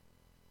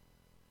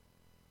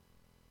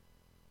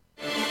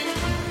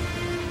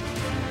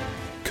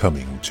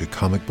coming to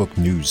comic book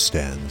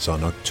newsstands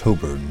on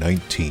October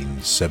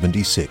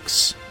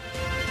 1976.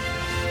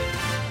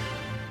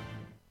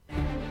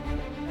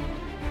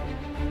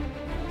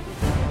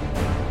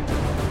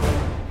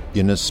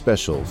 In a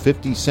special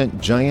 50-cent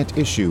giant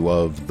issue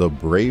of The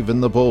Brave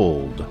and the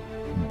Bold,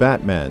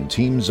 Batman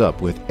teams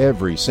up with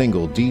every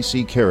single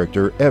DC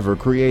character ever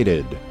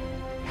created.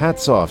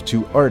 Hats off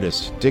to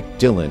artist Dick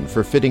Dillon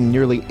for fitting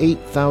nearly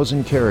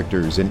 8,000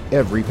 characters in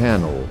every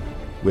panel,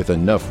 with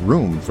enough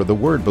room for the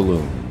word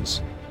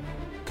balloons.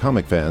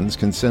 Comic fans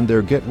can send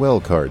their Get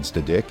Well cards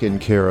to Dick in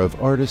care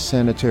of Artist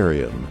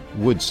Sanitarium,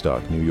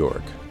 Woodstock, New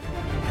York.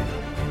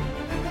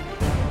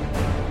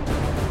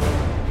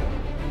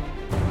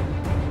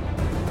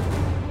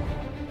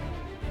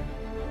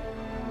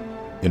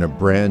 In a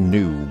brand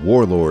new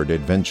Warlord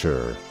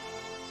adventure,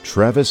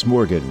 Travis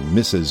Morgan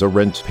misses a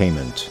rent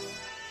payment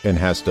and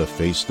has to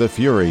face the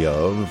fury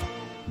of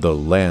the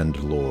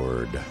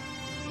Landlord.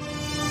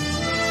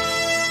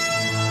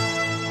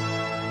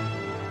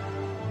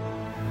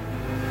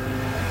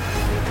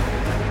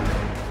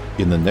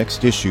 In the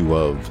next issue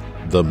of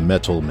The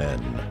Metal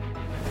Men,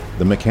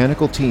 the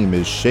mechanical team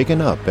is shaken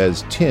up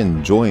as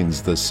Tin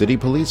joins the city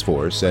police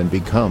force and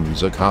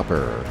becomes a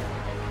copper.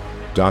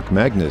 Doc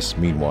Magnus,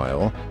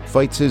 meanwhile,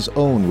 fights his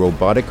own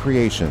robotic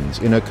creations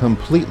in a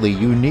completely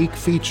unique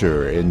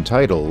feature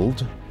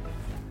entitled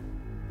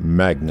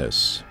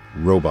Magnus,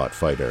 Robot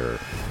Fighter.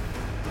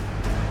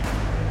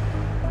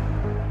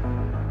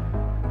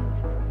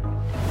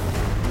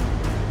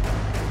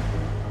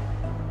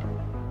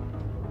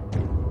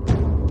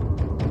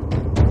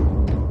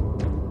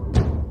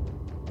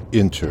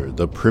 Enter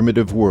the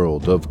primitive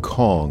world of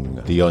Kong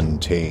the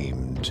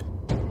Untamed.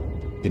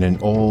 In an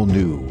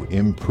all-new,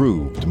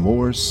 improved,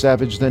 more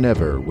savage than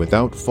ever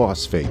without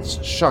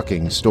phosphates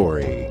shocking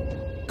story,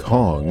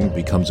 Kong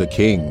becomes a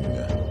king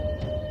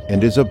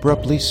and is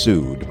abruptly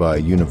sued by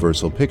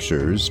Universal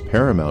Pictures,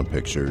 Paramount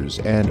Pictures,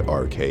 and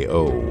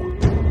RKO.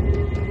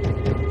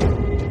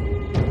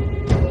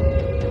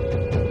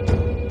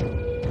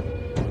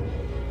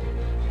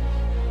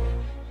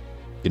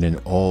 In an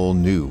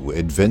all-new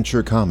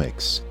Adventure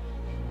Comics,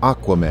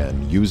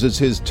 Aquaman uses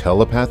his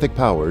telepathic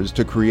powers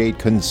to create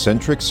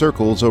concentric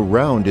circles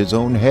around his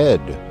own head.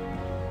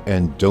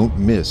 And don't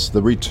miss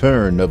the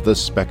return of the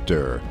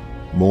Spectre,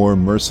 more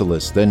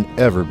merciless than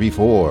ever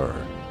before.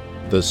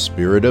 The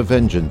spirit of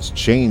vengeance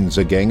chains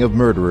a gang of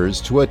murderers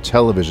to a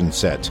television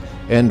set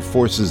and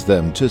forces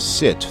them to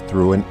sit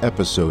through an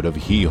episode of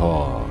Hee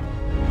Haw.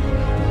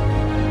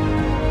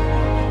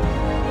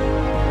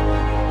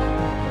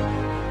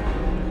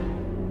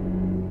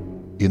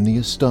 In the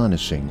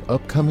astonishing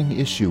upcoming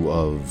issue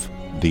of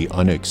The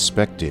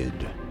Unexpected,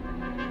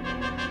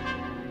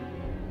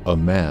 a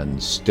man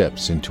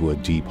steps into a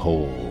deep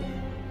hole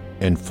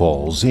and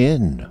falls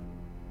in.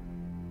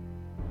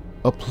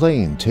 A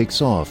plane takes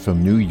off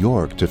from New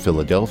York to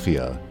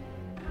Philadelphia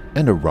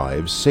and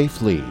arrives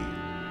safely.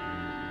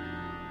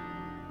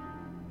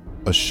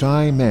 A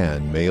shy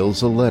man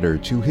mails a letter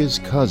to his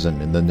cousin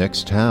in the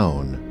next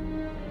town,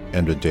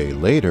 and a day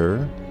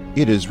later,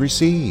 it is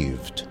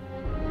received.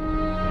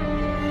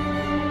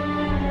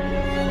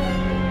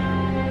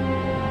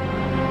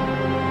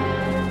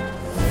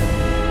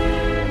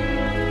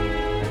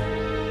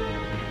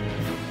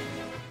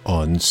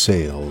 On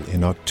sale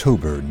in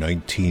October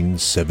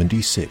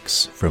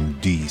 1976 from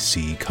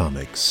DC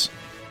Comics.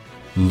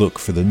 Look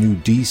for the new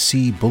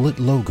DC Bullet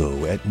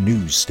logo at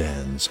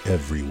newsstands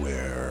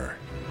everywhere.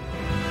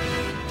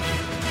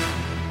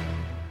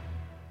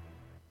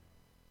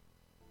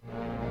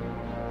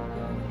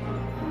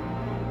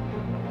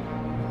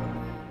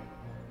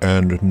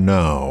 And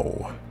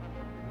now,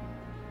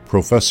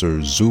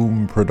 Professor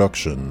Zoom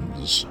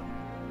Productions,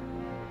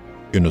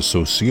 in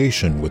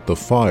association with the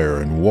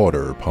Fire and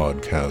Water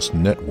Podcast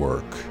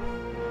Network,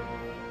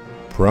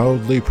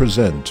 proudly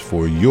present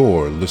for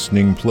your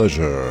listening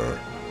pleasure,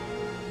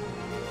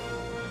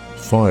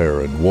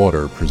 Fire and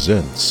Water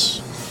presents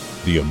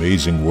The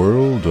Amazing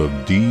World of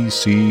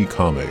DC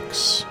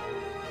Comics.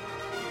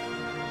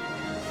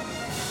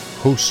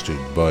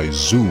 Hosted by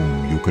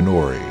Zoom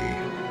Yukinori.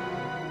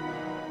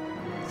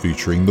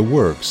 Featuring the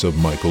works of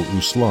Michael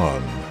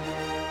Uslan,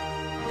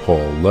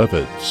 Paul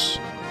Levitz,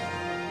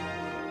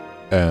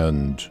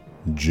 and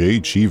J.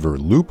 Cheever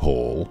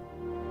Loophole.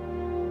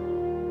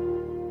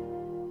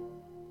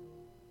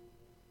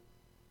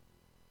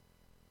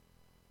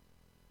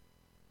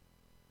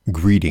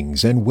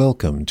 Greetings and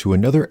welcome to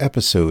another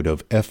episode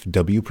of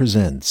FW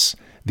Presents,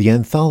 the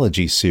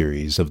anthology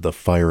series of the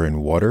Fire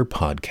and Water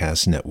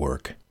Podcast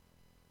Network.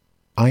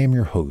 I am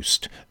your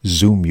host,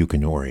 Zoom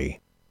Yukinori,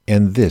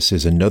 and this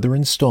is another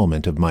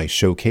installment of my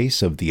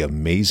showcase of the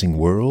amazing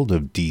world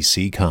of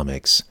DC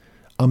Comics,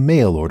 a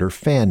mail-order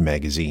fan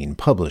magazine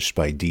published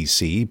by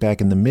DC back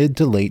in the mid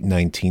to late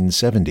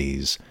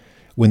 1970s,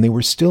 when they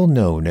were still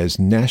known as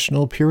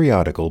National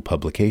Periodical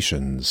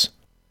Publications.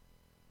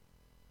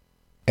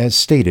 As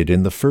stated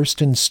in the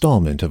first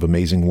installment of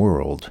Amazing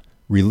World,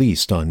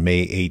 released on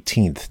May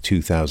 18,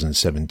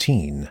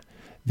 2017,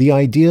 The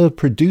idea of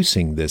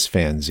producing this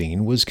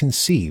fanzine was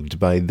conceived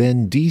by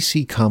then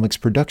DC Comics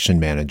production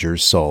manager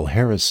Saul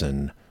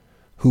Harrison,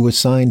 who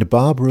assigned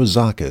Bob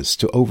Rozakis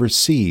to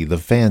oversee the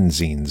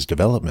fanzine's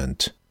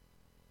development.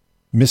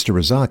 Mr.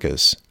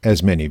 Rozakis,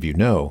 as many of you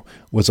know,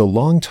 was a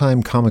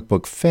longtime comic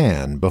book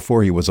fan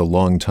before he was a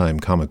longtime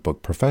comic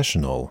book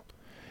professional,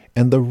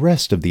 and the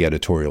rest of the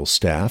editorial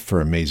staff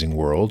for Amazing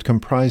World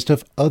comprised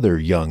of other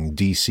young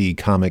DC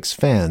Comics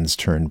fans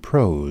turned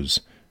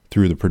pros,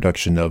 through the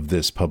production of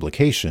this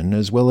publication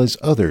as well as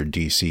other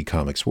DC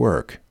Comics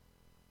work.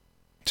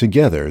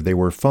 Together, they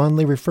were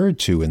fondly referred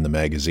to in the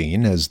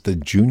magazine as the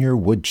Junior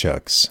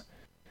Woodchucks.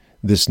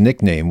 This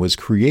nickname was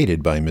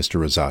created by Mr.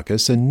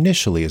 Rozakis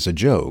initially as a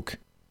joke,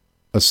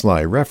 a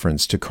sly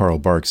reference to Carl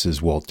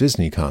Barks's Walt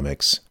Disney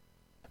Comics,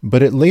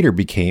 but it later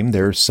became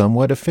their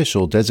somewhat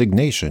official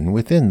designation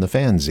within the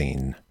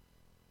fanzine.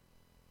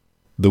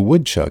 The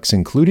Woodchucks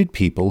included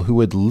people who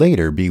would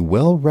later be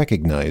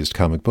well-recognized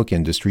comic book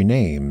industry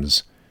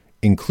names,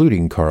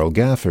 including Carl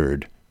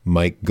Gafford,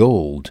 Mike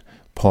Gold,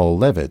 Paul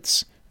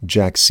Levitz,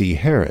 Jack C.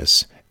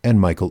 Harris, and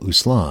Michael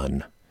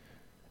Uslan,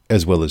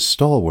 as well as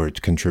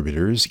stalwart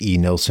contributors E.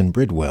 Nelson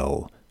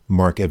Bridwell,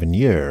 Mark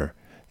Evanier,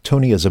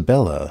 Tony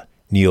Isabella,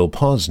 Neil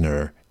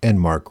Posner, and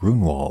Mark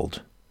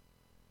Grunwald.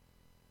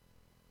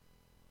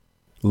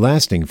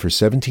 Lasting for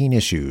 17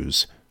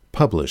 issues,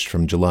 published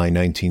from July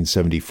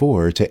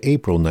 1974 to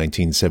April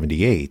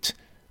 1978,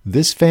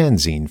 this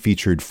fanzine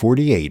featured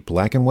 48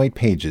 black-and-white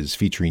pages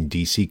featuring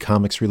DC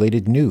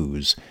Comics-related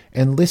news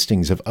and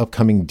listings of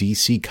upcoming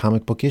DC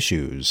comic book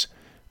issues,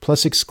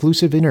 plus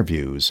exclusive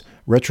interviews,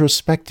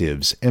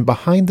 retrospectives, and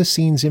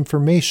behind-the-scenes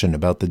information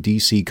about the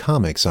DC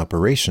Comics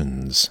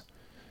operations,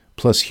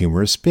 plus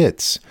humorous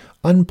bits,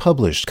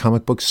 unpublished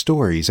comic book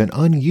stories, and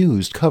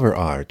unused cover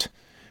art,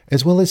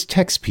 as well as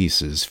text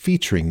pieces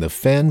featuring the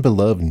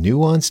fan-beloved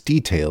nuanced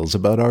details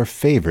about our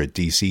favorite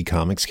DC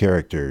Comics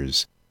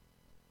characters.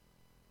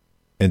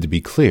 And to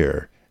be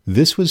clear,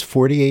 this was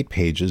 48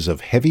 pages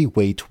of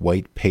heavyweight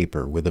white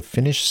paper with a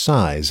finished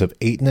size of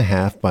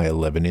 8.5 by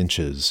 11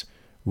 inches,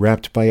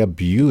 wrapped by a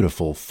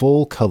beautiful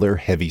full-color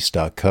heavy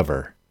stock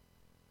cover.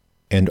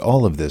 And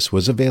all of this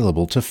was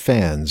available to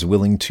fans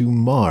willing to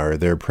mar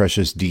their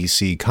precious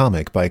DC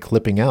comic by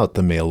clipping out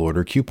the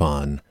mail-order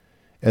coupon,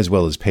 as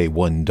well as pay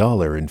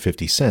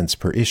 $1.50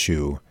 per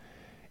issue,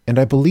 and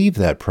I believe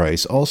that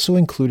price also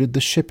included the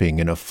shipping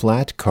in a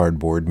flat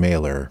cardboard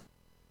mailer.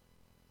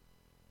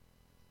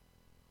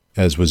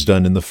 As was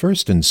done in the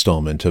first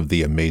installment of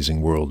The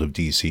Amazing World of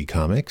DC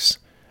Comics,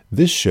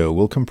 this show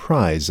will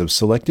comprise of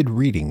selected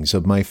readings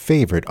of my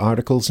favorite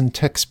articles and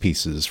text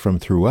pieces from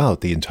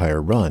throughout the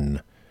entire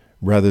run,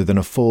 rather than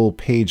a full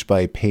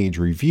page-by-page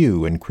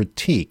review and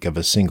critique of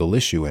a single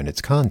issue and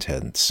its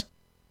contents.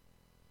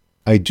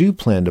 I do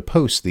plan to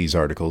post these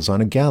articles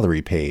on a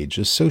gallery page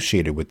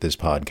associated with this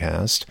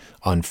podcast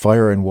on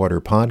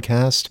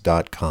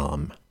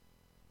fireandwaterpodcast.com.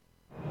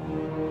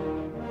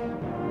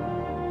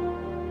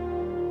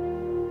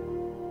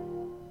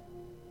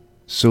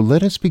 So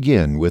let us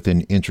begin with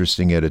an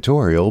interesting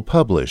editorial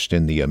published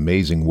in The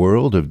Amazing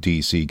World of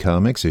DC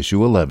Comics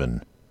issue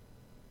 11,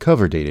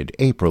 cover dated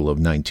April of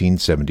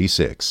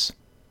 1976,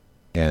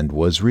 and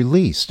was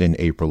released in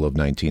April of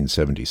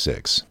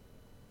 1976.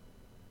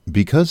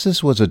 Because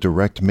this was a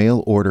direct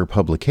mail order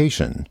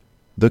publication,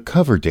 the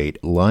cover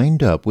date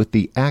lined up with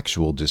the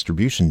actual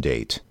distribution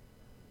date.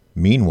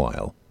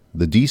 Meanwhile,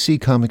 the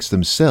DC Comics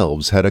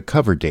themselves had a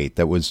cover date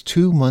that was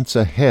 2 months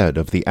ahead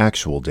of the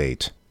actual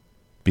date,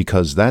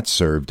 because that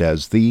served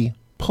as the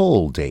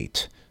pull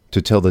date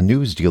to tell the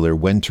news dealer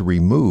when to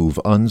remove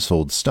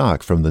unsold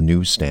stock from the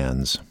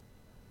newsstands.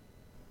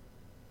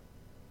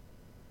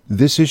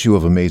 This issue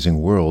of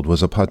Amazing World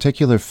was a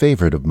particular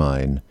favorite of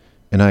mine,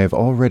 and I have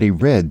already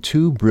read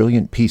 2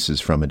 brilliant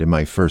pieces from it in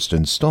my first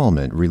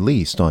installment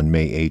released on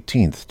May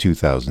 18,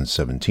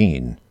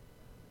 2017.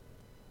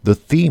 The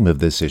theme of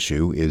this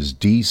issue is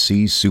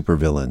DC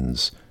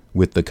supervillains,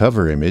 with the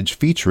cover image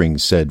featuring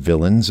said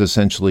villains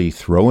essentially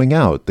throwing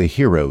out the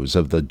heroes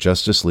of the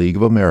Justice League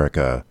of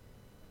America,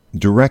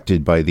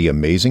 directed by the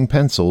amazing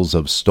pencils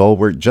of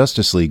stalwart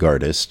Justice League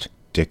artist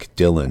Dick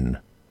Dillon.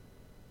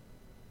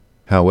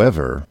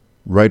 However,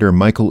 writer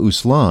Michael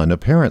Uslan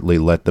apparently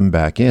let them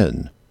back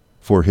in,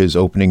 for his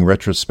opening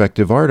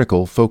retrospective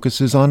article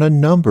focuses on a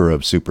number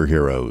of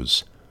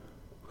superheroes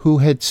who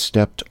had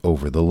stepped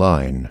over the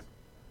line.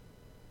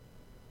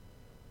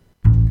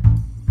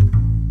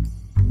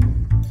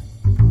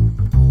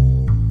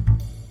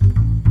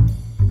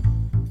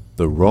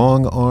 The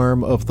Wrong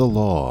Arm of the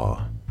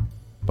Law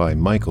by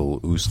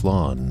Michael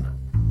Uslan.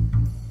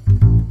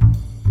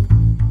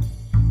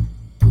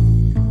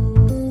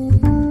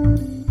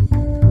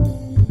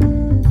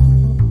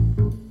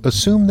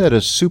 Assume that a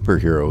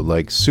superhero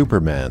like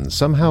Superman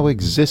somehow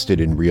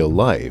existed in real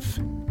life,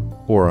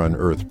 or on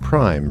Earth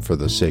Prime for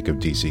the sake of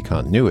DC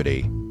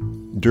continuity,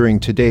 during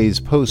today's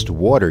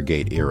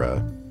post-Watergate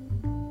era.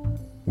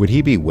 Would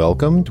he be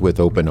welcomed with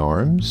open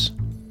arms?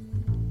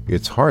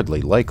 It's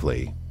hardly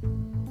likely.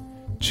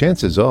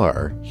 chances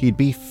are he'd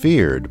be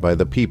feared by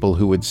the people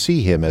who would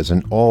see him as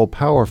an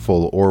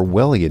all-powerful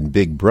Orwellian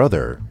big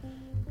brother,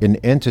 an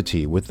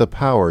entity with the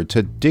power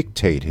to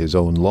dictate his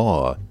own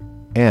law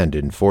and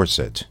enforce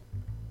it.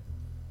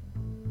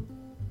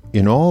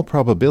 In all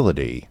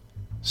probability,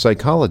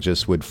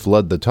 psychologists would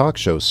flood the talk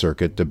show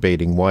circuit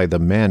debating why the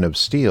Man of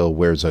Steel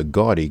wears a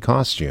gaudy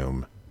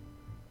costume.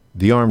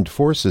 The armed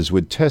forces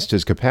would test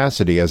his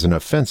capacity as an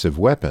offensive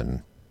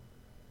weapon.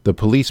 The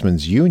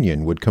policemen's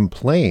union would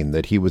complain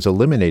that he was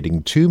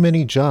eliminating too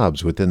many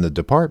jobs within the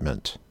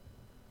department.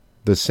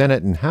 The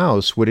Senate and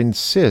House would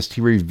insist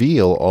he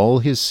reveal all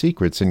his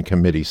secrets in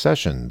committee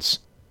sessions.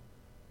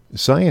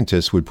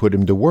 Scientists would put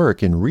him to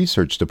work in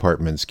research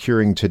departments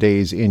curing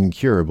today's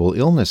incurable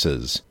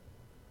illnesses.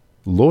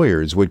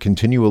 Lawyers would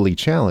continually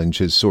challenge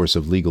his source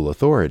of legal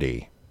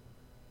authority.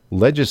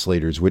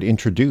 Legislators would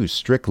introduce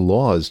strict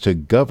laws to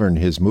govern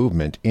his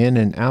movement in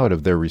and out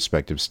of their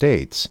respective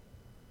states.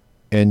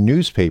 And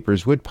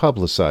newspapers would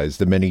publicize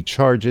the many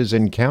charges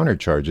and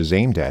countercharges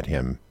aimed at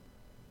him.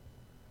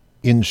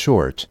 In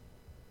short,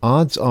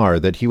 odds are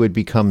that he would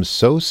become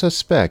so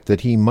suspect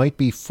that he might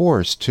be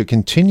forced to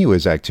continue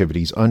his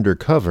activities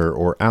undercover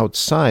or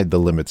outside the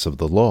limits of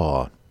the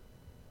law.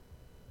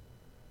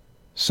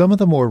 Some of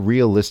the more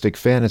realistic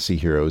fantasy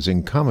heroes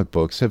in comic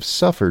books have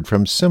suffered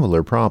from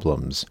similar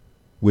problems,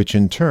 which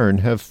in turn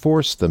have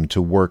forced them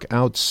to work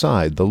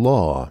outside the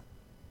law.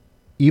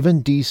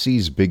 Even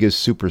DC's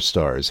biggest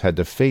superstars had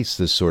to face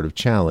this sort of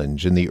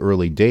challenge in the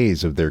early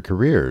days of their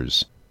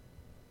careers.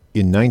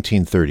 In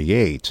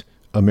 1938,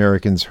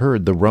 Americans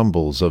heard the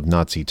rumbles of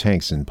Nazi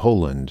tanks in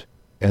Poland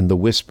and the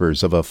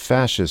whispers of a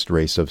fascist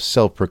race of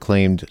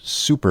self-proclaimed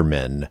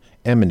supermen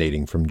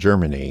emanating from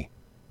Germany.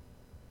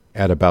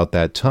 At about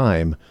that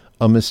time,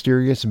 a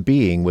mysterious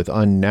being with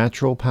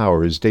unnatural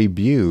powers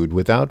debuted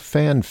without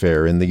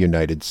fanfare in the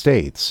United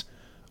States,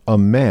 a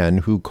man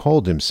who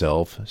called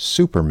himself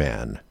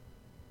Superman.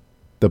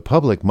 The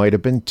public might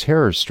have been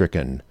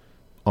terror-stricken,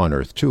 on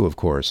Earth too, of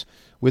course,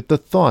 with the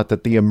thought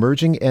that the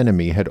emerging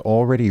enemy had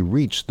already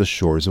reached the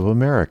shores of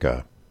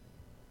America.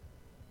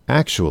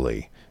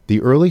 Actually,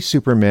 the early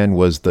Superman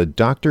was the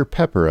Dr.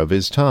 Pepper of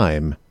his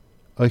time,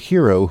 a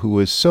hero who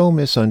was so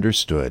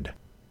misunderstood.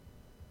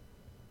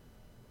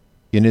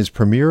 In his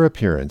premiere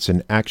appearance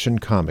in Action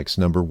Comics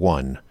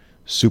 #1,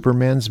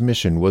 Superman's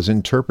mission was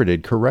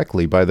interpreted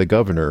correctly by the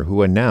governor,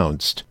 who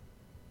announced,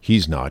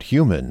 "He's not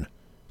human.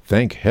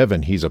 Thank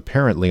heaven he's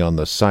apparently on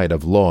the side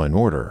of law and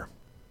order."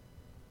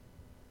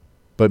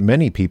 But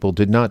many people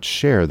did not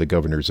share the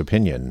governor's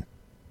opinion,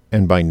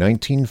 and by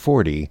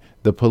 1940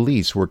 the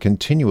police were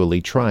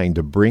continually trying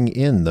to bring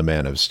in the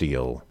Man of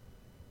Steel.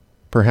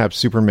 Perhaps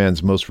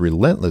Superman's most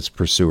relentless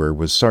pursuer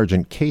was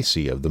Sergeant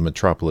Casey of the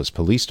Metropolis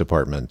Police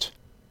Department.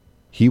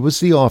 He was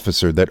the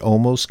officer that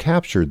almost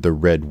captured the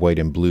red, white,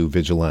 and blue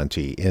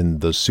vigilante in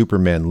the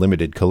Superman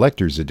Limited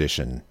Collector's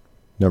Edition,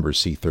 number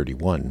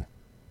C31.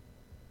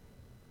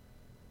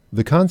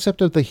 The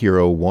concept of the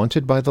hero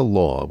wanted by the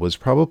law was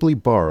probably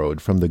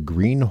borrowed from the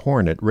Green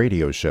Hornet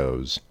radio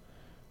shows.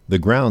 The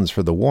grounds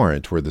for the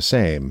warrant were the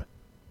same,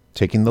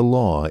 taking the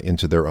law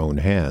into their own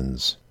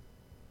hands.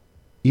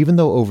 Even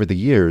though over the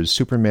years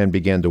Superman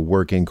began to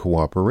work in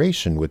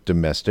cooperation with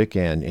domestic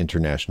and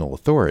international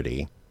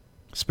authority,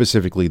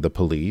 specifically the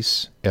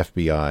police,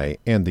 FBI,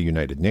 and the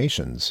United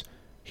Nations,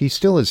 he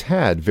still has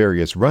had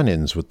various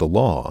run-ins with the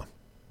law.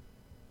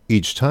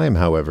 Each time,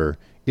 however,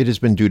 it has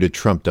been due to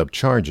trumped-up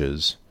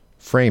charges,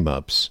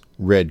 frame-ups,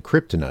 red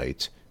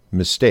kryptonite,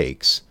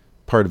 mistakes,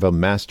 part of a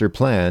master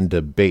plan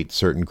to bait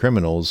certain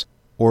criminals,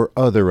 or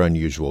other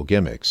unusual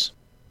gimmicks.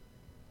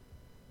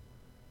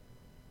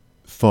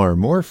 Far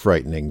more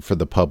frightening for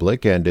the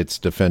public and its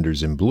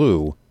defenders in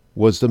blue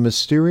was the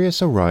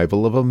mysterious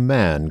arrival of a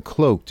man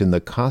cloaked in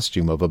the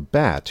costume of a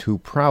bat who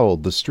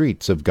prowled the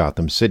streets of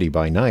Gotham City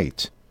by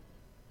night.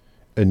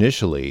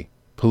 Initially,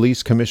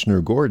 Police Commissioner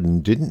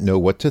Gordon didn't know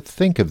what to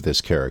think of this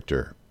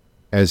character,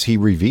 as he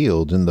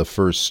revealed in the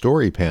first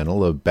story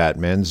panel of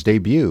Batman's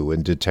debut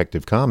in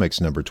Detective Comics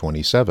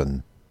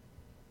 #27.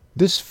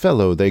 "This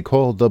fellow they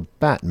call the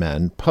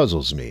Batman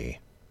puzzles me."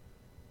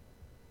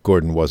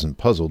 Gordon wasn't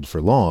puzzled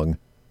for long,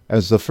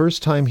 as the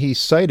first time he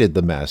sighted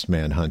the masked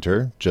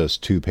manhunter,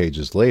 just 2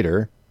 pages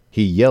later,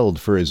 he yelled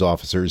for his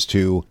officers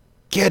to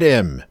 "Get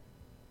him!"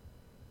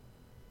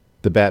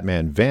 The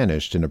Batman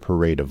vanished in a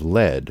parade of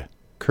lead,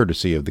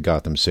 courtesy of the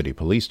Gotham City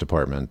Police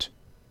Department.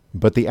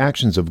 But the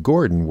actions of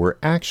Gordon were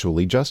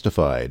actually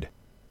justified.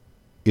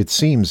 It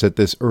seems that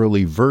this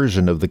early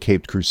version of the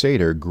Caped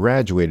Crusader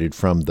graduated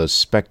from the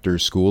Spectre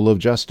School of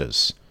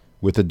Justice,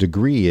 with a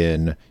degree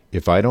in,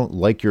 "If I don't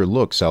like your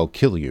looks, I'll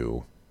kill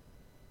you."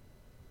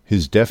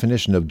 His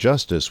definition of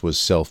justice was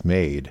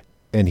self-made,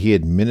 and he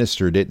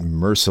administered it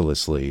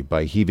mercilessly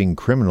by heaving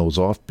criminals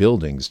off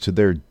buildings to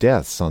their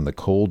deaths on the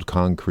cold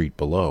concrete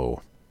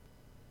below.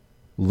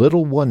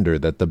 Little wonder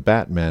that the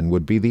Batman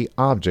would be the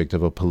object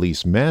of a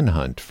police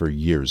manhunt for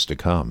years to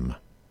come.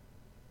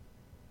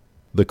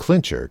 The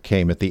clincher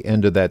came at the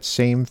end of that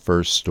same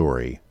first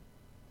story,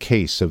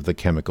 Case of the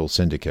Chemical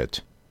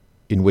Syndicate.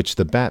 in which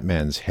the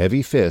Batman's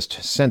heavy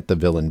fist sent the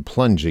villain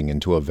plunging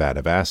into a vat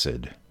of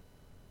acid.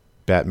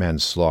 Batman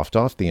sloughed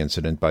off the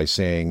incident by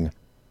saying,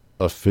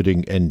 "A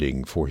fitting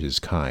ending for his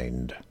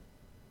kind."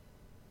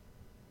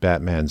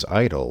 Batman's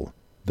idol,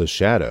 the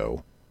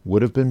Shadow,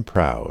 would have been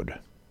proud.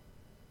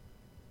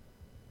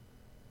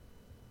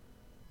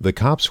 The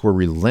cops were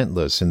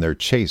relentless in their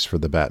chase for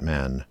the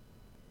Batman.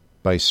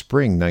 By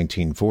spring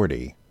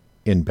 1940,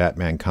 in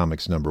Batman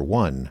Comics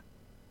 #1,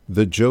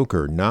 the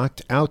Joker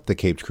knocked out the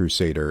Caped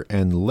Crusader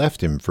and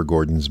left him for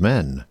Gordon's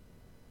men.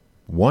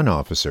 One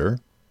officer,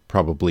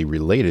 probably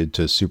related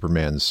to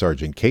Superman's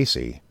Sergeant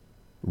Casey,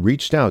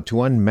 reached out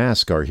to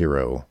unmask our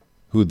hero,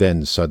 who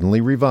then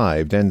suddenly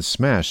revived and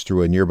smashed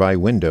through a nearby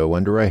window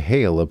under a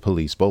hail of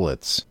police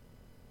bullets.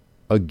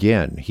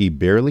 Again, he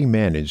barely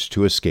managed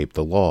to escape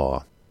the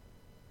law.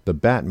 The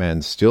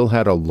Batman still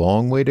had a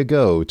long way to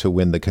go to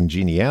win the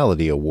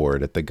Congeniality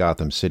Award at the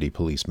Gotham City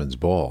Policeman's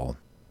Ball.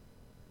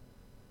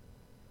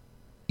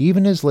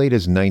 Even as late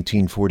as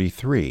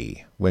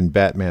 1943, when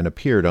Batman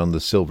appeared on the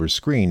silver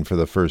screen for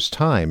the first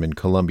time in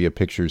Columbia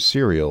Pictures'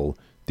 serial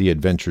The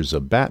Adventures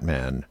of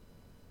Batman,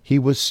 he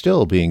was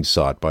still being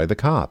sought by the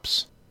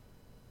cops.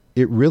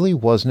 It really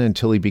wasn't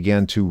until he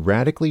began to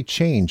radically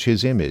change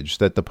his image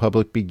that the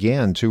public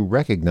began to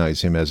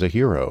recognize him as a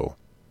hero.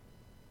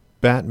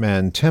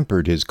 Batman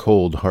tempered his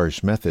cold,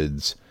 harsh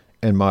methods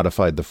and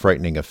modified the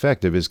frightening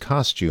effect of his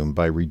costume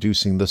by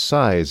reducing the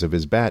size of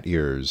his bat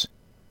ears,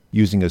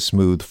 using a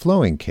smooth,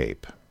 flowing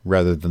cape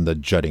rather than the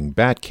jutting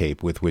bat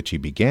cape with which he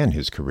began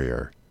his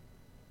career,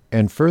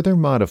 and further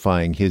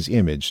modifying his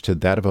image to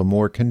that of a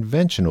more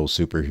conventional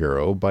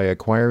superhero by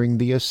acquiring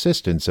the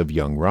assistance of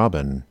young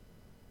Robin.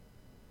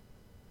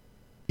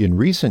 In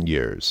recent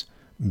years,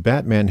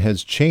 Batman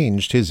has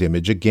changed his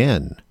image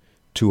again,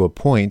 to a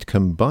point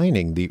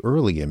combining the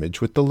early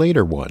image with the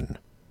later one.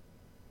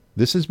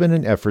 This has been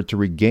an effort to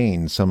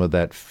regain some of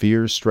that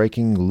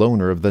fear-striking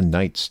loner of the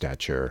night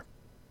stature.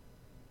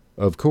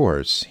 Of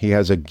course, he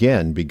has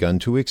again begun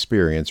to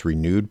experience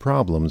renewed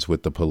problems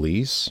with the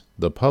police,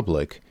 the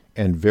public,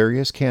 and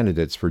various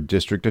candidates for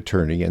district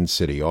attorney and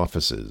city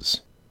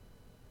offices.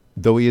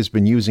 Though he has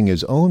been using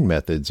his own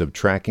methods of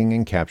tracking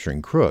and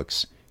capturing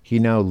crooks, he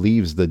now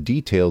leaves the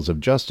details of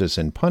justice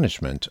and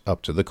punishment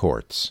up to the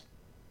courts.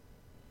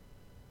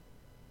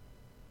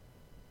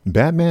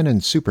 Batman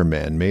and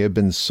Superman may have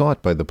been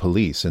sought by the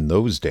police in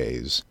those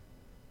days,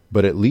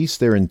 but at least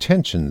their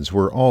intentions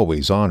were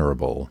always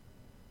honorable.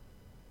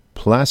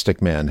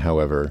 Plastic Man,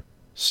 however,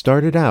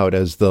 started out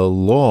as the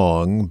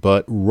long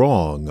but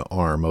wrong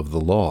arm of the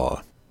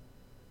law.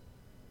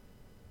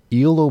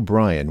 Eel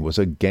O'Brien was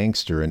a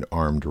gangster and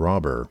armed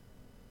robber.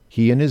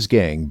 He and his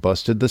gang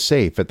busted the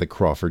safe at the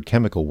Crawford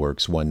Chemical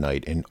Works one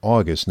night in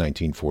August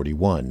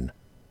 1941,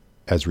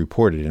 as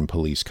reported in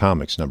Police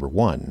Comics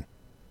 #1,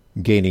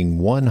 gaining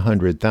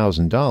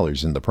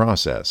 $100,000 in the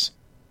process.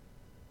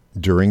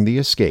 During the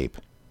escape,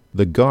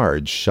 the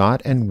guards shot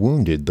and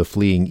wounded the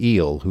fleeing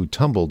Eel, who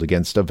tumbled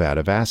against a vat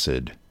of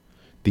acid.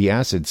 The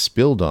acid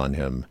spilled on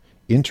him,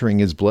 entering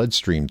his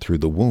bloodstream through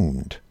the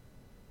wound.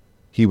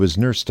 He was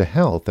nursed to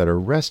health at a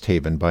rest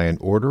haven by an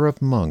order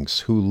of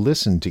monks who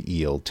listened to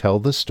Eel tell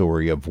the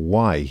story of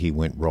why he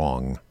went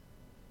wrong.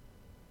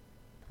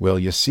 "Well,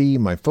 you see,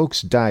 my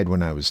folks died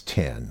when I was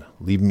 10,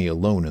 leaving me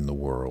alone in the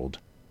world.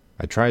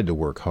 I tried to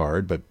work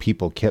hard, but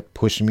people kept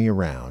pushing me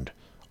around,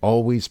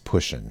 always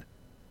pushing,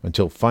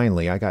 until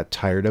finally I got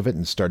tired of it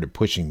and started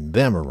pushing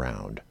them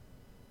around.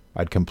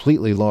 I'd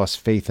completely lost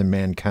faith in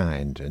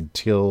mankind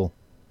until,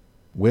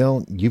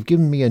 well, you've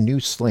given me a new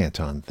slant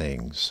on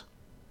things."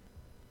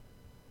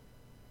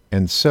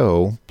 And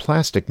so,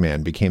 Plastic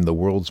Man became the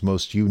world's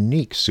most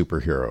unique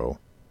superhero,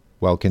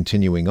 while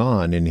continuing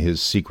on in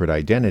his secret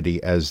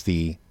identity as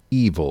the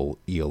evil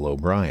Eel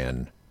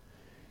O'Brien.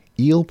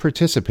 Eel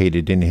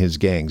participated in his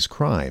gang's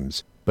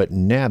crimes, but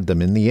nabbed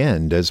them in the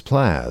end as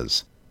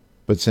Plaz.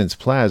 But since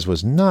Plaz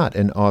was not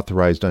an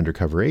authorized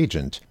undercover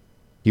agent,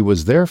 he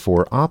was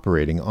therefore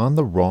operating on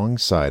the wrong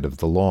side of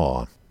the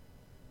law.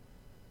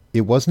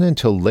 It wasn't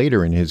until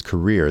later in his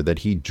career that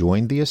he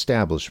joined the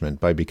establishment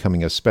by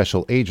becoming a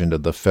special agent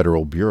of the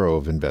Federal Bureau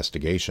of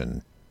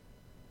Investigation.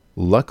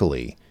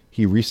 Luckily,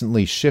 he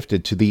recently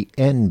shifted to the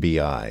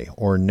NBI,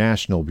 or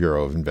National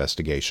Bureau of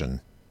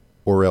Investigation,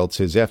 or else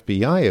his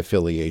FBI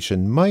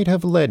affiliation might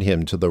have led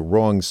him to the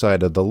wrong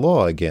side of the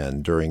law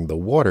again during the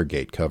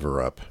Watergate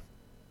cover-up.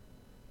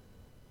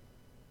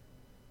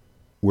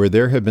 Where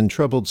there have been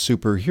troubled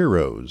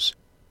superheroes,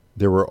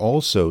 there were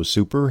also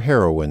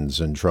superheroines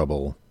in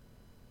trouble.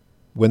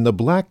 When the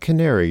Black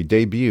Canary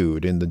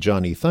debuted in the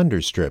Johnny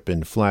Thunder strip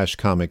in Flash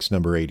Comics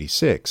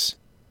 #86,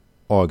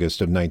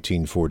 August of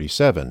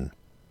 1947,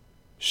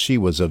 she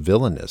was a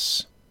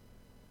villainess.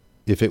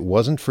 If it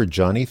wasn't for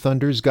Johnny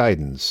Thunder's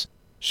guidance,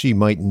 she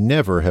might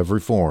never have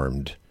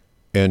reformed,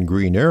 and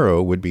Green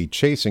Arrow would be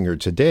chasing her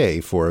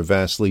today for a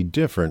vastly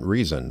different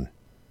reason.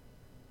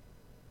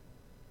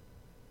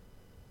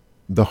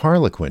 The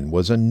Harlequin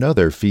was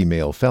another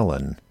female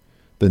felon,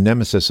 the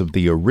nemesis of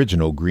the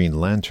original Green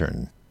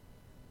Lantern.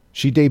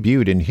 She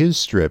debuted in his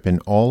strip in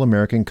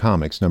All-American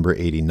Comics number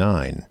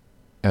 89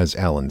 as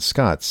Alan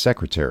Scott's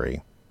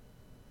secretary.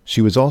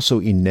 She was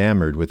also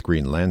enamored with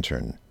Green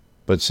Lantern,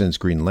 but since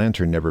Green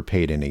Lantern never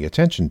paid any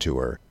attention to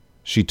her,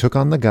 she took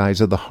on the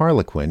guise of the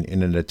Harlequin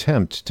in an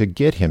attempt to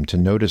get him to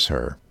notice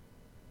her.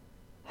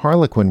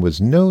 Harlequin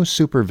was no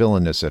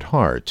supervillainess at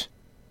heart,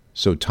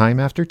 so time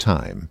after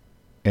time,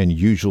 and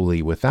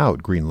usually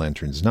without Green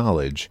Lantern's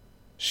knowledge,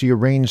 she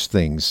arranged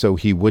things so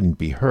he wouldn't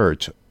be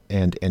hurt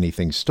and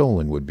anything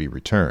stolen would be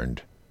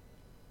returned.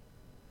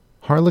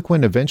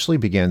 Harlequin eventually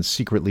began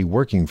secretly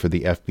working for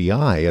the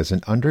FBI as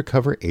an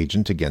undercover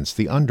agent against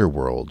the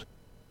underworld,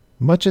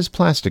 much as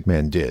Plastic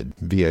Man did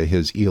via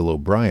his Eel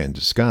O'Brien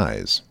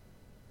disguise.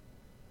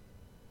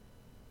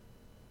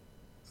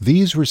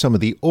 These were some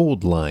of the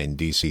old-line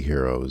DC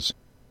heroes,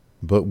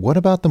 but what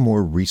about the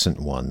more recent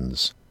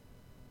ones?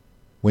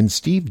 When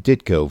Steve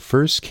Ditko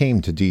first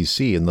came to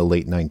DC in the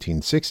late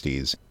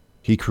 1960s,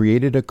 he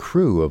created a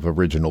crew of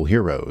original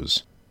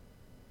heroes.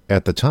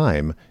 At the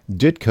time,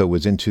 Ditko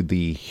was into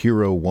the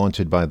hero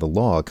wanted by the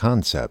law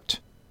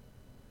concept.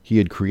 He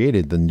had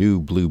created the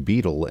new Blue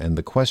Beetle and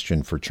the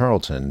Question for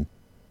Charlton,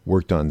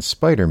 worked on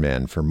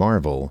Spider-Man for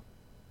Marvel,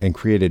 and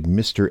created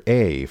Mr.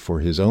 A for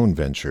his own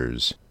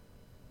ventures.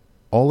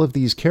 All of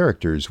these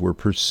characters were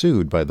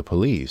pursued by the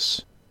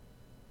police.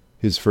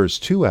 His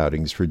first two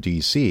outings for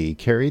DC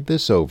carried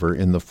this over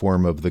in the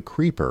form of the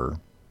Creeper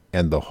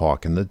and the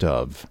Hawk and the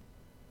Dove.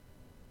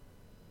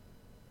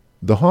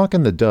 The Hawk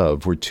and the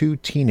Dove were two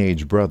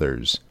teenage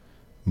brothers.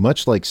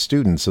 Much like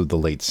students of the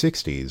late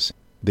 60s,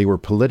 they were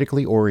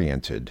politically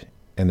oriented,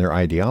 and their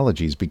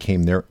ideologies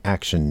became their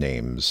action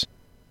names.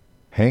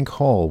 Hank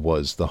Hall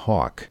was the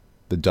Hawk,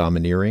 the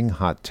domineering,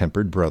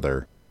 hot-tempered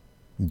brother.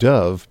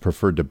 Dove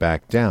preferred to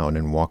back down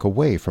and walk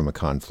away from a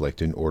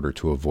conflict in order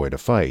to avoid a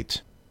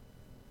fight.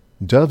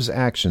 Dove's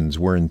actions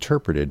were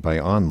interpreted by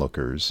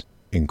onlookers,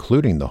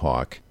 including the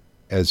Hawk,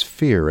 as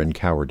fear and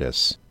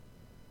cowardice.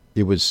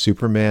 It was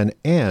Superman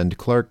and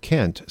Clark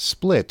Kent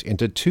split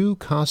into two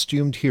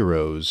costumed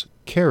heroes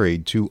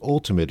carried to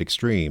ultimate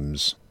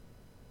extremes.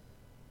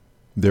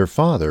 Their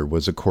father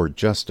was a court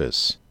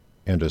justice,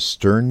 and a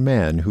stern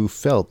man who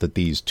felt that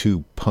these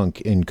two punk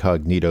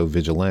incognito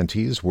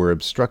vigilantes were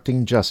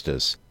obstructing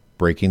justice,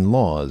 breaking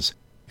laws,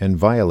 and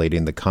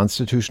violating the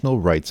constitutional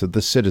rights of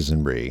the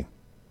citizenry.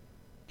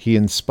 He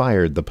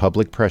inspired the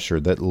public pressure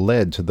that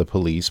led to the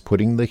police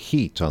putting the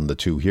heat on the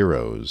two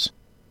heroes.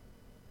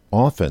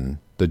 Often,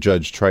 the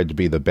judge tried to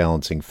be the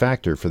balancing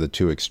factor for the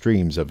two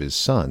extremes of his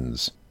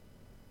sons.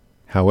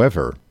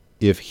 However,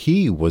 if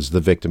he was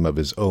the victim of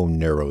his own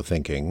narrow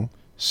thinking,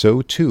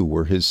 so too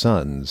were his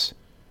sons,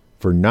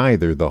 for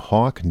neither the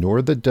Hawk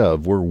nor the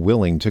Dove were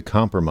willing to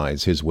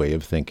compromise his way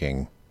of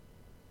thinking.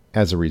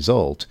 As a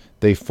result,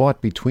 they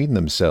fought between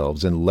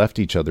themselves and left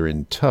each other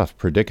in tough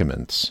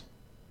predicaments.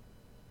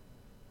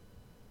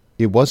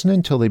 It wasn't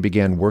until they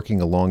began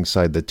working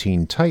alongside the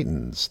Teen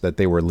Titans that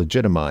they were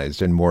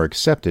legitimized and more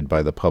accepted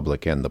by the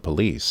public and the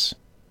police.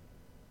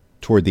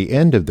 Toward the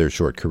end of their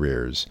short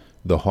careers,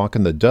 the Hawk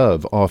and the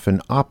Dove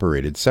often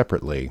operated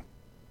separately.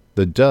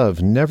 The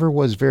Dove never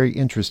was very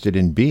interested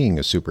in being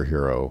a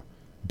superhero,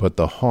 but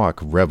the Hawk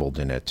reveled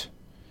in it.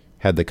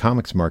 Had the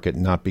comics market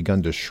not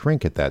begun to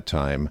shrink at that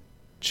time,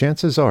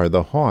 chances are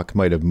the Hawk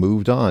might have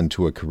moved on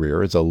to a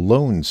career as a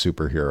lone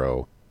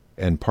superhero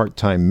and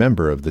part-time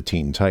member of the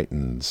Teen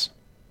Titans.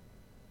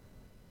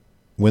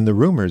 When the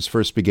rumors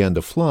first began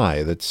to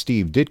fly that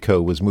Steve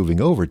Ditko was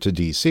moving over to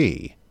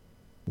DC,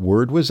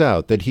 word was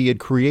out that he had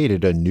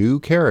created a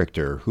new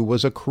character who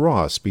was a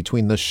cross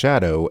between the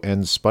Shadow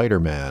and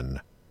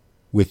Spider-Man,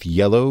 with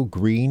yellow,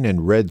 green,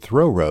 and red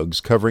throw rugs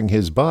covering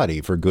his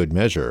body for good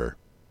measure.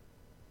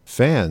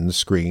 Fans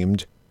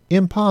screamed,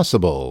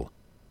 "Impossible!"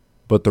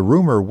 But the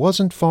rumor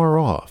wasn't far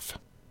off.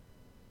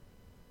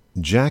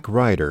 Jack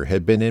Ryder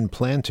had been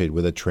implanted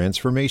with a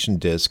transformation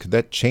disc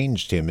that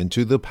changed him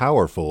into the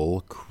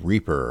powerful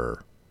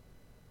Creeper.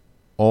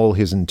 All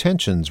his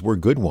intentions were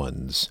good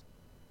ones,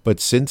 but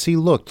since he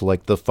looked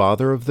like the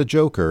father of the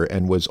Joker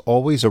and was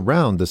always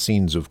around the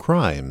scenes of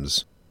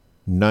crimes,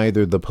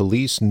 neither the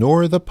police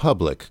nor the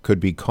public could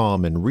be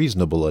calm and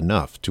reasonable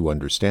enough to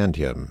understand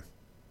him.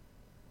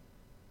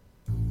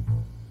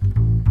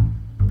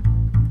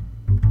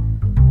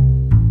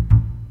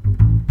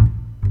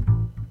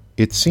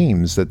 It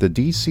seems that the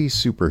DC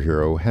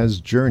superhero has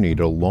journeyed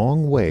a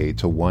long way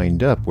to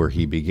wind up where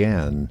he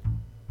began.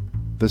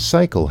 The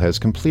cycle has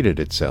completed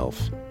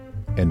itself,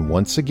 and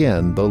once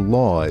again the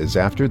law is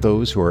after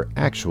those who are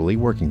actually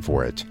working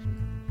for it,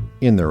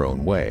 in their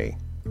own way.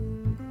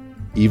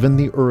 Even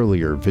the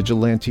earlier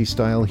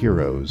vigilante-style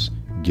heroes,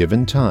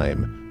 given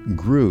time,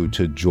 grew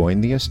to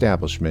join the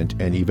establishment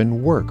and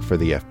even work for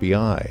the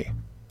FBI.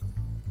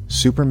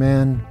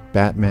 Superman,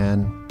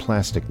 Batman,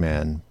 Plastic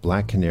Man,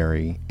 Black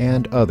Canary,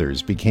 and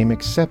others became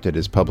accepted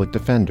as public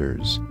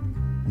defenders,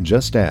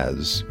 just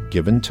as,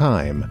 given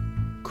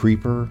time,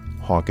 Creeper,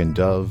 Hawk and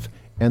Dove,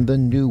 and the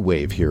New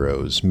Wave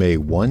heroes may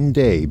one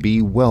day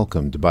be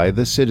welcomed by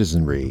the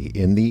citizenry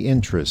in the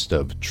interest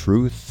of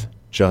truth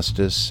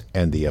justice,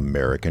 and the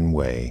American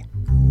way.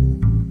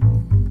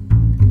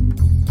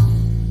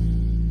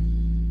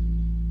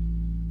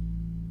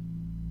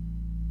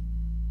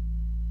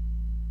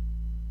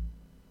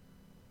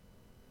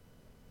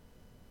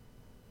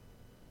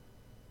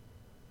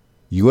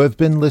 You have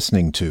been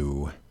listening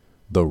to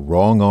The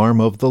Wrong Arm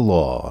of the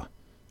Law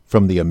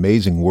from The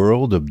Amazing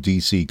World of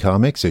DC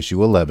Comics,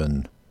 Issue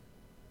 11.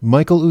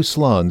 Michael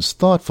Uslan's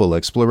thoughtful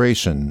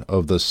exploration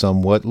of the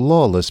somewhat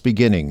lawless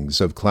beginnings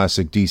of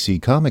classic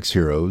DC Comics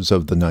heroes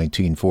of the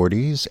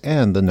 1940s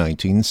and the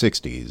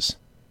 1960s.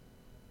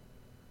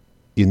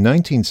 In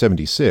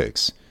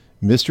 1976,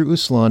 Mr.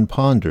 Uslan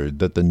pondered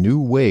that the new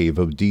wave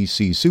of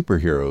DC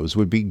superheroes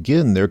would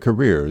begin their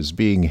careers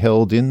being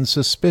held in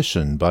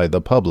suspicion by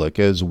the public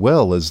as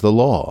well as the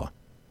law.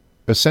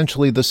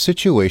 Essentially the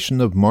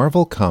situation of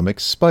Marvel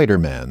Comics'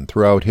 Spider-Man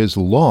throughout his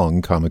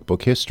long comic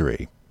book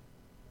history.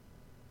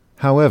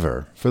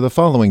 However, for the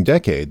following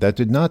decade, that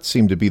did not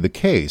seem to be the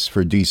case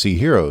for DC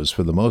heroes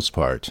for the most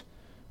part.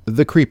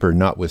 The Creeper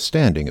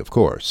notwithstanding, of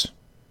course.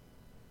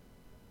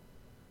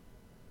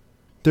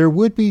 There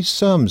would be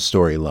some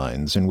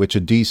storylines in which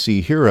a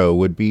DC hero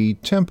would be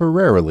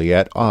temporarily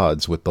at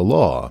odds with the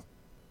law.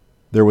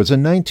 There was a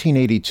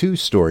 1982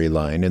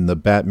 storyline in the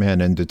Batman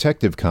and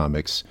Detective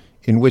comics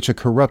in which a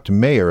corrupt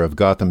mayor of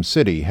Gotham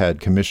City had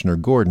Commissioner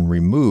Gordon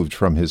removed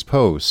from his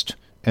post,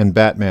 and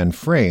Batman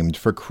framed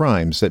for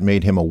crimes that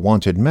made him a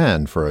wanted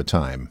man for a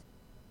time,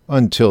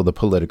 until the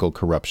political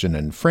corruption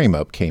and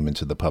frame-up came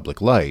into the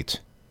public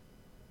light.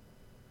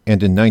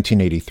 And in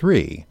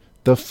 1983,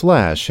 the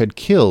Flash had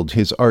killed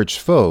his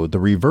arch-foe, the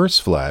Reverse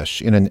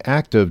Flash, in an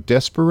act of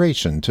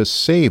desperation to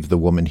save the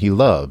woman he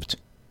loved,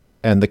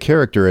 and the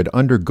character had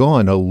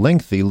undergone a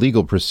lengthy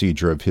legal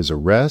procedure of his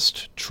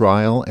arrest,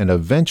 trial, and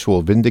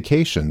eventual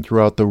vindication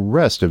throughout the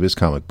rest of his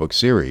comic book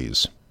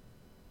series.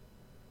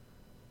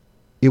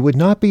 It would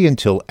not be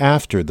until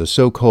after the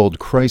so-called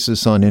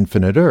Crisis on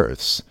Infinite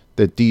Earths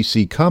that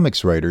DC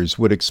Comics writers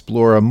would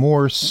explore a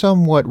more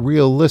somewhat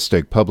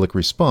realistic public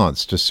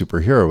response to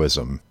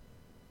superheroism.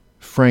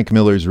 Frank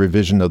Miller's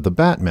revision of the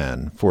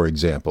Batman, for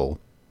example,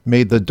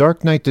 made the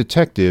Dark Knight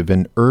detective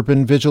an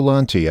urban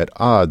vigilante at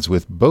odds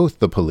with both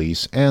the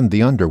police and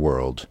the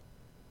underworld.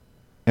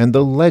 And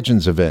the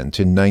Legends event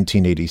in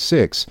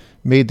 1986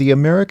 made the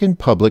American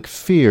public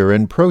fear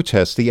and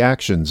protest the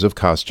actions of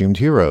costumed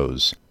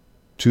heroes,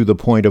 to the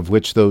point of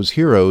which those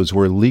heroes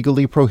were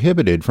legally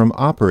prohibited from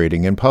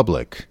operating in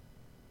public.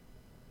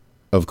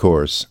 Of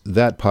course,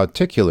 that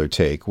particular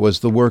take was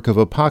the work of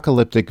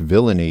apocalyptic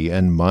villainy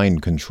and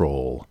mind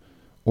control,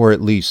 or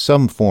at least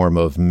some form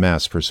of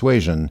mass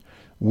persuasion,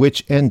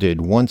 which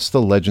ended once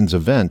the Legends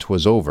event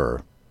was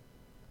over.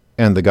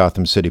 And the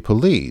Gotham City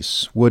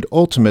Police would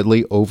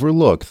ultimately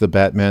overlook the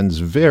Batman's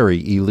very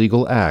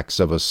illegal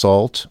acts of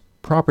assault,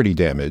 property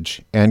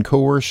damage, and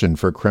coercion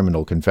for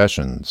criminal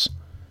confessions.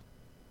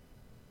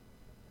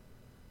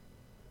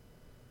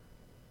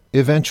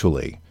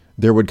 Eventually,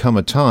 there would come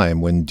a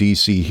time when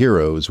DC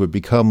heroes would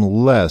become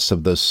less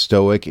of the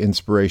stoic,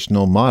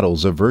 inspirational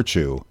models of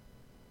virtue,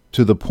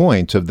 to the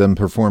point of them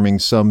performing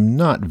some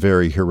not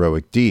very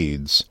heroic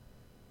deeds,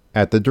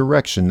 at the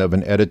direction of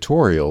an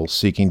editorial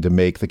seeking to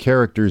make the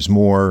characters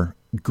more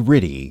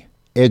gritty,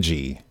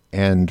 edgy,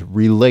 and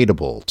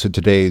relatable to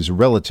today's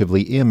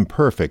relatively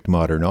imperfect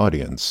modern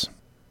audience.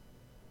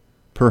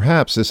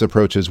 Perhaps this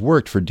approach has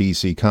worked for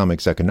DC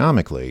Comics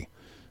economically,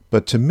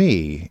 but to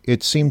me,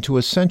 it seemed to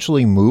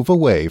essentially move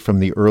away from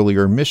the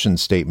earlier mission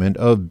statement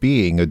of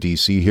being a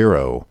DC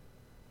hero,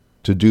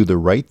 to do the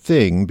right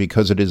thing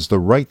because it is the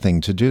right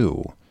thing to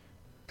do,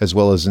 as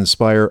well as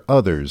inspire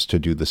others to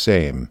do the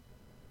same.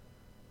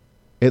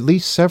 At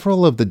least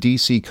several of the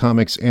DC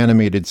Comics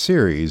animated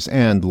series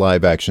and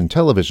live-action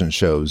television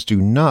shows do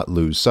not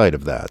lose sight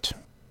of that.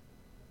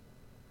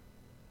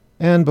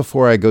 And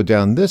before I go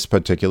down this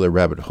particular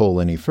rabbit hole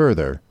any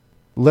further,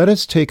 let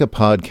us take a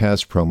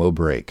podcast promo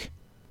break.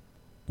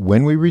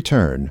 When we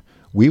return,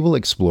 we will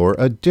explore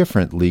a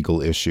different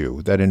legal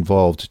issue that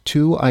involved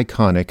two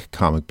iconic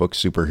comic book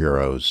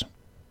superheroes.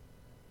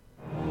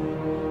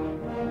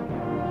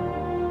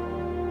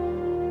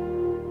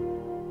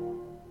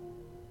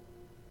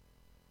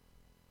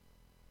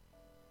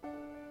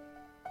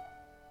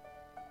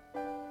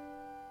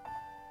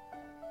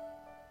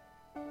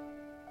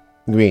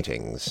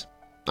 Greetings.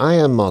 I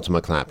am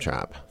Mortimer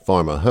Claptrap,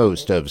 former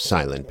host of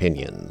Silent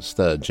Pinions,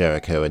 the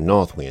Jericho and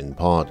Northwind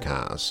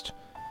podcast.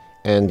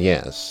 And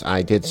yes,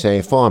 I did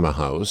say former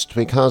host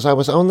because I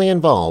was only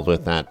involved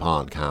with that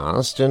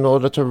podcast in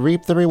order to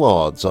reap the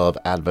rewards of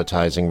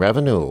advertising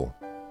revenue.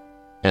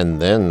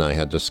 And then I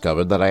had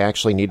discovered that I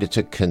actually needed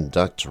to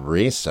conduct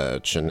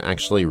research and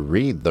actually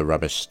read the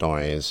rubbish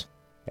stories,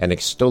 and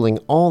extolling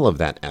all of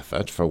that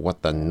effort for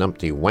what the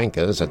numpty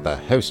wankers at the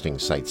hosting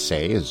site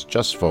say is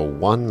just for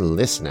one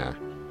listener.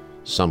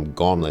 Some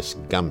gormless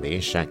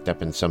Gumby shacked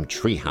up in some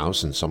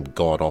treehouse in some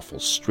god-awful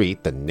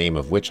street, the name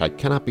of which I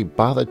cannot be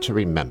bothered to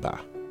remember.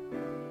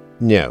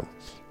 No,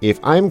 if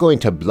I'm going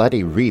to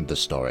bloody read the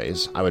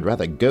stories, I would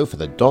rather go for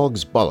the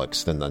dog's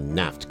bollocks than the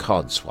naft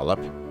codswallop.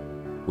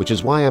 which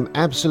is why I'm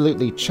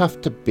absolutely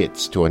chuffed to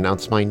bits to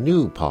announce my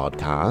new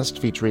podcast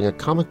featuring a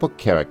comic book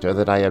character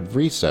that I have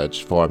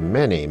researched for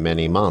many,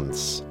 many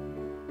months,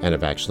 and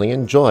have actually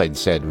enjoyed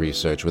said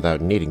research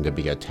without needing to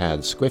be a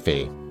tad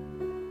squiffy.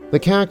 The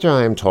character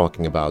I am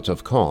talking about,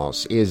 of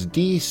course, is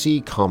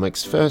DC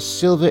Comics' first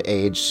Silver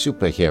Age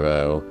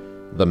superhero,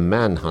 the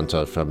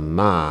Manhunter from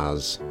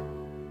Mars.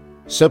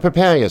 So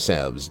prepare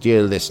yourselves,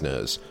 dear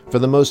listeners, for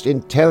the most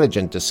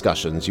intelligent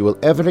discussions you will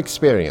ever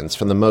experience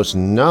from the most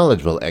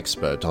knowledgeable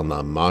expert on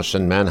the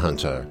Martian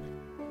Manhunter.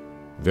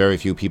 Very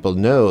few people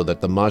know that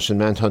the Martian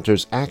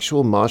Manhunter's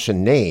actual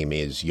Martian name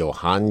is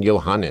Johann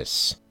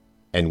Johannes,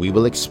 and we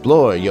will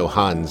explore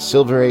Johann's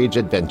Silver Age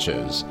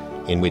adventures,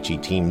 in which he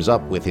teams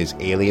up with his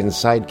alien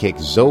sidekick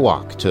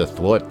Zoak to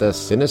thwart the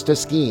sinister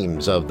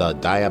schemes of the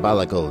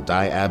diabolical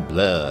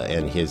Diable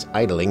and his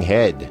idling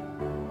head.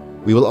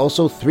 We will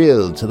also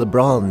thrill to the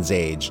Bronze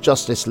Age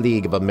Justice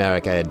League of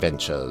America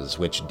adventures,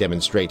 which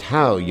demonstrate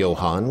how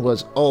Johann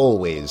was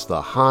always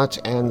the heart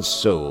and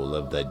soul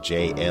of the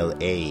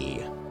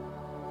JLA.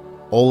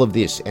 All of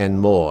this and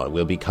more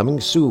will be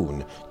coming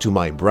soon to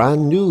my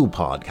brand new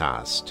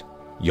podcast,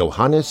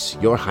 Johannes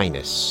Your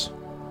Highness,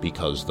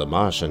 because the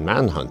Martian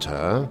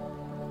Manhunter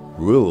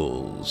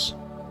rules.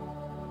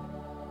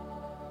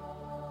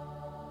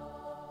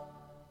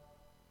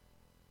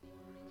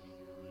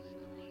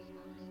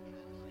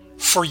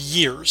 For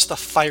years, the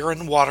Fire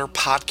and Water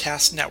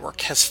Podcast Network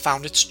has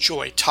found its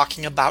joy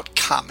talking about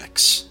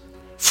comics.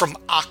 From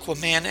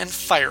Aquaman and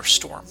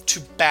Firestorm to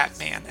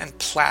Batman and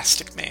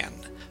Plastic Man.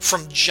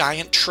 From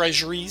giant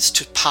treasuries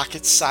to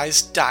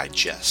pocket-sized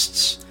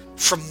digests.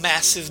 From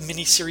massive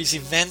miniseries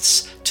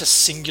events to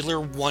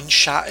singular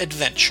one-shot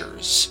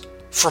adventures.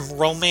 From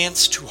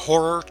romance to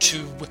horror to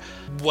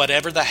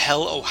whatever the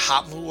hell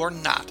Ohatmu or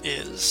not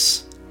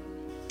is.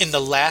 In the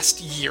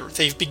last year,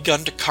 they've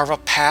begun to carve a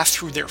path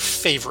through their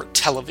favorite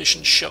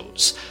television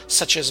shows,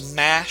 such as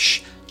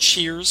MASH,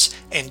 Cheers,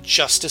 and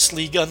Justice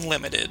League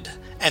Unlimited,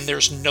 and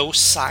there's no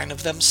sign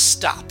of them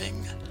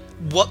stopping.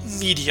 What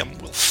medium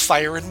will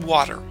Fire and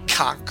Water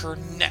conquer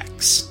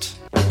next?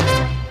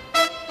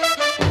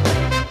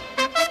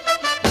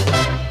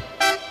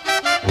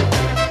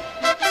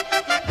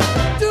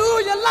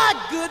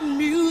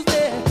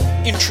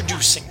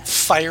 Introducing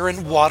Fire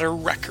and Water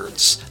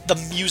Records, the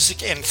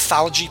music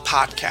anthology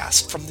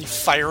podcast from the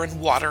Fire and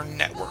Water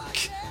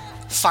Network.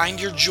 Find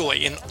your joy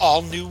in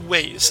all new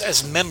ways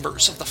as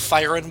members of the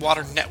Fire and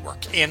Water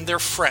Network and their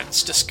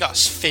friends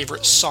discuss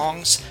favorite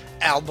songs,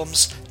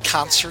 albums,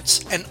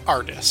 concerts, and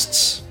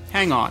artists.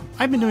 Hang on,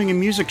 I've been doing a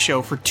music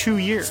show for 2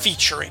 years.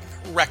 Featuring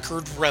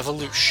Record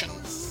Revolution.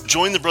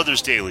 Join the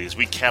Brothers Daily as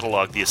we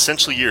catalog the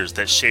essential years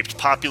that shaped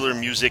popular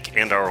music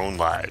and our own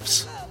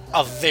lives.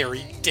 A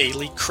Very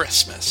Daily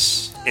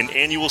Christmas. An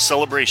annual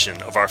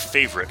celebration of our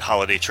favorite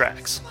holiday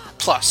tracks.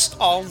 Plus,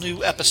 all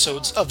new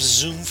episodes of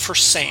Zoom for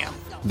Sam.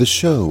 The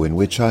show in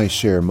which I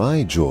share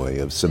my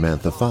joy of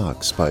Samantha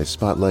Fox by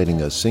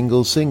spotlighting a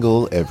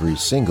single every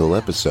single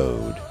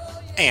episode.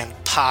 And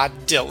Pod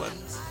Dylan.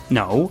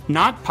 No,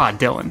 not Pod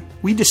Dylan.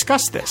 We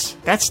discussed this.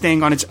 That's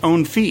staying on its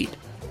own feed.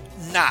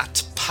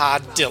 Not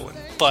Pod Dylan,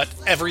 but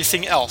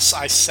everything else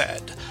I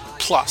said.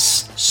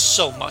 Plus,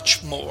 so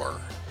much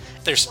more.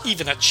 There's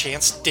even a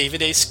chance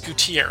David Ace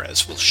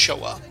Gutierrez will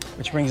show up.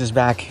 Which brings us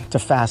back to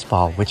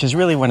Fastball, which is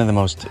really one of the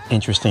most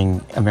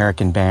interesting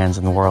American bands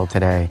in the world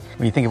today.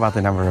 When you think about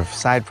the number of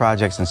side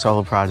projects and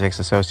solo projects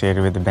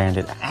associated with the band,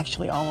 it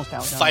actually almost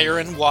outnumbers. Fire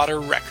and Water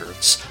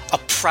Records, a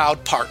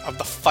proud part of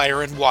the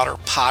Fire and Water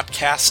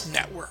Podcast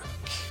Network.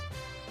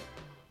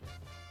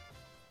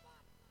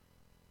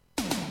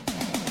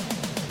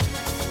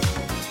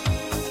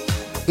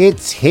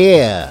 It's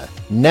here.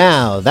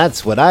 Now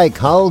that's what I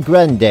call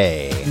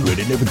Grundy.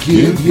 Grundy never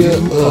give you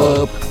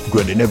up.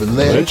 Grundy never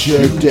let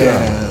you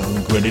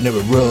down. Grundy never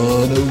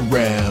run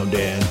around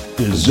and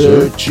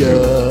desert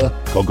ya.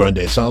 Call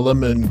Grundy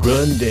Solomon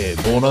Grundy.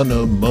 Born on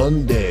a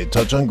Monday.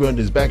 Touch on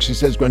Grundy's back. She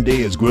says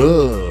Grundy is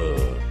Grundy,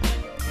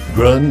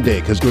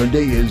 cause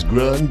Grundy is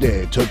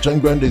Grundy. Touch on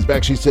Grundy's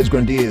back. She says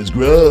Grundy is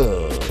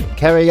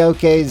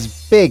Karaoke's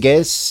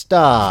biggest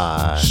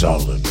star.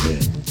 Solomon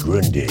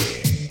Grundy.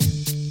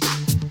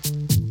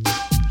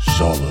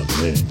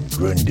 Solomon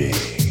Grundy.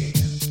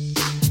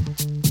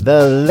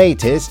 The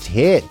latest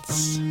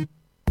hits.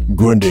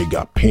 Grundy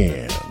got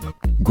pen.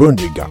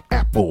 Grundy got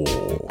apple.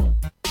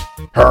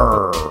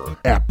 Her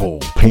apple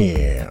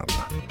pen.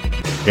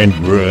 And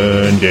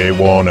Grundy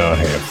wanna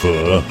have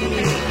fun.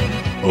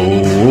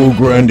 Oh,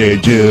 Grundy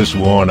just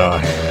wanna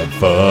have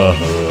fun.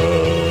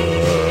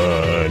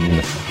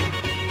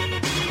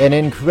 An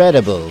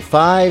incredible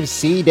 5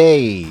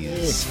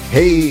 CDs.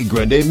 Hey,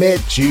 Grundy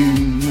met you,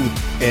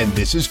 and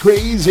this is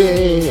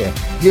crazy.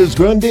 Here's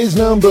Grundy's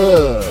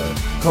number.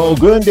 Call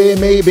Grundy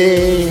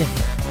maybe.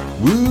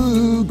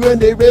 Woo,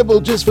 Grundy rebel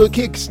just for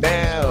kicks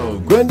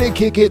now. Grundy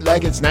kick it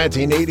like it's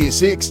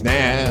 1986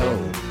 now.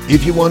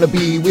 If you wanna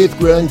be with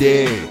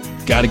Grundy,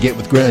 gotta get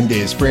with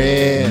Grundy's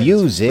friends.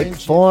 Music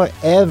for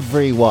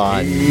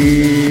everyone.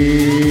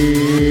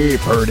 Hey,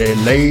 pretty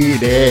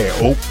lady.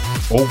 Oh,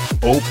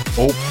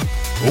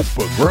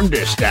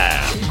 Grundy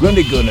style.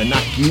 Grundy gonna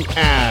knock you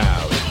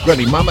out.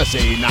 Grundy mama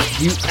say knock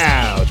you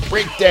out.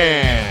 Break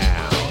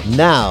down.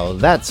 Now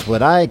that's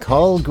what I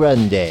call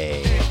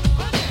Grundy.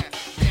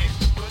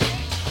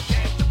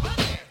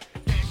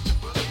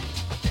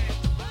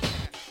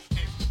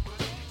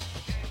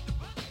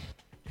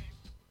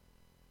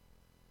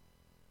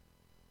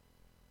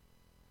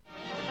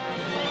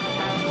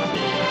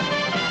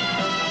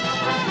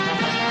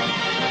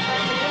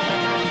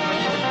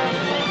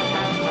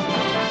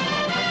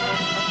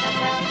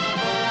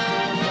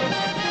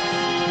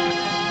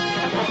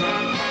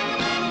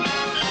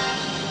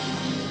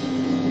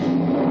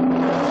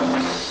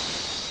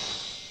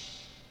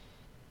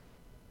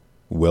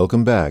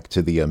 Welcome back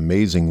to the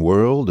amazing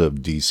world of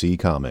DC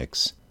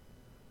Comics.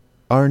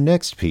 Our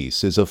next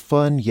piece is a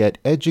fun yet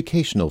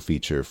educational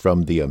feature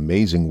from The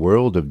Amazing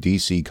World of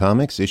DC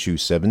Comics issue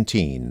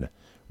 17,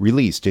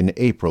 released in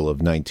April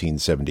of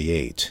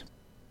 1978.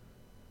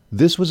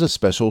 This was a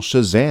special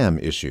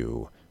Shazam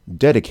issue,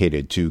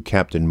 dedicated to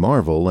Captain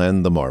Marvel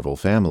and the Marvel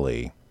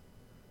family.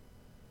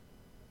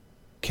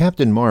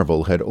 Captain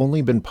Marvel had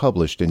only been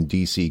published in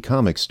DC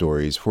Comics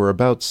stories for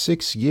about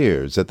 6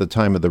 years at the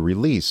time of the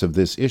release of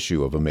this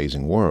issue of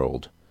Amazing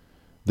World.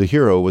 The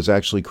hero was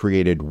actually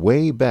created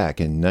way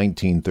back in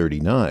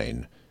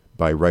 1939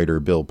 by writer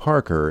Bill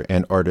Parker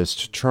and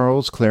artist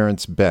Charles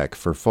Clarence Beck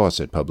for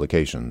Fawcett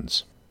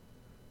Publications.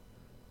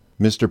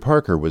 Mr.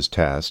 Parker was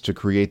tasked to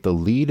create the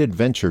lead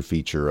adventure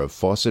feature of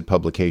Fawcett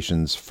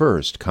Publications'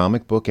 first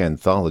comic book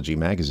anthology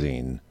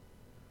magazine.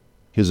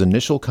 His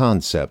initial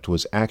concept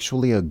was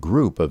actually a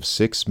group of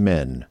 6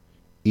 men,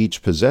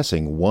 each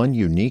possessing one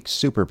unique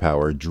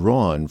superpower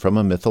drawn from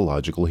a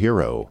mythological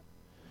hero.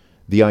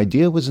 The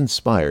idea was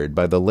inspired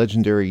by the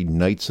legendary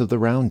Knights of the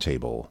Round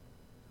Table.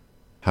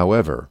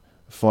 However,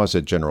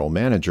 Fawcett general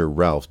manager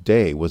Ralph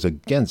Day was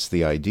against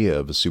the idea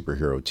of a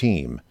superhero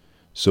team,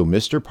 so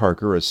Mr.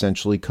 Parker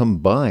essentially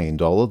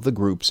combined all of the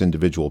group's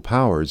individual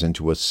powers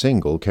into a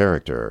single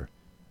character,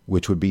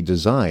 which would be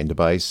designed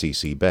by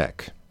C.C.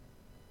 Beck.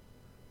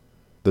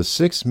 The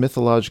 6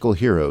 mythological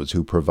heroes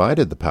who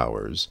provided the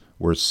powers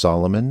were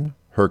Solomon,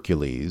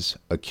 Hercules,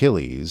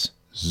 Achilles,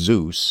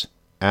 Zeus,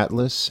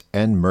 Atlas,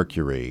 and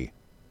Mercury.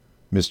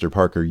 Mr.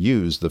 Parker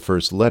used the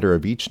first letter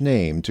of each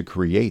name to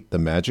create the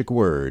magic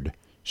word,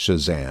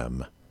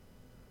 Shazam.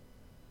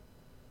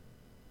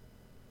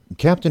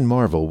 Captain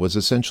Marvel was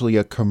essentially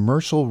a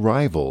commercial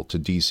rival to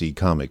DC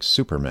Comics'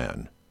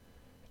 Superman,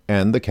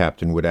 and the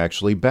Captain would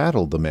actually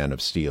battle the Man of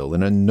Steel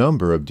in a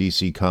number of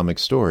DC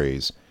Comics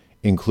stories,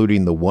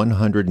 including the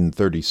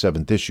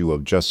 137th issue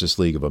of Justice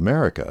League of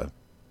America,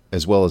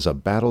 as well as a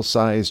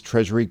battle-sized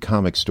Treasury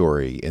comic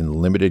story in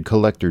Limited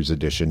Collector's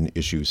Edition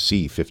issue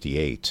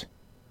C-58.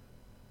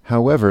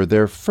 However,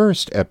 their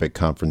first epic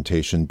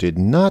confrontation did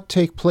not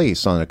take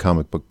place on a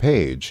comic book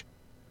page,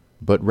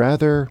 but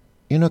rather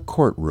in a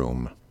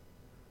courtroom.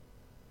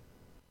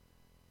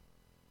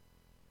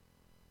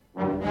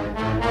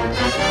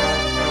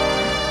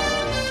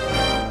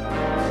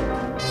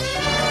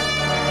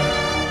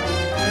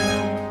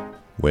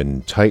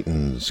 When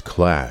Titans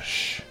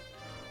Clash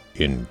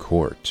in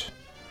Court.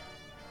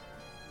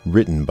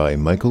 Written by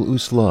Michael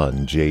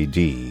Uslan,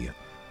 J.D.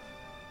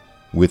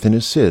 With an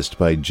assist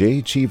by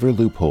J. Cheever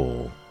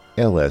Loophole,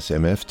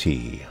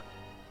 LSMFT.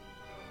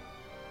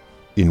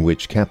 In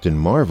which Captain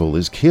Marvel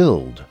is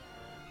killed,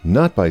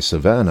 not by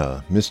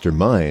Savannah, Mr.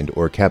 Mind,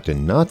 or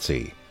Captain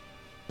Nazi,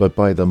 but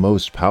by the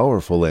most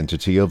powerful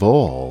entity of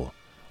all,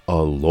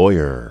 a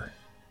lawyer.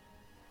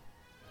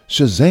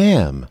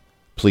 "Shazam!"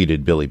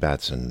 pleaded Billy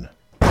Batson.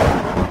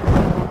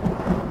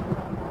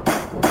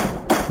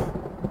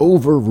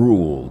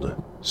 "Overruled,"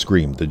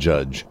 screamed the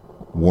judge,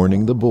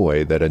 warning the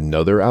boy that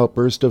another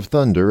outburst of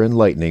thunder and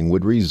lightning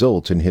would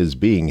result in his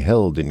being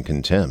held in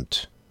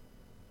contempt.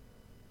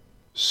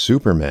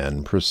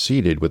 Superman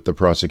proceeded with the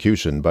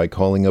prosecution by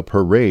calling a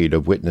parade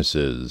of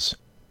witnesses.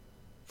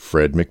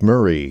 Fred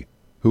McMurray,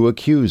 who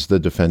accused the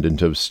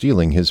defendant of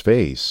stealing his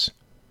face.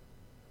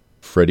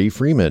 Freddie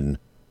Freeman,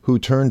 who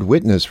turned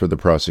witness for the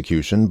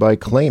prosecution by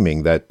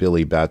claiming that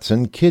Billy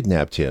Batson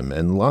kidnapped him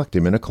and locked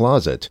him in a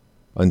closet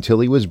until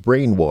he was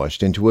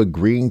brainwashed into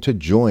agreeing to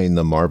join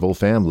the Marvel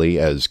family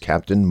as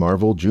Captain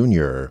Marvel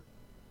Jr.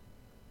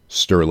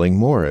 Sterling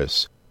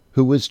Morris,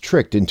 who was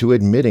tricked into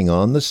admitting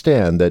on the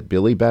stand that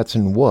Billy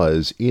Batson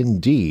was,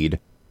 indeed,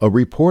 a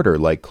reporter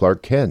like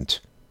Clark Kent.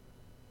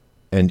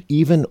 And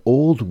even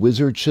old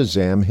Wizard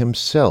Shazam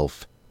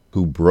himself,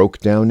 who broke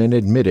down and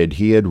admitted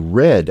he had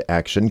read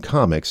Action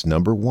Comics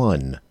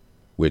 #1,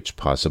 which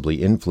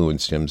possibly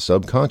influenced him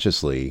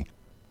subconsciously,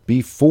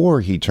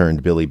 before he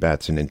turned Billy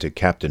Batson into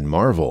Captain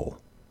Marvel.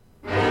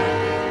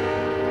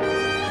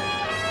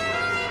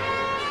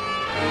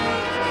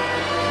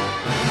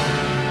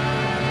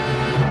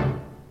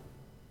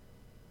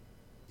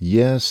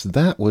 Yes,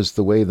 that was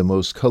the way the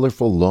most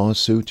colorful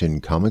lawsuit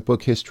in comic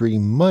book history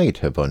might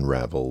have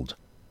unraveled.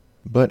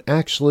 But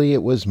actually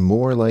it was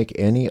more like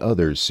any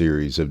other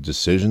series of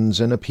decisions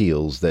and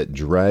appeals that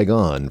drag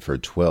on for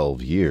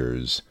 12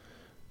 years.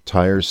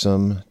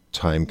 Tiresome,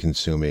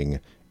 time-consuming,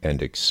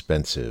 and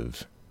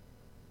expensive.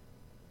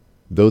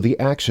 Though the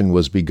action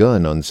was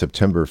begun on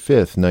September 5,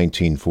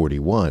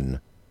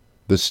 1941,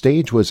 the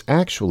stage was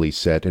actually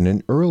set in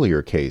an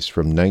earlier case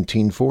from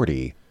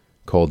 1940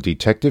 called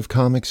Detective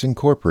Comics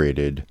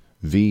Incorporated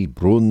v.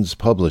 Bruns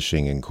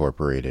Publishing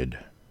Incorporated.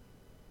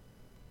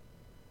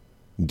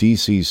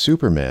 DC's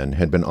Superman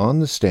had been on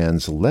the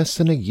stands less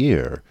than a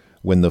year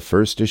when the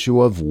first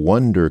issue of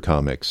Wonder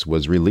Comics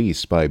was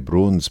released by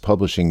Bruns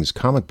Publishing's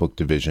comic book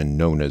division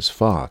known as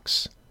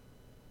Fox.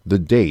 The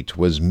date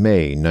was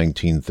May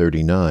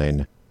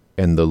 1939,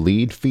 and the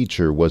lead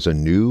feature was a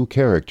new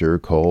character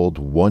called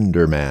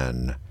Wonder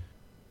Man.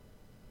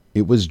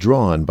 It was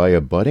drawn by a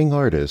budding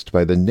artist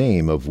by the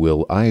name of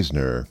Will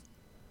Eisner.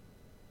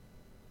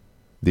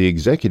 The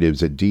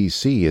executives at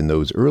DC in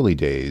those early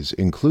days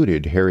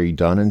included Harry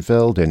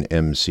Donenfeld and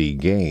M.C.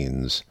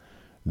 Gaines.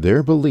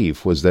 Their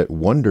belief was that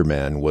Wonder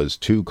Man was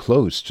too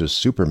close to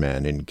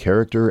Superman in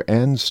character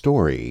and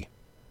story.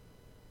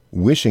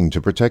 Wishing to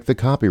protect the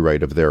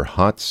copyright of their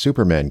hot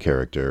Superman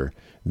character,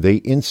 they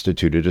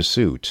instituted a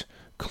suit,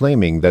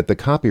 claiming that the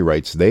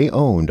copyrights they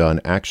owned on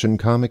Action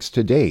Comics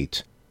to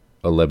date,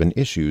 11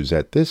 issues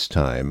at this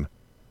time,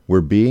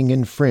 were being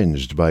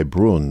infringed by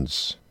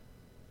Bruns.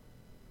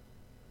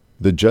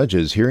 The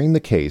judges hearing the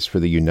case for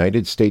the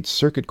United States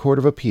Circuit Court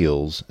of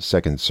Appeals,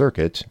 Second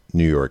Circuit,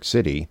 New York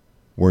City,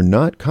 were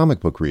not comic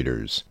book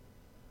readers.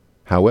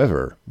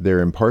 However, their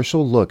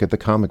impartial look at the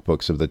comic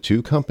books of the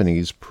two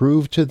companies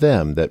proved to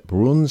them that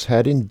Bruns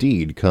had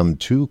indeed come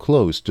too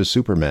close to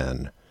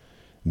Superman.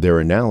 Their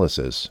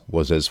analysis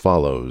was as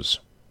follows.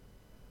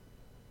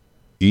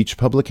 Each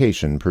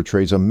publication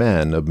portrays a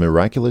man of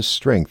miraculous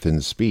strength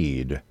and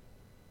speed.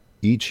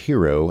 Each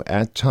hero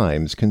at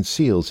times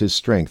conceals his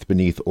strength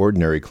beneath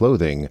ordinary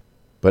clothing,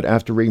 but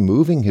after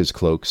removing his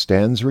cloak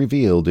stands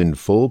revealed in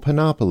full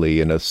panoply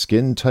in a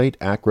skin-tight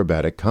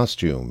acrobatic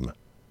costume.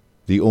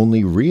 The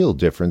only real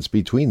difference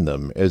between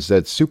them is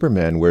that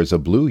Superman wears a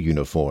blue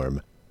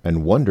uniform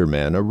and Wonder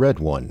Man a red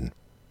one.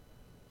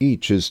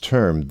 Each is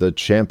termed the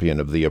champion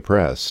of the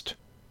oppressed.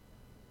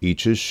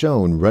 Each is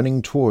shown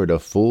running toward a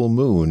full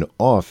moon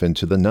off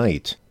into the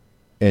night,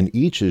 and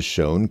each is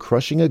shown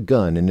crushing a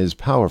gun in his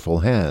powerful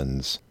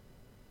hands.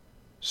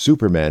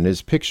 Superman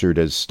is pictured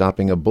as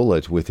stopping a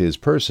bullet with his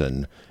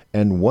person,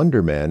 and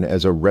Wonder Man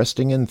as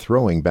arresting and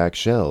throwing back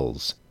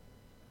shells.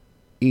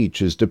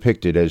 Each is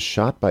depicted as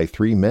shot by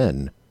 3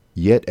 men,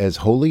 yet as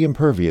wholly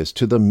impervious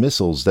to the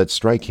missiles that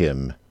strike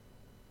him.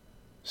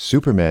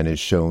 Superman is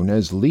shown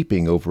as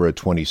leaping over a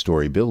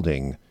 20-story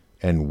building,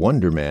 and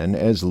Wonder Man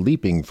as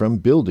leaping from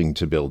building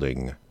to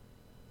building.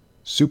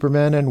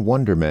 Superman and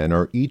Wonder Man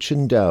are each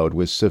endowed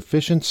with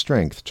sufficient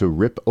strength to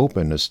rip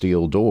open a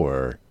steel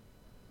door.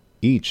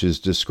 Each is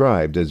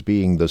described as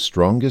being the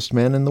strongest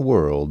man in the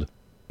world,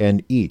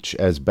 and each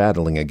as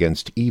battling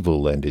against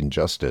evil and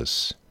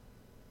injustice.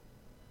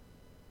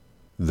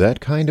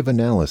 That kind of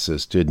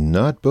analysis did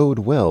not bode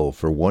well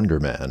for Wonder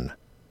Man,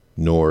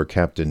 nor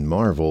Captain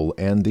Marvel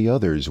and the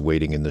others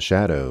waiting in the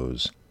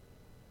shadows.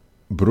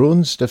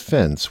 Bruns'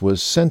 defense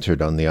was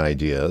centered on the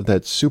idea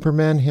that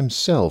Superman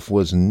himself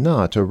was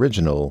not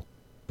original,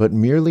 but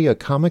merely a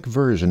comic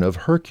version of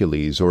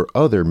Hercules or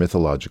other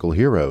mythological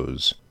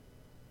heroes.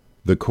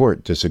 The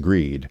court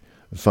disagreed,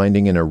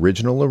 finding an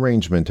original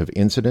arrangement of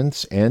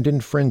incidents and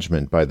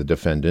infringement by the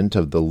defendant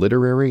of the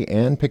literary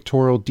and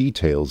pictorial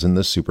details in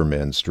the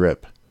Superman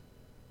strip.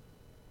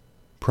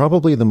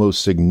 Probably the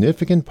most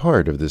significant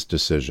part of this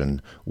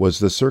decision was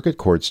the Circuit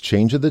Court's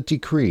change of the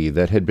decree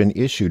that had been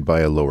issued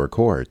by a lower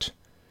court.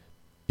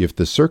 If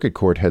the Circuit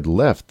Court had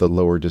left the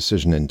lower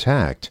decision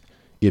intact,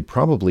 it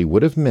probably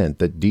would have meant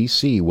that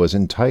DC was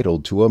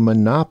entitled to a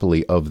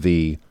monopoly of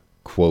the,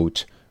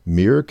 quote,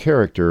 mere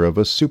character of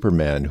a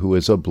Superman who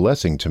is a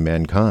blessing to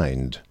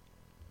mankind.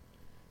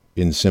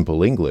 In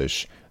simple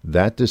English,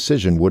 that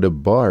decision would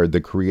have barred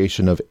the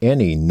creation of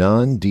any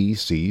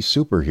non-DC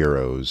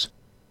superheroes.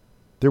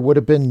 There would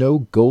have been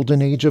no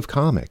golden age of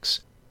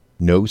comics,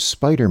 no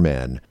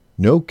Spider-Man,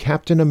 no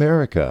Captain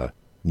America,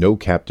 no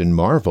Captain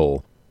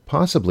Marvel,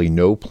 possibly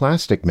no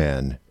Plastic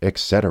Man,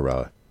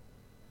 etc.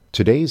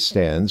 Today's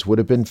stands would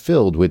have been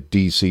filled with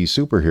DC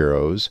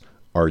superheroes,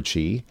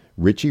 Archie,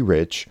 Richie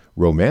Rich,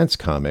 romance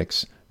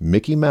comics,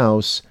 Mickey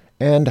Mouse,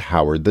 and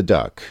Howard the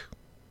Duck.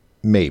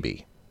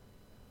 Maybe.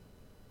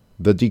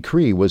 The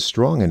decree was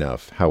strong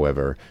enough,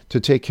 however, to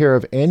take care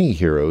of any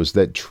heroes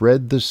that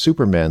tread the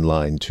Superman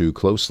line too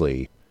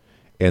closely,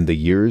 and the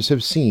years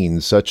have seen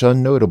such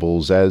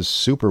unnotables as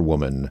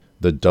Superwoman,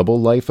 The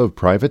Double Life of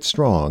Private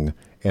Strong,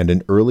 and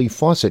an early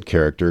Fawcett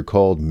character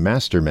called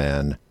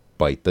Masterman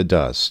bite the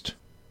dust.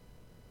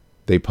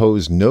 They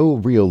posed no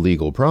real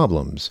legal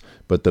problems,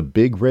 but the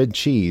Big Red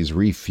Cheese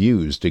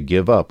refused to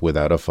give up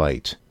without a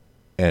fight.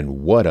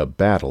 And what a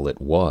battle it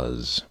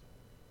was!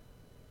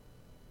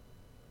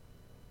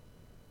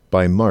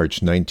 By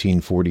March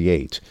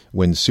 1948,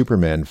 when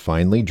Superman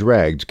finally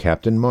dragged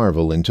Captain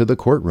Marvel into the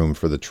courtroom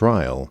for the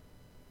trial,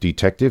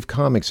 Detective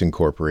Comics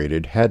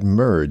Incorporated had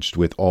merged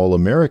with All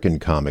American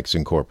Comics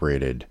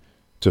Incorporated,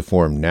 to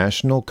form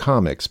National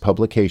Comics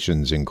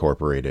Publications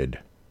Incorporated.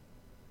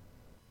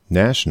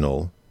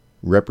 National,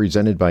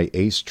 represented by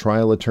ace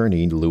trial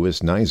attorney Louis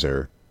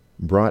Nizer,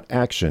 brought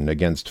action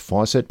against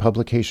Fawcett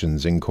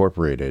Publications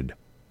Incorporated,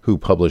 who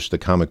published the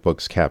comic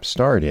books Cap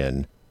starred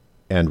in,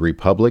 and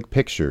Republic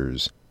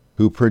Pictures,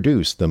 who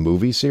produced the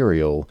movie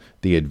serial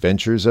The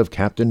Adventures of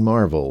Captain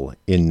Marvel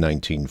in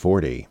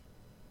 1940.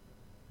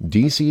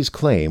 DC's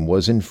claim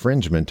was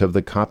infringement of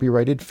the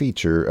copyrighted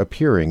feature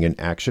appearing in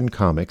Action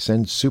Comics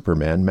and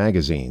Superman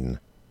magazine.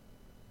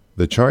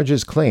 The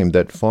charges claimed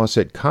that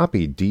Fawcett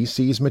copied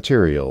DC's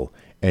material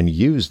and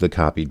used the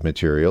copied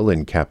material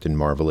in Captain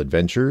Marvel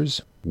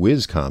Adventures,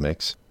 Whiz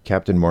Comics,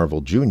 Captain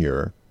Marvel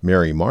Jr.,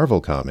 Mary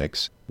Marvel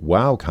Comics,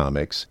 WOW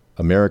Comics,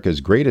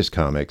 America's Greatest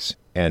Comics,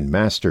 and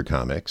Master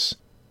Comics,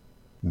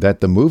 that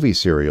the movie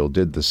serial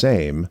did the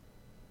same,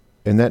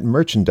 and that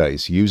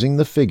merchandise using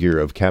the figure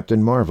of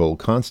Captain Marvel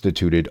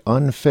constituted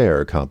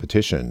unfair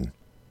competition.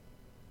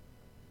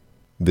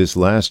 This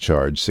last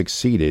charge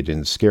succeeded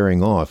in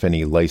scaring off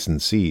any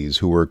licensees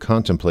who were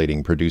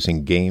contemplating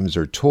producing games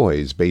or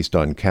toys based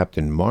on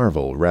Captain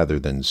Marvel rather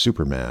than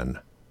Superman.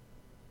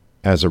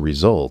 As a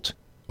result,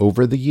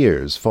 over the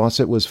years,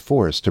 Fawcett was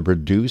forced to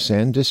produce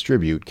and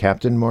distribute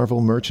Captain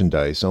Marvel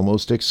merchandise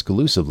almost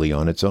exclusively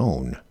on its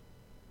own.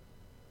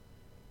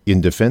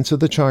 In defense of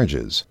the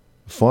charges,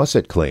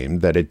 Fawcett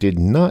claimed that it did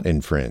not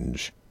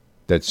infringe,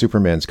 that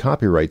Superman's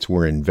copyrights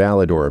were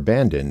invalid or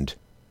abandoned,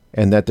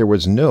 and that there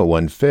was no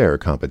unfair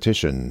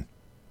competition.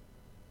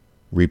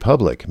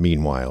 Republic,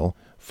 meanwhile,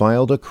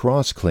 filed a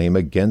cross-claim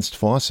against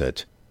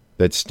Fawcett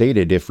that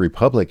stated if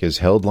Republic is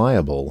held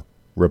liable,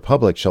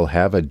 Republic shall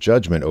have a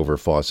judgment over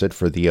Fawcett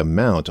for the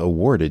amount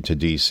awarded to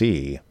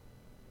DC.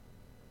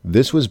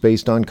 This was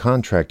based on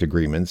contract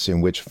agreements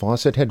in which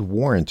Fawcett had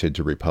warranted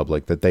to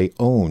Republic that they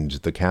owned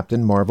the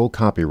Captain Marvel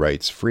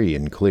copyrights free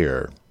and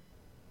clear.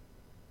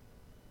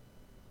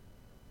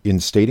 In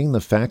stating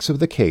the facts of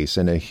the case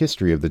and a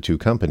history of the two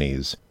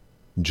companies,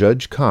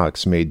 Judge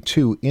Cox made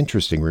two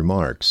interesting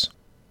remarks.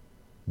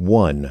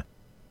 1.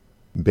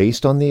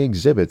 Based on the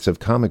exhibits of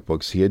comic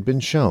books he had been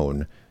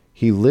shown,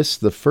 he lists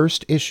the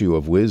first issue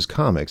of Whiz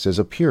Comics as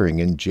appearing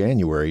in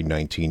January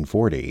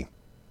 1940.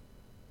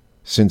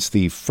 Since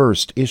the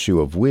first issue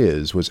of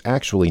Whiz was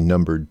actually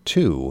numbered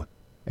 2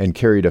 and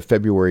carried a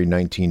February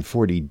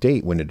 1940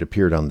 date when it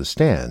appeared on the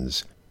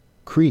stands,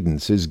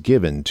 credence is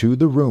given to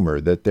the rumor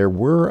that there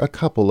were a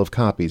couple of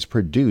copies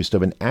produced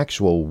of an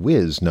actual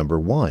Whiz number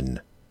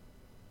 1.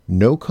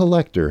 No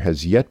collector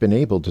has yet been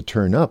able to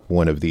turn up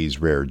one of these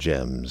rare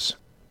gems.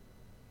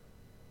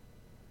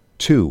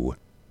 2.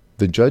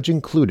 The judge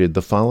included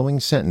the following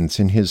sentence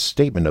in his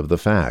statement of the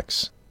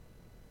facts.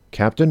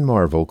 Captain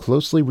Marvel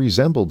closely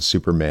resembled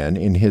Superman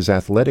in his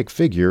athletic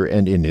figure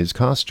and in his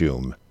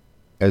costume,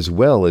 as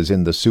well as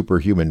in the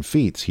superhuman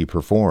feats he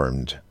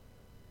performed.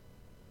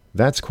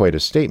 That's quite a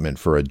statement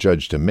for a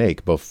judge to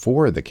make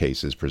before the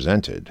case is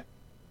presented.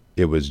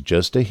 It was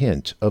just a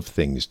hint of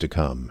things to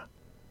come.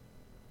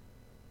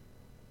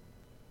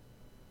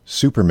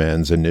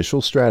 Superman's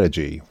initial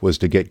strategy was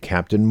to get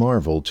Captain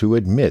Marvel to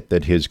admit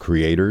that his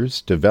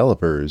creators,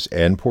 developers,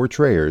 and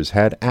portrayers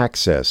had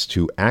access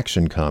to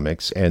Action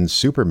Comics and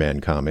Superman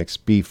comics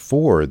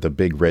before The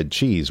Big Red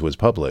Cheese was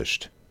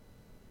published.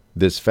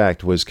 This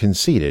fact was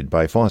conceded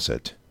by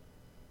Fawcett.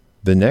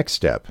 The next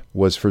step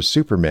was for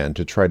Superman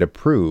to try to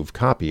prove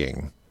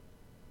copying.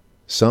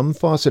 Some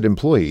Fawcett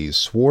employees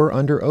swore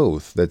under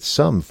oath that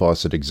some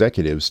Fawcett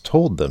executives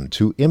told them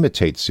to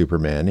imitate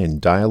Superman in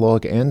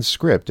dialogue and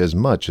script as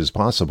much as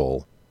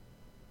possible.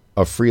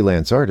 A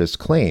freelance artist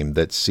claimed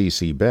that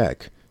C.C.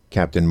 Beck,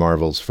 Captain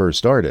Marvel's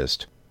first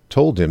artist,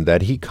 told him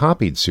that he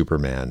copied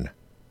Superman.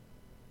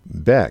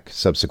 Beck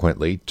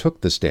subsequently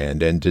took the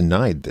stand and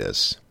denied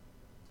this.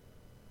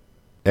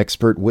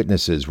 Expert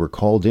witnesses were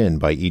called in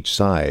by each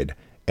side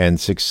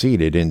and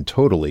succeeded in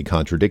totally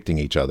contradicting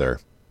each other.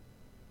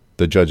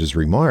 The judge's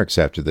remarks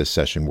after this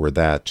session were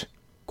that,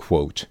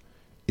 quote,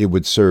 it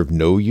would serve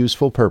no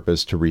useful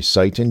purpose to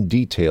recite in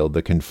detail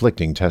the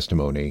conflicting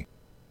testimony,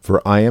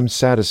 for I am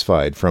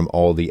satisfied from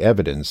all the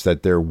evidence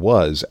that there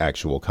was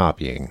actual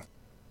copying.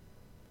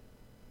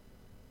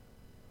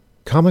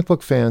 Comic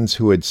book fans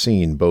who had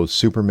seen both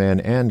Superman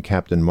and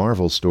Captain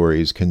Marvel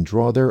stories can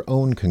draw their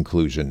own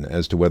conclusion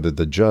as to whether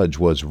the judge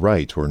was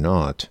right or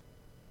not.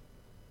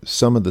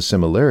 Some of the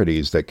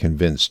similarities that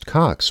convinced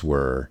Cox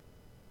were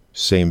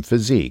same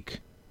physique,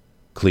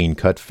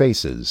 clean-cut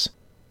faces,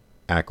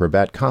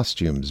 acrobat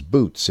costumes,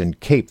 boots, and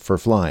cape for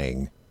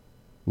flying,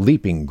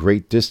 leaping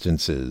great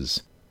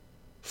distances,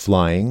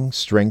 flying,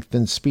 strength,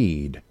 and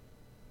speed,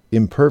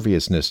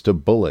 imperviousness to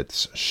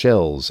bullets,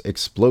 shells,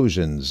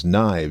 explosions,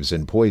 knives,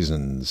 and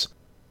poisons,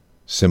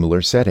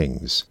 similar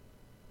settings.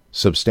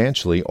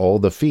 Substantially all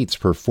the feats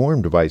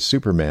performed by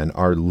Superman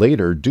are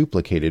later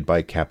duplicated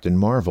by Captain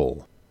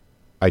Marvel.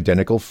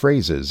 Identical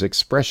phrases,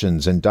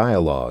 expressions, and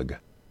dialogue.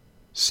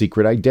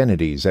 Secret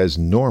identities as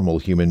normal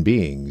human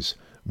beings,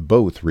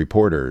 both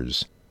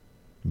reporters.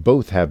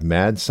 Both have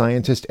mad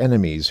scientist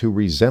enemies who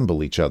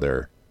resemble each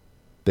other.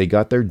 They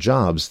got their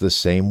jobs the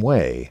same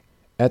way,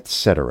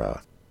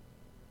 etc.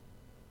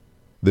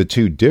 The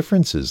two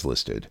differences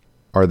listed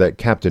are that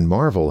Captain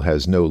Marvel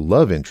has no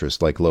love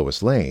interest like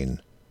Lois Lane,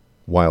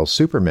 while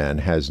Superman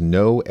has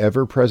no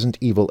ever-present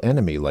evil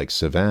enemy like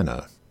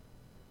Sivana.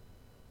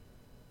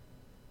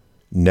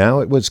 Now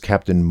it was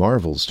Captain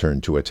Marvel's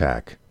turn to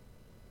attack.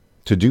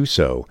 To do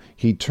so,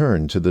 he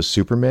turned to the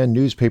Superman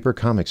newspaper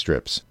comic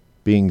strips,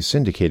 being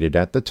syndicated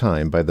at the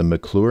time by the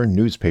McClure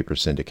Newspaper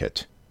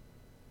Syndicate.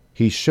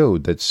 He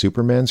showed that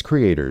Superman's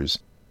creators,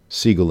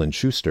 Siegel and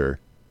Shuster,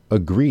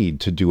 agreed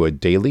to do a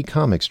daily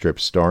comic strip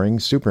starring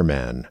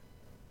Superman.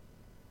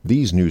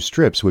 These new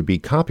strips would be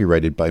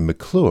copyrighted by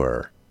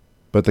McClure,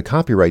 but the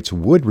copyrights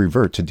would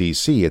revert to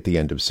DC at the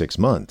end of 6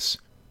 months,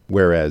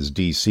 whereas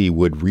DC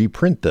would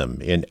reprint them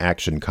in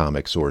Action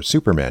Comics or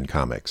Superman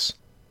Comics.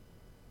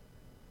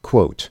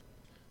 Quote,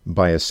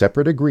 by a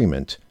separate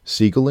agreement,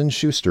 Siegel and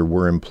Shuster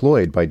were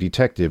employed by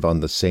Detective on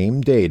the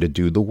same day to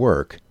do the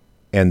work,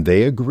 and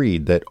they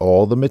agreed that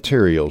all the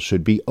material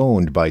should be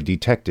owned by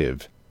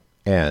Detective,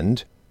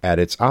 and, at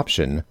its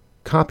option,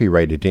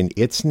 copyrighted in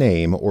its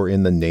name or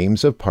in the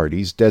names of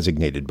parties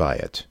designated by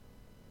it.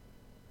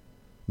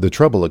 The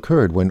trouble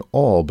occurred when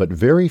all but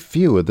very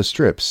few of the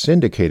strips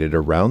syndicated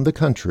around the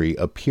country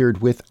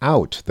appeared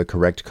without the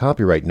correct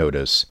copyright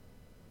notice,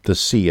 the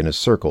C in a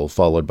circle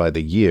followed by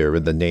the year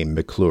and the name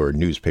McClure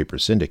Newspaper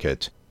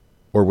Syndicate,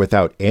 or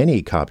without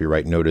any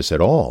copyright notice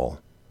at all.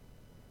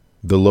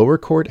 The lower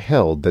court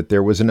held that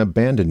there was an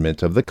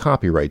abandonment of the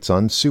copyrights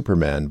on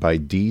Superman by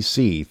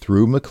DC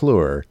through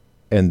McClure,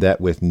 and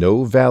that with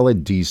no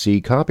valid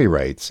DC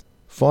copyrights,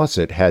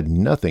 Fawcett had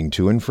nothing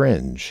to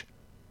infringe.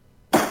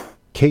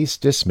 Case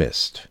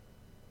dismissed.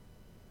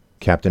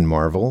 Captain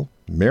Marvel,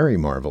 Mary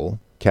Marvel,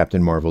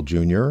 Captain Marvel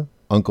Jr.,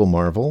 Uncle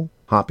Marvel,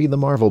 Hoppy the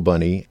Marvel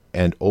Bunny,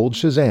 and Old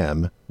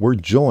Shazam were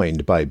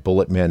joined by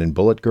Bulletman and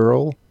Bullet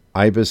Girl,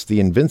 Ibis the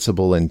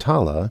Invincible and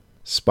Tala,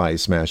 Spy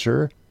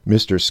Smasher,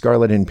 Mr.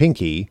 Scarlet and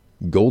Pinky,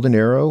 Golden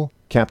Arrow,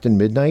 Captain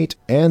Midnight,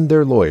 and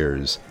their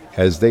lawyers,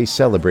 as they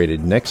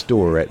celebrated next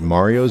door at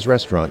Mario's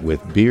restaurant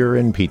with beer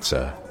and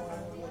pizza.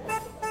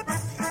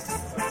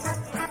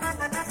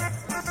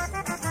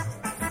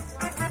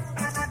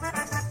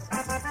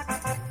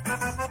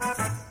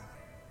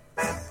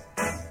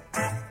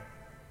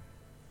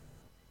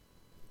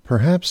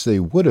 Perhaps they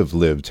would have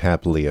lived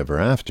happily ever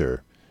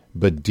after,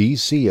 but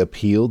DC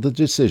appealed the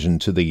decision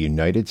to the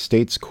United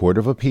States Court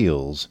of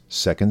Appeals,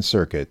 Second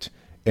Circuit,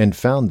 and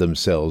found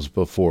themselves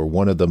before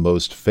one of the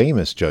most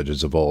famous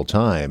judges of all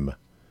time,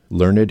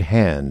 Learned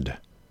Hand.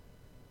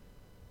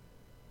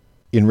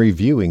 In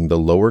reviewing the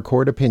lower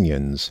court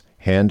opinions,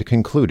 Hand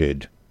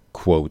concluded,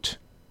 quote,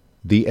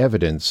 the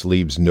evidence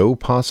leaves no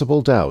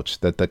possible doubt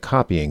that the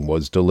copying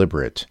was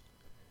deliberate.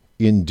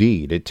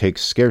 Indeed, it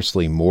takes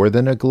scarcely more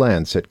than a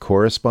glance at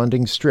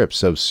corresponding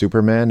strips of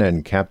Superman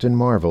and Captain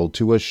Marvel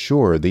to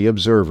assure the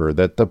observer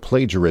that the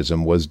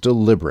plagiarism was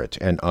deliberate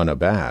and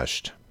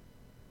unabashed.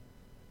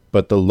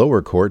 But the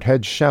lower court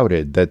had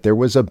shouted that there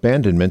was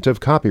abandonment of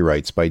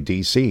copyrights by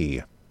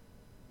DC.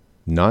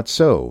 Not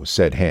so,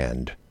 said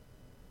Hand.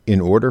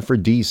 In order for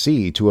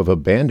DC to have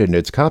abandoned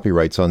its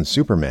copyrights on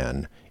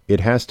Superman, it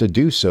has to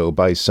do so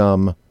by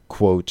some,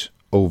 quote,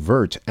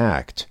 overt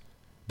act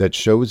that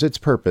shows its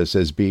purpose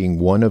as being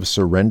one of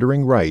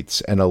surrendering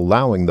rights and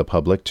allowing the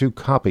public to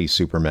copy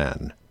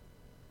Superman.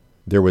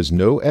 There was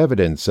no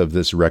evidence of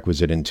this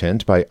requisite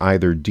intent by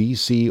either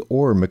DC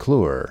or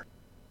McClure.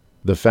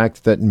 The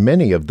fact that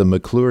many of the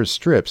McClure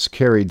strips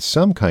carried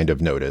some kind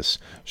of notice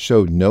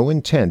showed no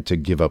intent to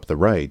give up the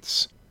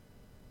rights.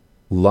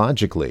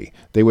 Logically,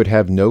 they would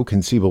have no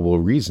conceivable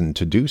reason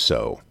to do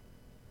so.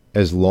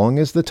 As long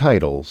as the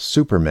title,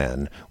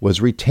 Superman,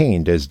 was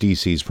retained as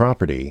DC's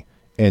property,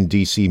 and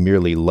DC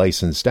merely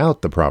licensed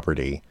out the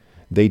property,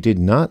 they did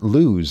not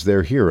lose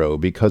their hero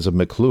because of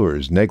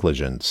McClure's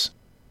negligence.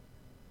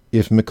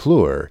 If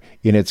McClure,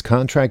 in its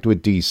contract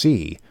with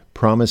DC,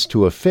 promised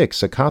to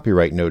affix a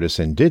copyright notice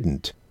and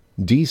didn't,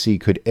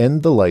 DC could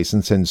end the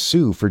license and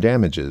sue for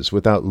damages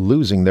without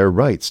losing their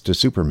rights to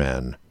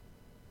Superman.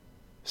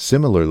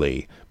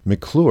 Similarly,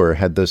 McClure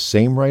had the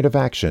same right of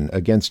action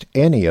against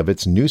any of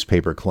its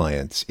newspaper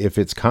clients if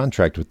its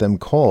contract with them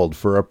called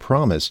for a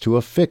promise to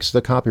affix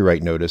the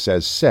copyright notice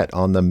as set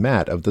on the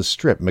mat of the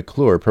strip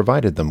McClure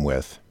provided them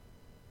with.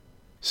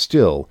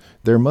 Still,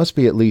 there must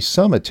be at least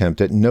some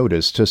attempt at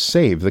notice to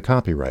save the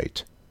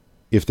copyright.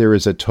 If there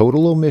is a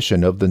total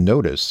omission of the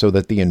notice so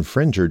that the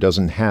infringer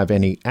doesn't have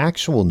any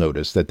actual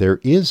notice that there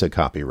is a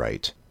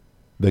copyright,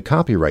 the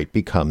copyright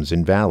becomes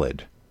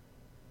invalid.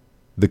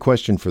 The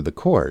question for the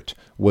court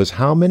was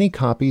how many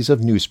copies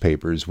of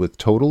newspapers with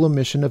total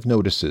omission of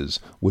notices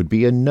would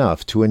be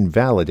enough to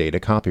invalidate a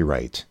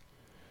copyright.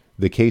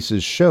 The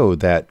cases show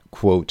that,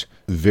 quote,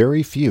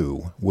 very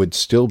few would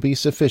still be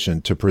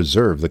sufficient to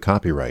preserve the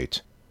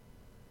copyright.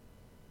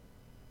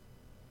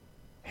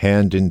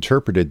 Hand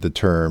interpreted the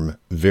term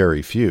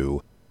very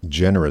few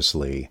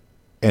generously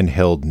and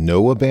held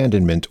no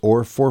abandonment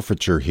or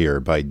forfeiture here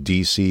by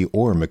DC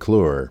or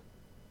McClure.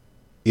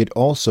 It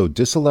also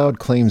disallowed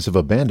claims of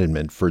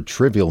abandonment for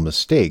trivial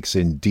mistakes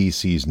in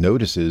DC's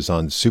notices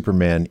on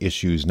Superman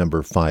issues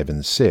number 5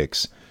 and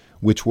 6,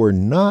 which were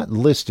not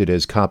listed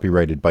as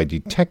copyrighted by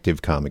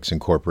Detective Comics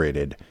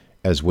Incorporated,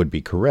 as would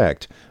be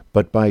correct,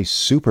 but by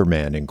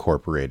Superman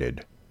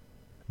Incorporated.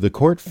 The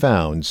court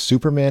found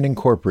Superman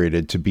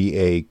Incorporated to be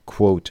a,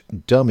 quote,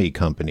 dummy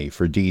company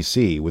for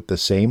DC with the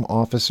same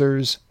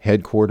officers,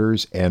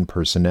 headquarters, and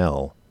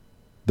personnel.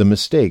 The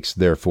mistakes,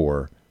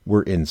 therefore,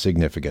 were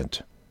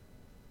insignificant.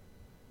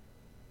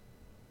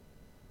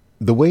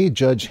 The way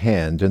Judge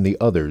Hand and the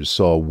others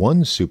saw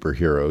one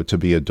superhero to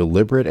be a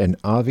deliberate and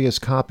obvious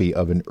copy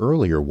of an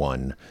earlier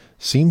one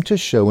seemed to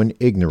show an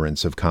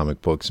ignorance of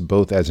comic books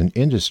both as an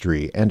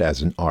industry and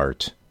as an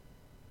art.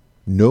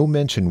 No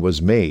mention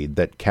was made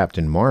that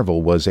Captain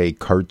Marvel was a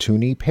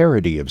cartoony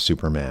parody of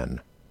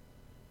Superman.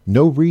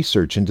 No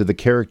research into the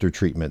character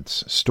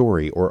treatments,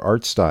 story, or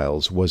art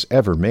styles was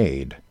ever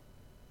made.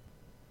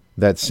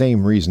 That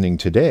same reasoning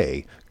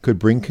today could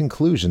bring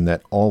conclusion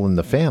that All in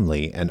the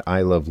Family and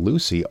I Love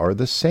Lucy are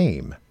the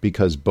same,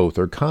 because both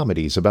are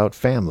comedies about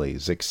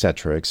families,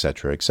 etc.,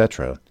 etc.,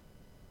 etc.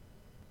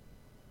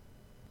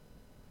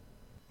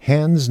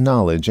 Hand's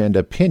knowledge and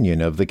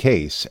opinion of the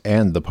case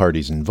and the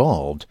parties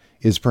involved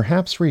is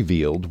perhaps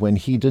revealed when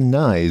he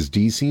denies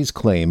DC's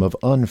claim of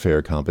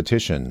unfair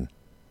competition.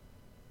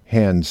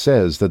 Hand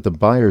says that the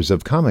buyers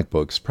of comic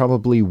books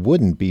probably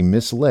wouldn't be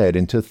misled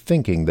into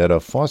thinking that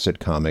a Fawcett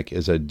comic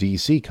is a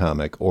DC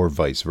comic or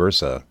vice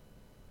versa.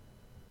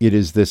 It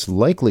is this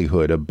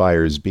likelihood of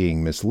buyers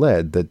being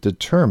misled that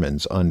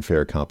determines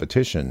unfair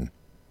competition.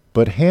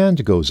 But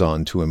Hand goes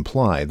on to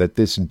imply that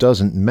this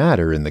doesn't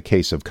matter in the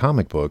case of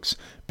comic books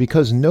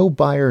because no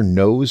buyer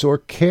knows or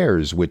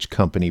cares which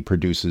company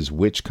produces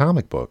which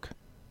comic book.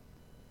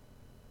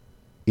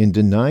 In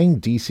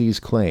denying DC's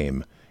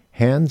claim,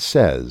 Hand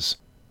says,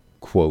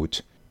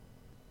 quote,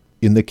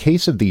 "In the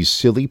case of these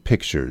silly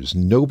pictures,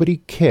 nobody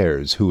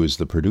cares who is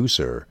the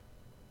producer,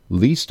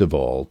 least of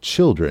all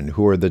children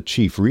who are the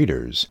chief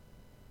readers.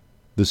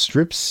 The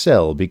strips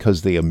sell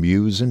because they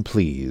amuse and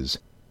please,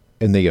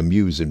 and they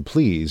amuse and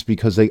please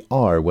because they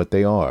are what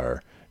they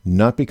are,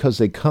 not because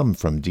they come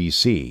from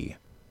DC."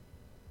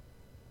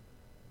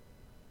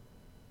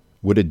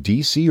 Would a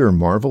DC or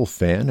Marvel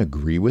fan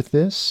agree with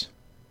this?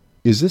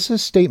 Is this a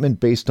statement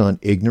based on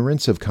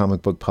ignorance of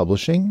comic book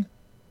publishing?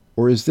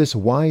 Or is this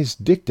wise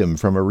dictum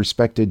from a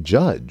respected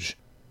judge?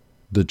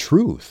 The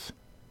truth?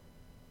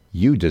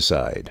 You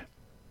decide.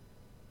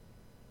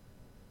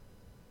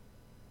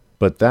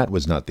 But that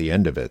was not the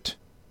end of it.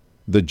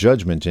 The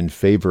judgment in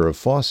favor of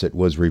Fawcett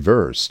was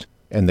reversed,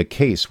 and the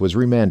case was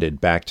remanded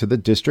back to the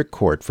district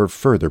court for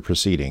further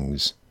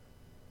proceedings.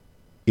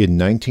 In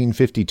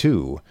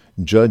 1952,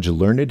 Judge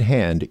Learned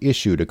Hand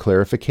issued a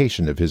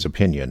clarification of his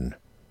opinion.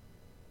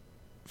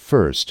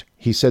 First,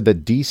 he said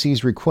that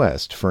DC's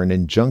request for an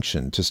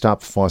injunction to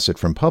stop Fawcett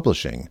from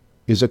publishing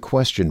is a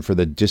question for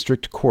the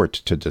district court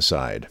to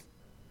decide.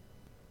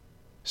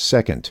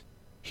 Second,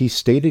 he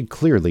stated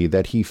clearly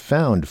that he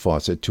found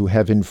Fawcett to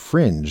have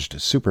infringed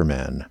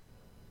Superman.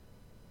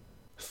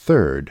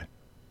 Third,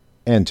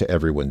 and to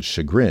everyone's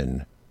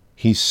chagrin,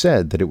 he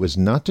said that it was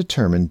not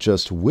determined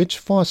just which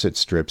Fawcett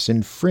strips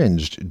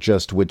infringed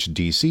just which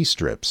DC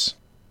strips.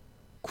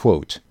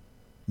 Quote,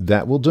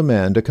 "That will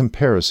demand a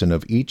comparison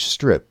of each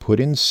strip put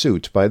in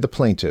suit by the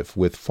plaintiff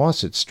with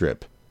Fawcett's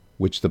strip,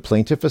 which the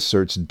plaintiff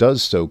asserts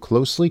does so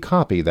closely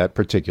copy that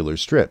particular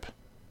strip.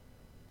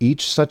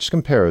 Each such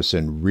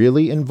comparison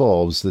really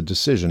involves the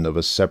decision of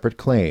a separate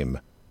claim.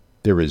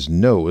 There is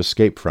no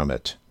escape from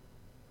it."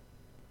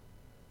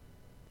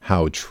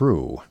 How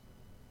true.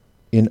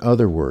 In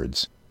other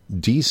words,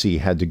 DC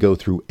had to go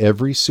through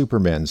every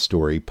Superman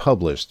story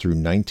published through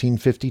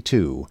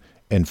 1952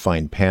 and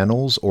find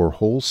panels or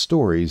whole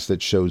stories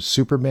that shows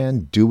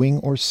Superman doing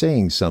or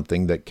saying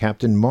something that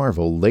Captain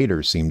Marvel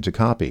later seemed to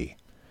copy.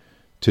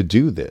 To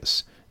do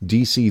this,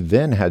 DC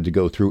then had to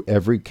go through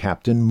every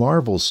Captain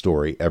Marvel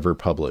story ever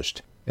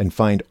published and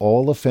find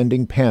all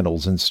offending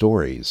panels and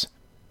stories.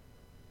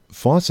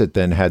 Fawcett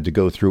then had to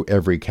go through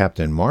every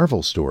Captain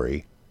Marvel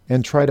story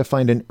and try to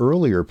find an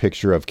earlier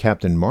picture of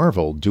Captain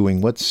Marvel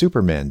doing what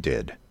Superman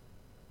did.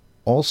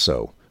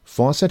 Also,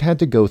 Fawcett had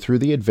to go through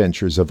the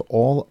adventures of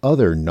all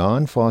other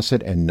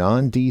non-Fawcett and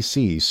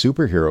non-DC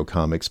superhero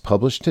comics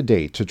published to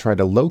date to try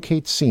to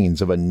locate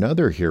scenes of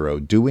another hero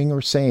doing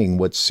or saying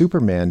what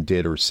Superman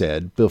did or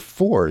said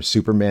before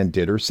Superman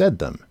did or said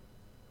them.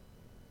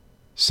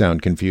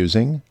 Sound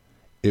confusing?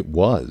 It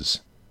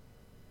was.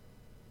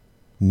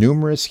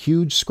 Numerous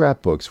huge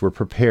scrapbooks were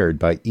prepared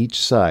by each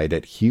side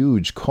at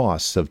huge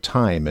costs of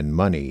time and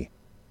money.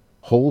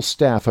 Whole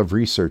staff of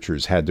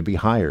researchers had to be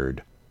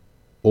hired.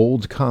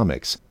 Old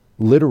comics,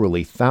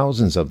 literally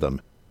thousands of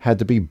them, had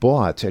to be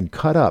bought and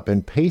cut up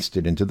and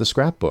pasted into the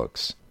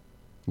scrapbooks.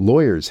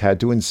 Lawyers had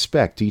to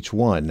inspect each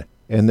one,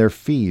 and their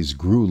fees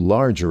grew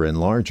larger and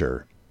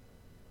larger.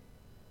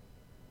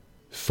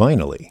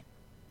 Finally,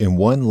 in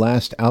one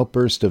last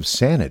outburst of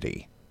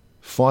sanity,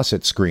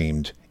 Fawcett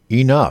screamed,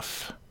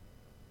 "Enough!"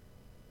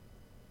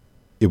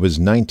 It was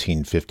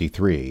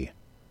 1953.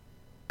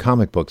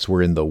 Comic books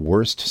were in the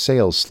worst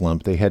sales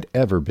slump they had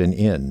ever been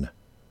in.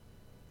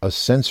 A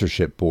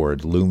censorship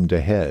board loomed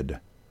ahead.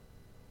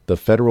 The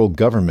federal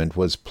government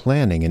was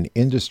planning an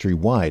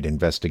industry-wide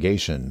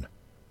investigation.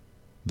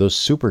 The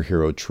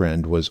superhero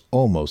trend was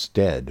almost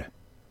dead.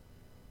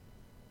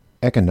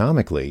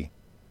 Economically,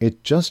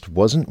 it just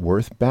wasn't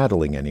worth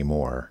battling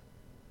anymore.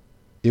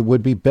 It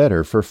would be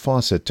better for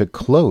Fawcett to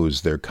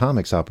close their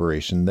comics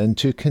operation than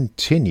to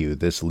continue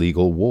this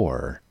legal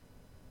war.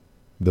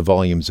 The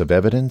volumes of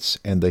evidence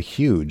and the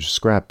huge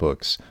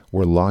scrapbooks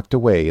were locked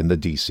away in the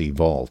DC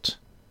vault.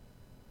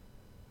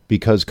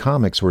 Because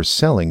comics were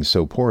selling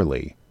so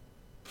poorly,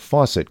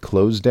 Fawcett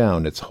closed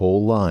down its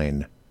whole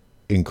line,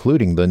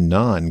 including the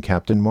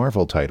non-Captain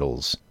Marvel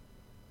titles.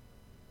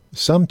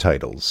 Some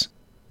titles,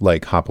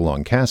 like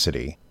Hopalong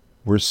Cassidy,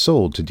 were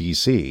sold to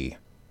DC.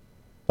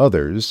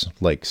 Others,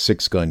 like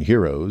Six Gun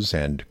Heroes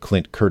and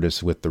Clint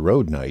Curtis with the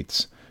Road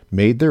Knights,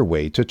 made their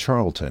way to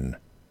Charlton.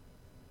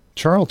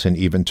 Charlton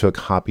even took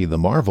Hoppy the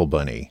Marvel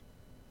Bunny.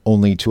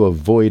 Only to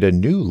avoid a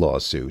new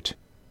lawsuit,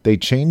 they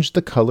changed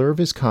the color of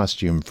his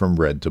costume from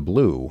red to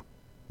blue,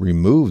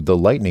 removed the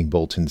lightning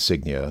bolt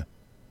insignia,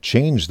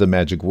 changed the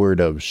magic word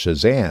of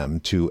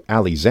Shazam to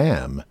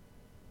Alizam,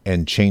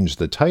 and changed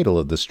the title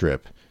of the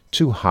strip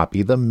to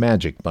Hoppy the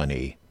Magic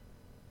Bunny.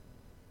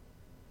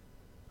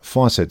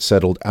 Fawcett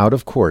settled out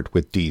of court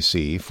with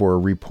DC for a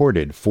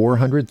reported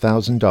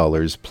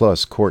 $400,000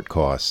 plus court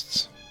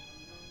costs.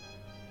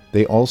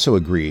 They also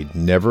agreed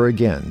never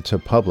again to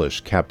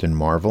publish Captain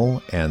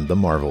Marvel and the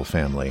Marvel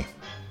Family.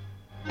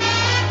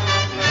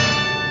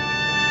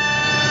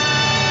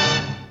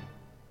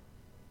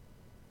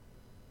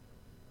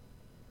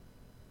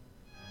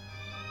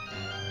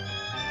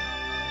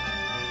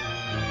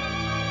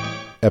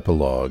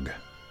 Epilogue.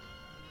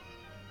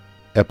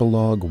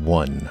 Epilogue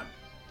 1.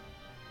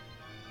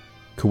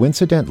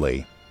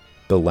 Coincidentally,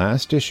 the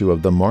last issue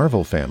of the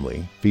Marvel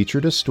Family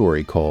featured a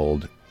story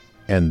called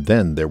And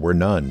Then There Were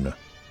None.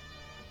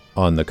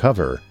 On the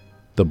cover,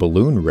 the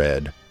balloon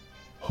read,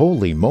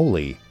 "Holy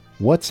moly,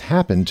 what's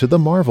happened to the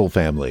Marvel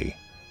Family?"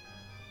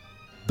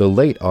 The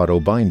late Otto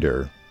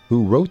Binder,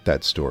 who wrote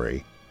that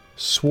story,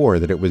 swore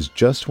that it was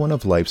just one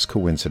of life's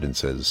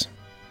coincidences.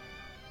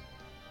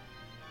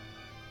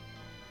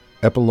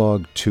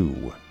 Epilogue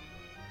 2.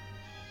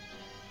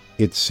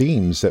 It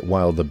seems that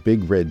while the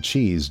Big Red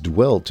Cheese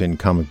dwelt in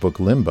comic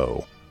book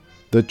limbo,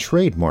 the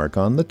trademark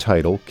on the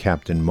title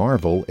Captain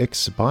Marvel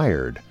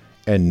expired,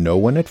 and no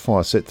one at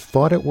Fawcett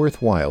thought it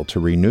worthwhile to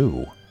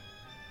renew.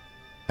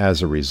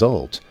 As a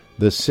result,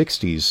 the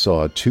 60s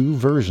saw two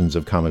versions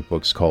of comic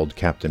books called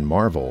Captain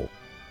Marvel,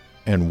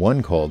 and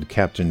one called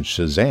Captain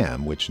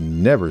Shazam, which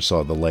never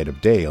saw the light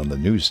of day on the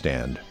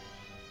newsstand.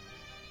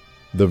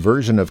 The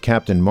version of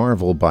Captain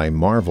Marvel by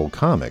Marvel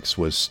Comics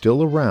was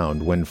still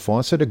around when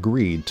Fawcett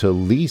agreed to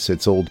lease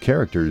its old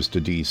characters to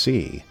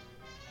DC,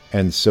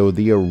 and so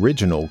the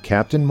original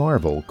Captain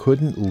Marvel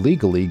couldn't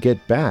legally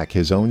get back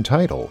his own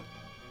title.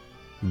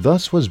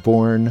 Thus was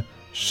born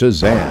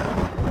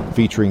Shazam,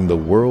 featuring the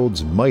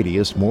world's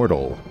mightiest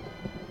mortal.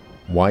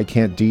 Why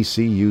can't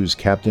DC use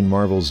Captain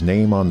Marvel's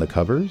name on the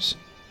covers?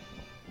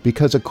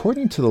 Because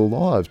according to the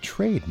law of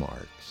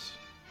trademarks,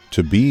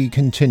 to be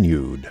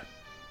continued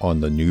on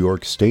the New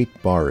York State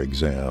Bar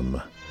Exam.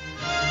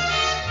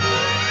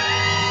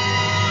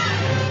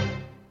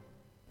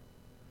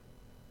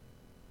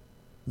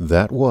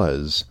 That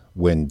was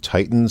When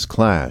Titans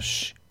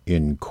Clash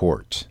in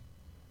Court.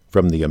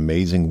 From the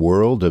Amazing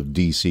World of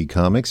DC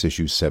Comics,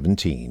 issue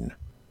 17.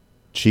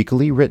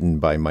 Cheekily written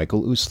by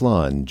Michael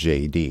Uslan,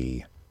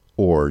 J.D.,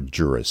 or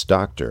Juris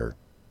Doctor,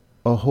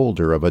 a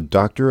holder of a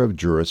Doctor of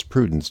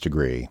Jurisprudence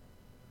degree.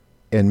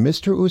 And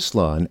Mr.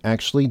 Uslan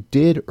actually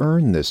did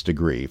earn this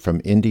degree from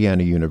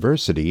Indiana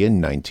University in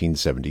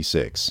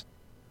 1976.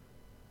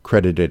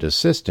 Credited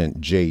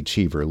assistant J.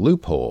 Cheever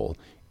Loophole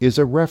is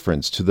a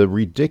reference to the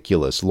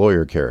ridiculous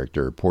lawyer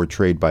character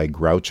portrayed by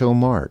Groucho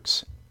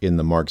Marx in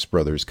the Marx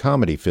Brothers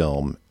comedy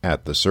film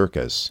At the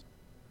Circus.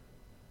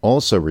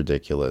 Also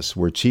ridiculous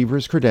were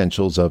Cheever's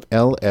credentials of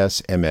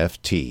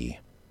LSMFT,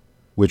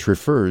 which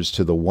refers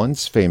to the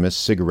once famous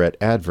cigarette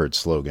advert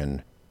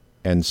slogan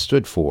and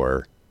stood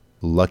for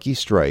Lucky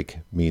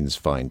Strike means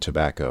fine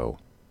tobacco.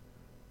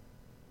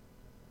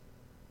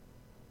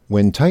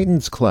 When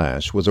Titans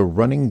Clash was a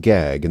running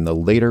gag in the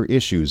later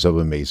issues of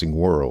Amazing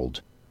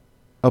World,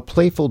 a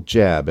playful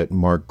jab at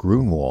Mark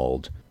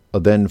Gruenwald,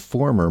 a then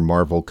former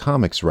Marvel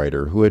Comics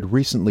writer who had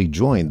recently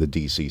joined the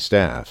DC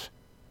staff.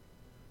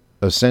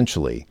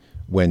 Essentially,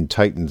 When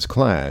Titans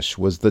Clash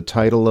was the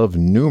title of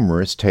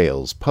numerous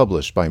tales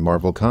published by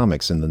Marvel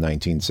Comics in the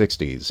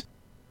 1960s,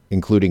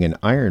 including an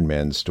Iron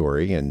Man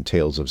story in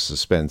Tales of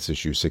Suspense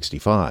issue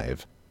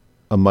 65,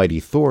 a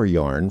Mighty Thor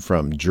yarn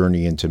from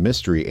Journey into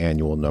Mystery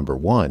Annual No.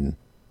 1,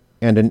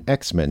 and an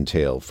X-Men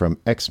tale from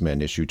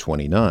X-Men issue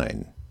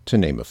 29, to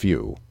name a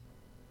few.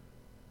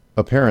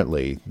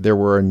 Apparently, there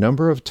were a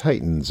number of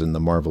Titans in the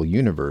Marvel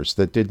Universe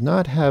that did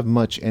not have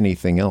much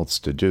anything else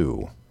to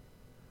do.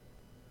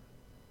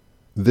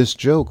 This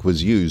joke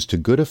was used to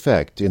good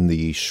effect in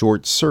the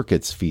Short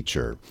Circuits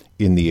feature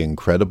in the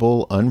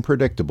incredible,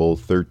 unpredictable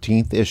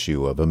 13th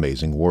issue of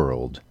Amazing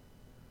World.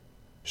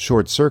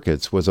 Short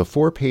Circuits was a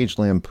 4-page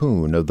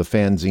lampoon of the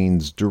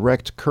fanzine's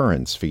Direct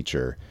Currents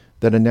feature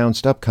that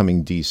announced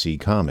upcoming DC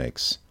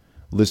comics,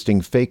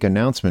 listing fake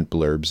announcement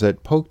blurbs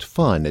that poked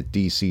fun at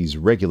DC's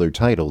regular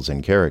titles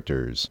and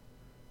characters,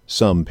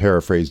 some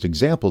paraphrased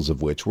examples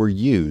of which were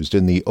used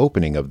in the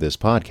opening of this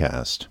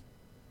podcast.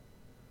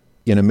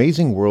 In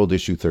Amazing World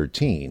issue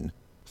 13,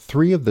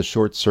 3 of the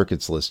Short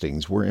Circuits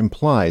listings were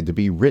implied to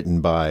be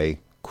written by,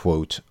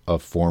 quote, a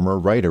former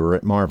writer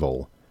at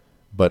Marvel,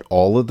 but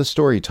all of the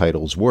story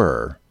titles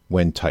were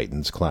When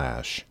Titans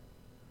Clash.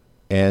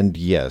 And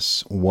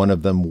yes, one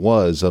of them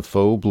was a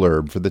faux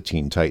blurb for the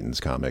Teen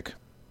Titans comic.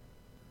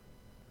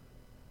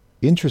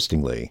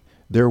 Interestingly,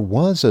 there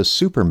was a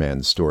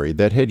Superman story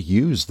that had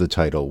used the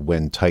title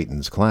When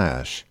Titans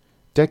Clash,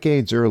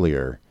 decades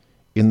earlier,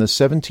 in the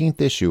 17th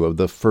issue of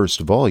the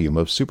first volume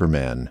of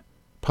Superman,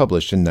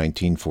 published in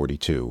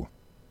 1942.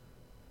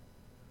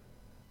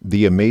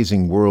 The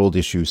Amazing World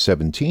issue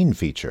 17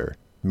 feature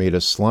made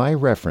a sly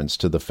reference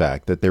to the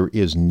fact that there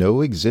is no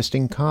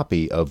existing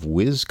copy of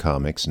Whiz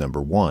Comics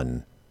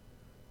 #1.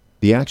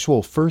 The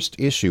actual first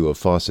issue of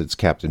Fawcett's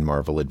Captain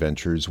Marvel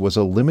adventures was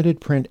a limited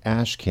print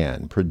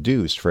ashcan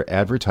produced for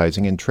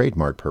advertising and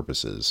trademark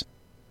purposes.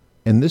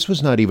 And this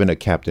was not even a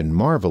Captain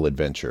Marvel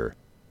adventure,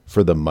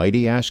 for the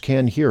mighty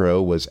ashcan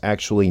hero was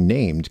actually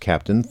named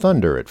Captain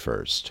Thunder at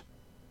first.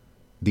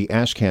 The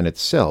ashcan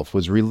itself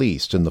was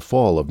released in the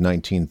fall of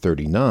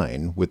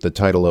 1939 with the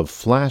title of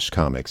Flash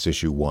Comics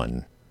issue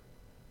 1,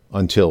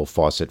 until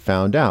Fawcett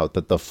found out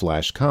that the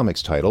Flash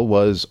Comics title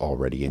was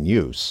already in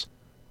use.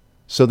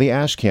 So the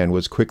ashcan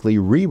was quickly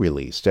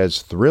re-released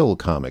as Thrill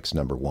Comics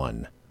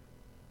 #1.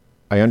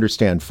 I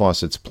understand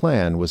Fawcett's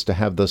plan was to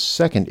have the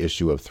second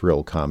issue of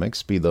Thrill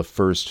Comics be the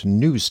first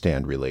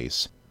newsstand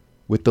release,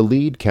 with the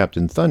lead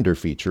Captain Thunder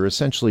feature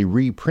essentially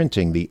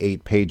reprinting the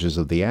 8 pages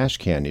of the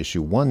ashcan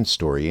issue 1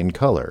 story in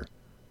color,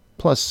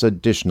 plus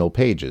additional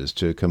pages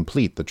to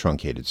complete the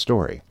truncated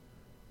story.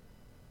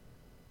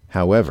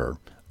 However,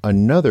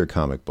 another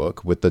comic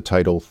book with the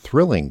title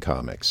Thrilling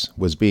Comics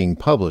was being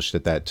published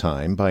at that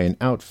time by an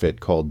outfit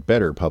called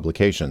Better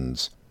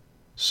Publications,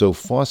 so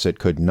Fawcett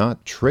could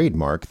not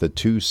trademark the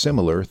too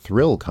similar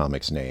Thrill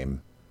Comics name.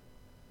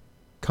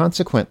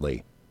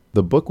 Consequently,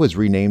 the book was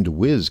renamed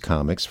Whiz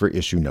Comics for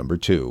issue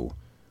 #2,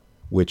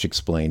 which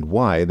explained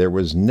why there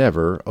was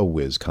never a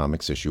Whiz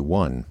Comics issue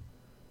 1.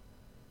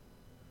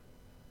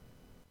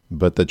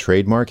 But the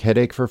trademark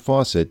headache for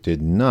Fawcett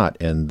did not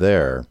end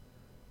there.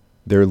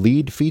 Their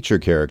lead feature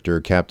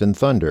character, Captain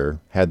Thunder,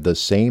 had the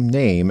same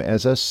name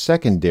as a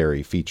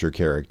secondary feature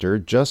character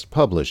just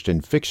published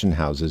in Fiction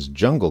House's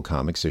Jungle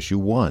Comics issue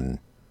 1.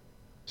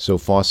 So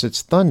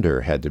Fawcett's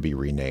Thunder had to be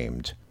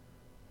renamed.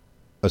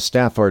 A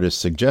staff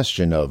artist's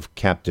suggestion of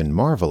Captain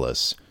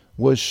Marvelous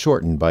was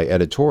shortened by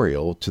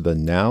editorial to the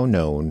now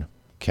known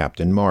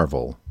Captain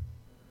Marvel.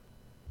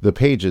 The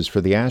pages for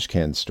the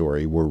ashcan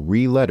story were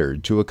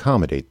re-lettered to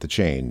accommodate the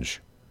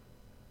change.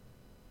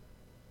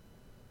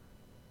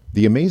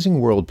 The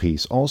Amazing World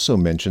piece also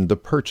mentioned the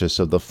purchase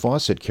of the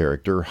Fawcett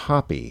character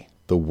Hoppy,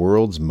 the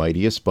world's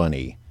mightiest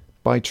bunny,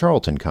 by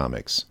Charlton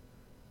Comics.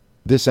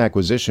 This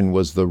acquisition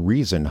was the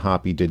reason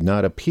Hoppy did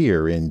not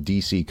appear in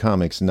DC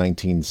Comics'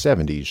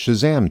 1970s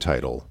Shazam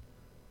title,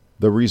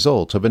 the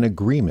result of an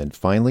agreement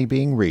finally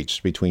being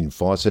reached between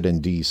Fawcett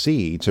and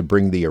DC to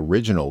bring the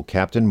original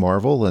Captain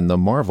Marvel and the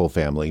Marvel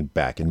family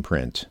back in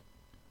print.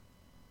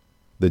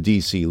 The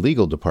DC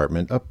legal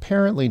department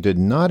apparently did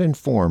not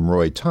inform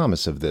Roy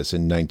Thomas of this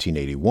in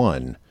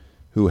 1981,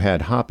 who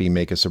had Hoppy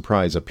make a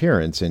surprise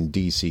appearance in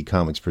DC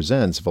Comics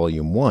Presents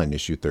Volume 1,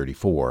 Issue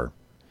 34.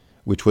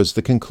 Which was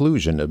the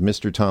conclusion of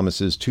Mr.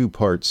 Thomas's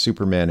 2-part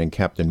Superman and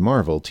Captain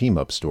Marvel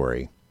team-up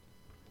story.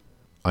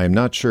 I am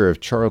not sure if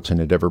Charlton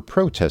had ever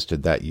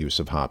protested that use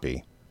of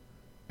Hoppy.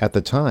 At the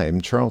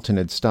time, Charlton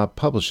had stopped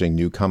publishing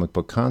new comic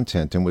book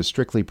content and was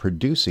strictly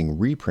producing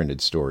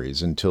reprinted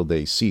stories until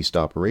they ceased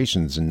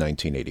operations in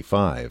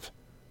 1985.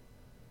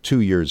 2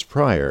 years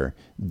prior,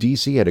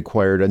 DC had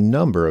acquired a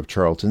number of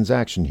Charlton's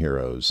action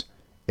heroes,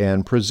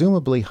 and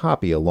presumably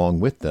Hoppy along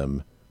with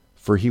them,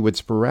 for he would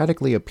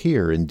sporadically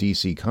appear in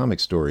DC comic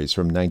stories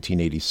from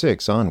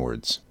 1986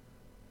 onwards.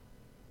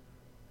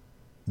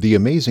 The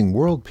Amazing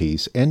World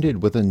piece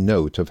ended with a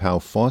note of how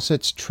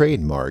Fawcett's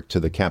trademark to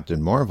the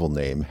Captain Marvel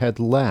name had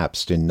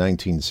lapsed in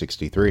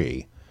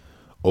 1963,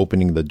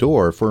 opening the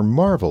door for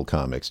Marvel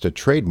Comics to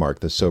trademark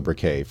the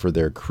sobriquet for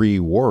their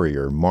Kree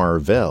warrior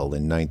Mar-Vell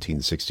in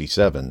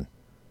 1967.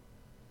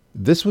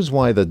 This was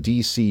why the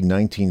DC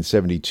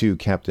 1972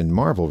 Captain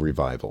Marvel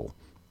revival,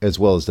 as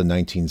well as the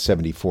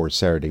 1974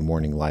 Saturday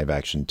morning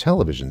live-action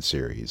television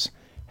series,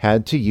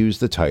 had to use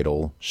the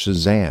title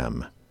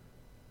Shazam.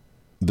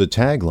 The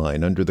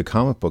tagline under the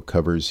comic book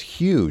cover's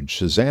huge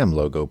Shazam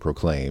logo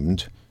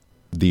proclaimed,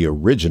 "The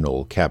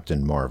original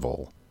Captain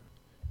Marvel,"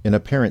 an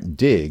apparent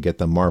dig at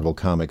the Marvel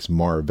Comics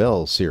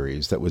Mar-Vell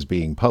series that was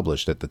being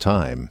published at the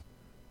time.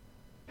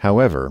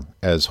 However,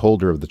 as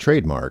holder of the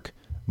trademark,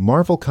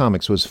 Marvel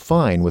Comics was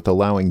fine with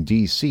allowing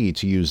DC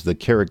to use the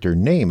character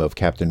name of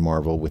Captain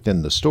Marvel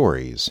within the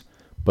stories,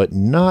 but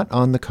not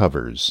on the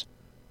covers.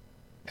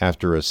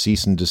 After a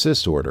cease and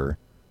desist order,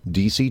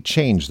 DC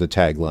changed the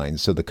tagline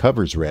so the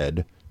covers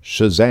read,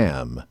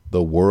 Shazam,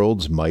 the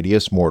World's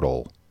Mightiest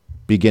Mortal,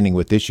 beginning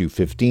with issue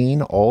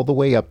 15 all the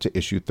way up to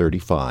issue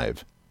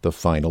 35, the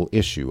final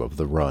issue of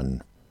the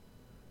run.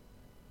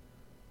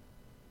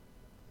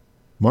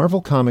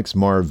 Marvel Comics'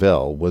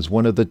 Mar-Vell was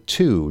one of the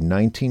two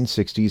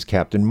 1960s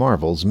Captain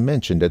Marvels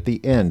mentioned at the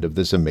end of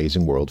this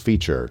Amazing World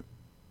feature.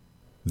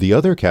 The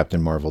other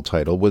Captain Marvel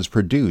title was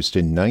produced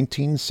in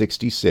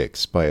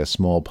 1966 by a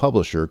small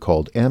publisher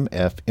called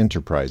MF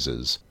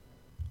Enterprises,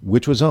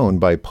 which was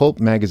owned by pulp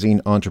magazine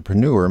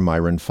entrepreneur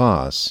Myron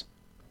Foss,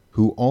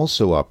 who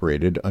also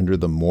operated under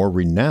the more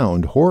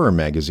renowned horror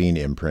magazine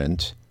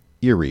imprint,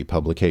 Eerie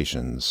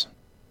Publications.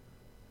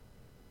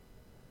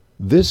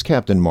 This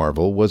Captain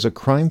Marvel was a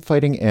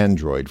crime-fighting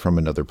android from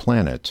another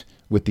planet,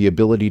 with the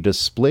ability to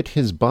split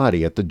his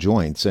body at the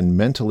joints and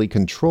mentally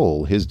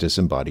control his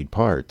disembodied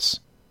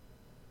parts.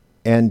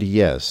 And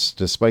yes,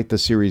 despite the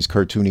series'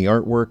 cartoony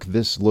artwork,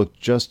 this looked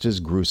just as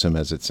gruesome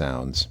as it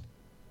sounds.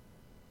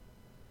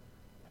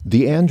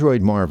 The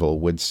android Marvel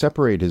would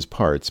separate his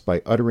parts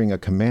by uttering a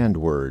command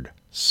word,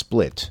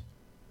 split.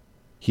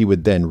 He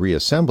would then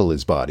reassemble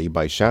his body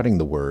by shouting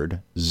the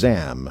word,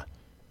 Zam,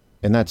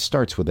 and that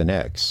starts with an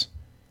X,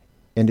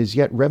 and is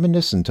yet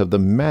reminiscent of the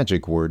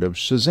magic word of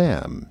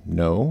Shazam,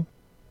 no?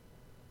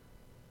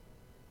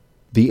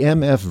 The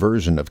MF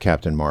version of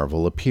Captain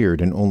Marvel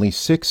appeared in only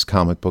 6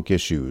 comic book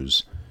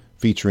issues,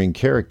 featuring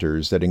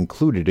characters that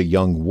included a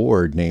young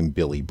ward named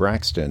Billy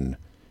Braxton,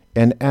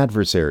 and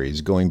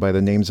adversaries going by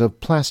the names of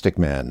Plastic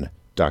Man,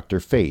 Dr.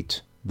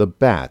 Fate, the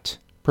Bat,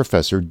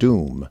 Professor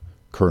Doom,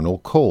 Colonel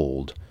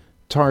Cold,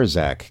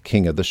 Tarzak,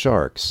 King of the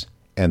Sharks,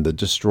 and the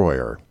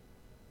Destroyer.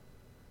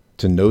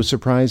 To no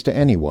surprise to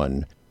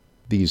anyone,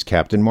 these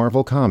Captain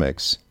Marvel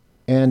comics,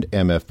 and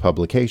MF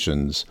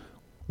publications,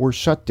 were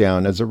shut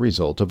down as a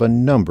result of a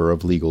number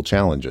of legal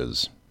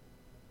challenges.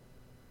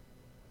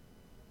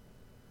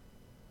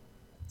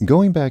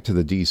 Going back to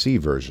the DC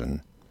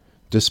version,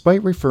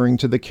 despite referring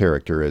to the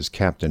character as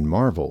Captain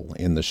Marvel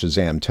in the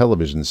Shazam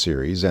television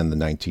series and the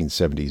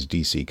 1970s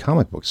DC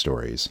comic book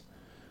stories,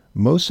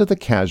 most of the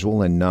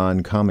casual and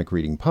non-comic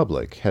reading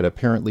public had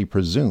apparently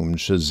presumed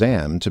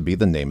Shazam to be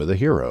the name of the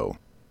hero.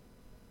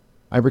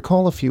 I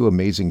recall a few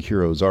Amazing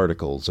Heroes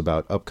articles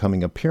about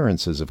upcoming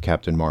appearances of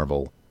Captain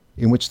Marvel,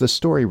 in which the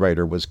story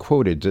writer was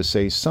quoted to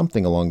say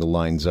something along the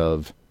lines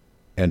of,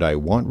 "And I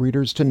want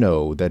readers to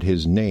know that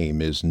his name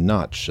is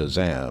not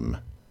Shazam."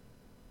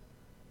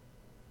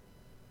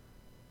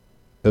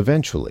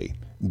 Eventually,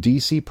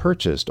 DC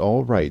purchased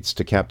all rights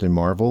to Captain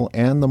Marvel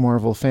and the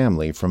Marvel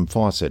family from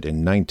Fawcett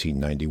in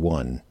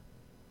 1991.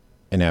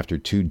 And after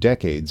 2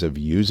 decades of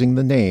using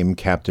the name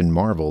Captain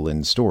Marvel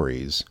in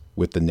stories,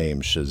 with the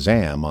name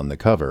Shazam on the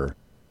cover,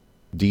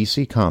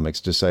 DC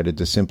Comics decided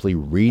to simply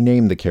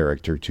rename the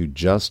character to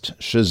just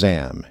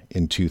Shazam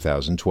in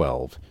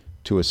 2012,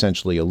 to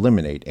essentially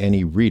eliminate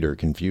any reader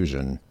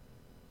confusion.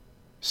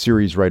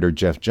 Series writer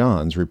Jeff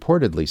Johns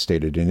reportedly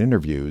stated in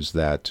interviews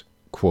that,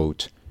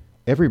 quote,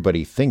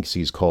 "Everybody thinks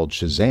he's called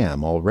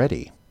Shazam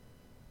already."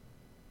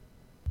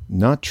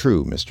 Not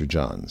true, Mr.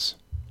 Johns.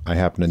 I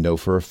happen to know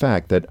for a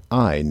fact that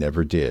I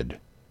never did.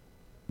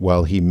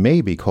 While he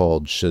may be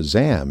called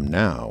Shazam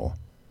now,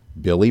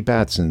 Billy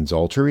Batson's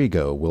alter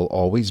ego will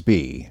always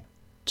be,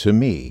 to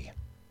me,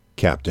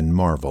 Captain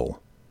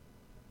Marvel.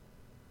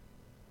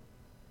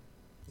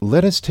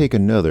 Let us take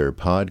another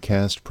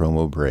podcast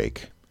promo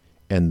break,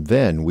 and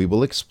then we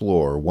will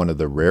explore one of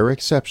the rare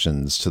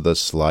exceptions to the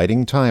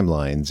sliding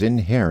timelines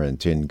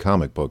inherent in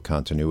comic book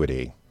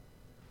continuity.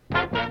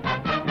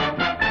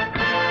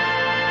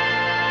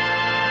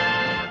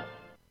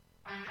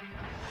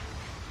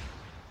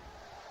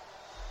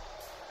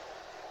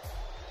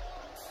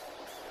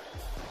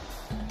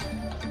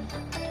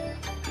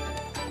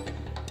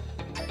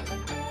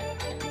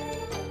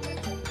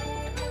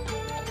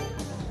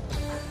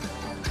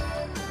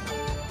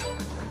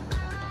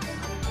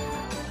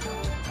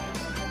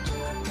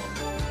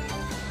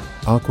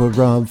 Aqua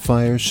Rob,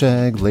 Fire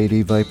Shag,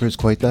 Lady Viper's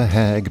quite the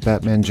hag,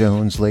 Batman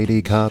Jones,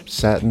 Lady Cop,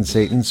 Satin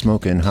Satan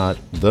smoking hot,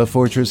 The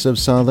Fortress of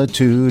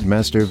Solitude,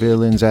 Master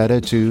Villain's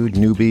Attitude,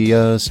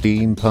 Nubia,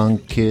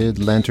 Steampunk Kid,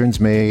 Lanterns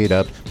Made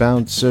Up,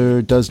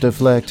 Bouncer does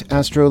deflect,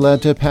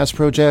 Astrolad to Past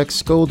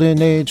Projects,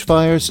 Golden Age,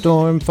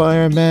 Firestorm,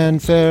 Fireman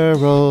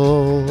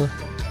Feral.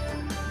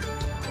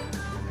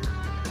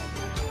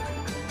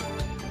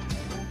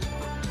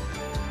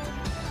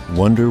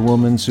 Wonder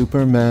Woman,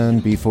 Superman,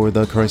 before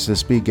the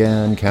crisis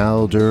began,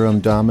 Cal Durham,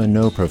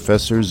 Domino,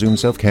 Professor Zoom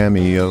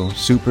self-cameo,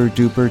 Super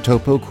Duper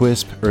Topo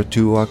Quisp, Earth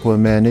 2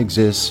 Aquaman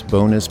exists,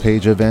 bonus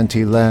page of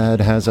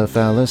Anti-Lad has a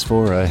phallus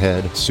for a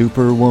head,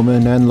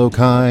 Superwoman and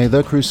Lokai,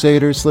 the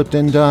Crusader slipped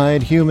and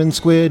died, Human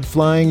Squid,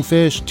 Flying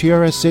Fish,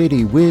 Tiara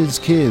Sadie, Whiz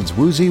Kids,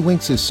 Woozy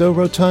Winks is so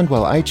rotund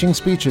while I Ching's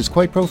speech is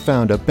quite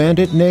profound, a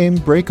bandit name,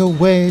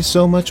 Breakaway,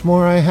 so much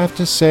more I have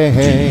to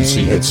say.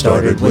 DC had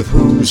started with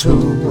Who's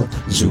Who,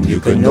 Zoom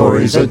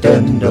Yukinori's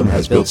addendum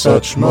has built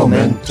such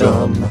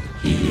momentum.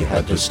 He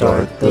had to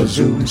start the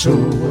Zoom's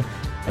Who,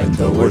 and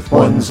though Earth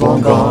 1's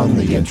long gone,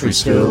 the entries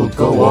still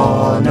go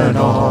on and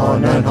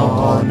on and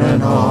on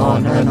and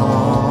on and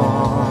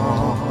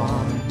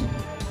on.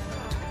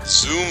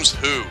 Zoom's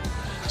Who,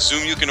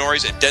 Zoom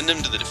Yukinori's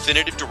addendum to the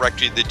definitive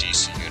directory of the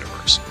DC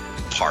Universe.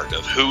 Part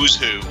of Who's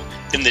Who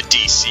in the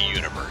DC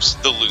Universe,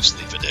 the Loose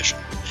Leaf Edition.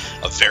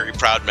 A very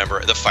proud member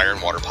of the Fire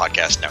and Water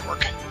Podcast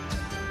Network.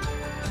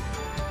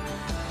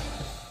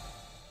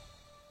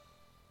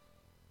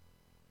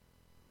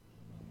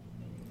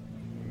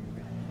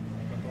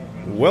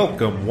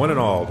 Welcome, one and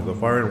all, to the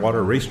Fire and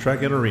Water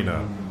Racetrack and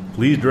Arena.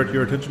 Please direct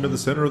your attention to the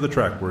center of the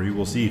track, where you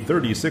will see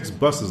 36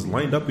 buses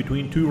lined up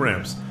between two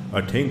ramps,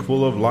 a tank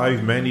full of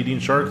live man-eating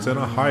sharks, and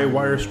a high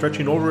wire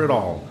stretching over it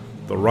all.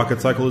 The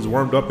rocket cycle is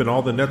warmed up and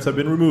all the nets have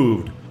been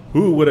removed.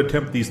 Who would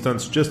attempt these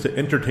stunts just to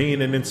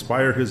entertain and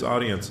inspire his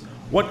audience?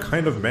 What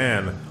kind of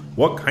man?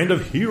 What kind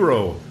of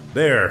hero?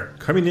 There,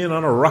 coming in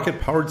on a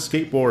rocket-powered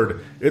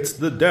skateboard, it's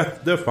the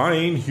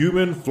death-defying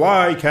Human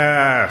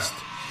Flycast!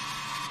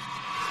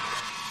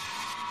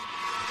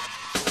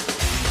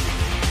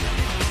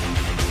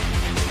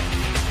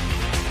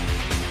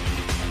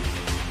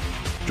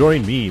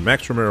 Join me,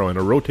 Max Romero, and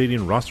a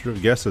rotating roster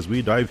of guests as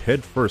we dive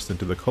headfirst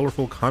into the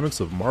colorful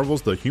comics of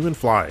Marvel's The Human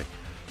Fly.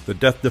 The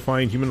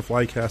Death-Defying Human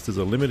Flycast is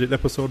a limited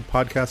episode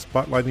podcast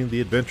spotlighting the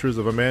adventures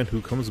of a man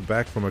who comes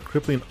back from a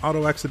crippling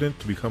auto accident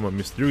to become a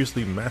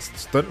mysteriously masked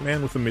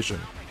stuntman with a mission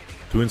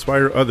to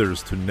inspire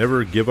others to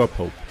never give up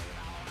hope.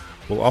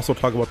 We'll also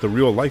talk about the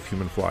real-life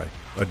Human Fly,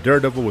 a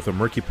daredevil with a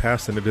murky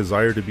past and a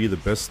desire to be the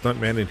best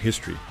stuntman in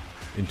history,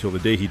 until the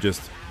day he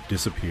just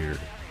disappeared.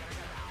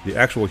 The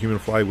actual Human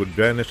Fly would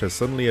vanish as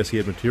suddenly as he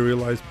had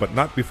materialized, but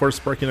not before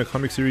sparking a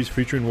comic series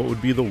featuring what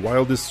would be the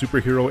wildest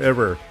superhero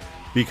ever.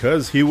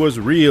 Because he was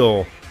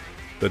real.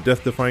 The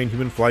Death-Defying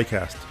Human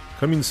Flycast.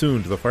 Coming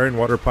soon to the Fire and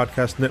Water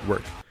Podcast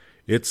Network.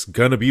 It's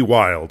gonna be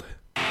wild.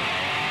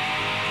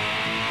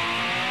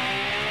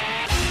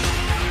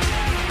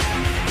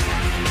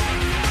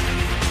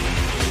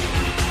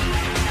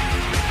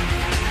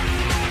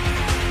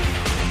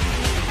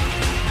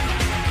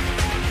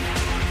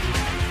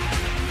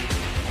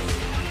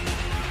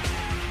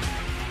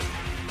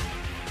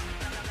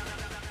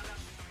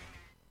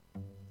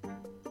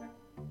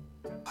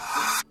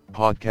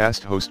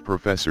 Podcast host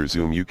Professor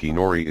Zoom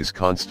Yukinori is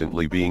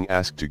constantly being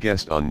asked to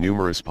guest on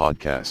numerous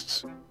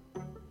podcasts.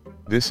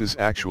 This is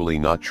actually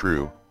not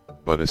true,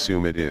 but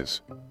assume it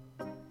is.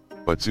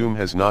 But Zoom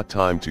has not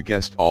time to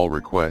guest all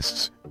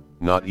requests,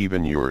 not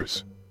even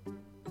yours.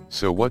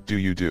 So what do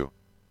you do?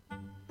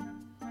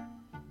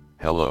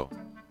 Hello.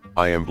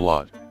 I am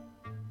Blot.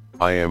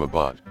 I am a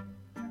bot.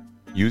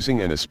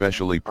 Using an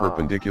especially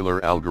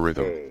perpendicular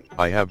algorithm,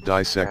 I have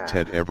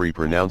dissected every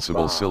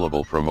pronounceable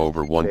syllable from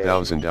over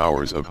 1,000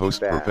 hours of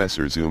host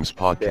Professor Zoom's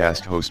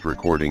podcast host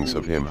recordings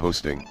of him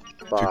hosting,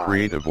 to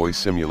create a voice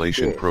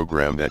simulation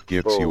program that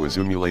gives you a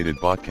simulated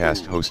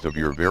podcast host of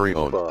your very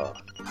own.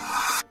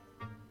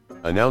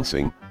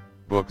 Announcing,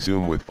 book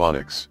Zoom with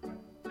Phonics.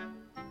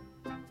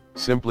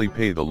 Simply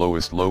pay the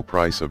lowest low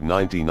price of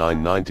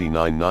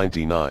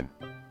 $99.99.99,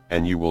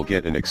 and you will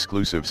get an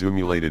exclusive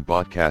simulated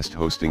podcast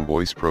hosting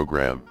voice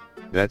program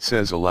that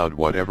says aloud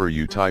whatever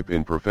you type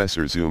in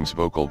Professor Zoom's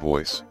vocal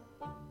voice.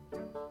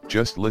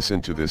 Just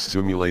listen to this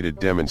simulated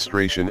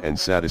demonstration and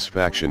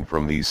satisfaction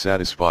from these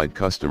satisfied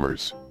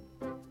customers.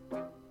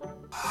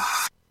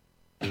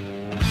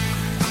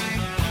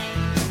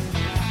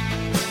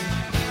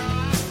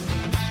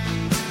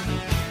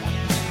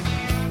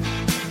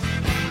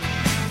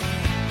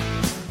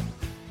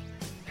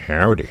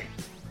 Howdy.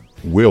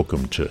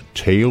 Welcome to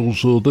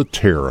Tales of the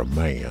Terra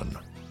Man,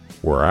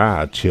 where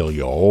I tell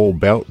you all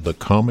about the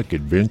comic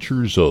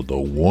adventures of the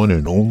one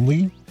and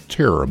only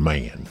Terra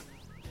Man,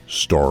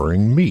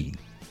 starring me,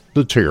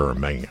 the Terra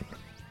Man.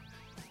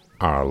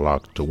 I'd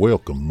like to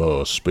welcome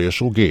a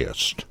special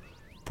guest,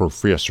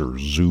 Professor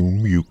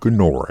Zoom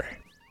Yukinori.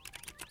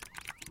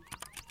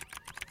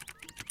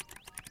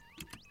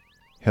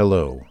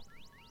 Hello,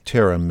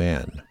 Terra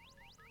Man.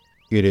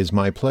 It is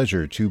my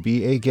pleasure to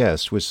be a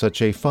guest with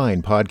such a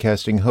fine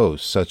podcasting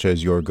host such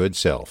as your good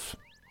self.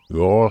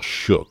 Aw,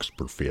 shucks,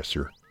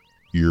 Professor.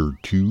 You're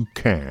too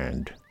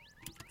kind.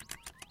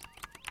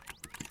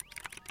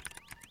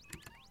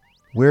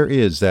 Where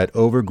is that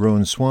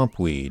overgrown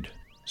swampweed,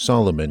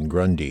 Solomon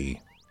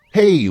Grundy?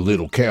 Hey,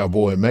 little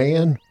cowboy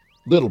man.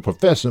 Little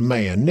Professor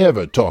Man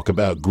never talk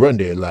about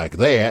Grundy like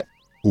that.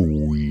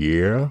 Oh,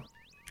 yeah?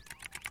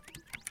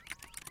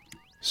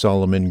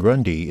 Solomon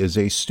Grundy is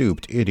a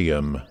stooped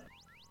idiom.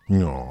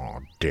 Aw,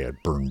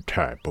 dad-burn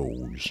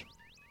typos.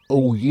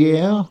 Oh,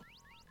 yeah?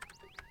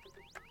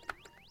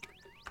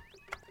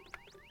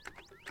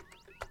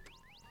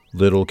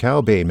 Little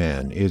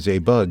Cowbayman is a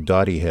bug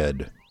dotty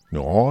head.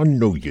 Aw,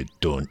 no you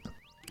don't.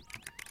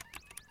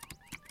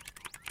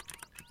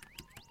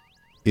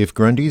 If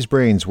Grundy's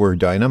brains were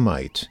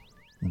dynamite,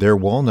 there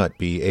will not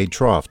be a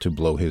trough to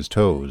blow his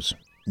toes.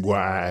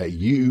 Why,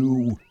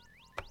 you...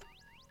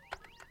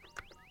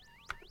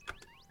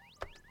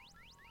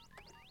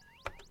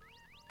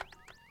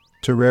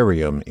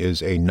 Terrarium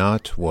is a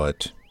not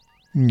what?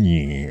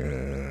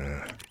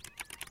 Yeah.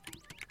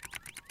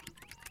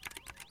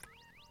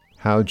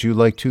 How'd you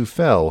like to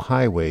fell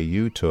highway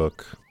you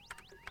took?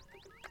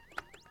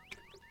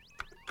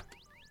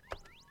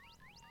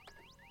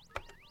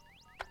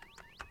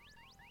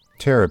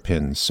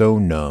 Terrapin so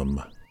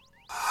numb.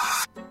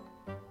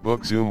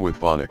 Book Zoom with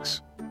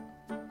Phonics.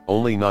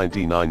 Only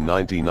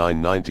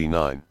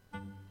 $99.99.99.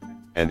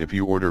 And if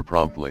you order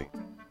promptly,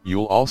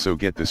 you'll also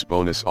get this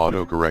bonus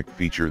autocorrect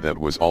feature that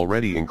was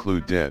already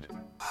included.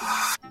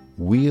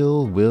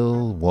 Wheel,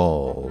 will,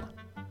 wall.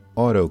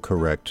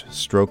 Autocorrect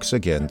strokes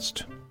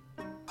against.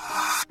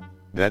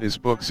 That is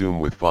Book Zoom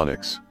with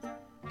Phonics.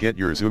 Get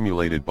your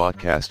Zoomulated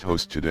podcast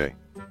host today.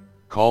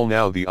 Call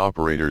now the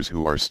operators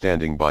who are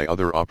standing by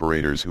other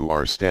operators who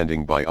are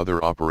standing by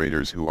other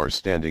operators who are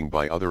standing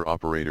by other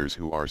operators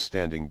who are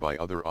standing by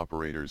other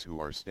operators who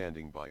are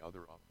standing by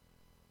other operators.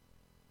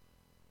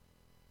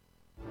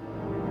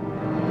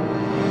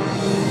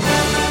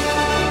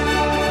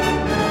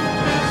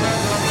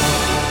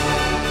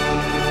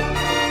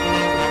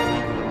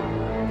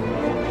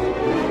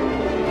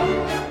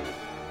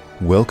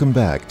 Welcome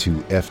back to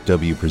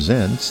FW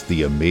Presents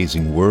The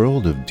Amazing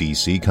World of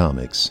DC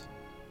Comics.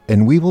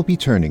 And we will be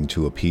turning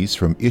to a piece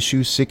from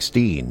issue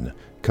 16,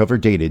 cover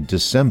dated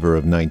December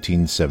of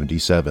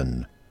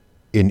 1977.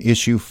 An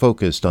issue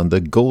focused on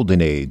the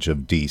golden age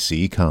of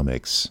DC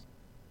Comics.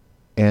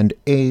 And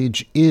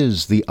age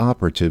is the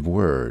operative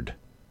word.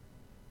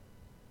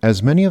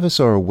 As many of us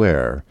are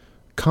aware,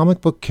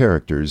 comic book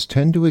characters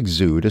tend to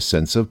exude a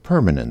sense of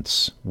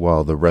permanence,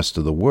 while the rest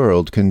of the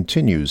world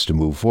continues to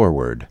move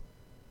forward.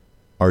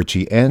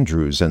 Archie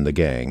Andrews and the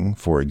gang,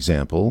 for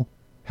example,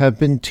 have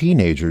been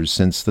teenagers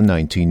since the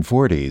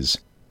 1940s,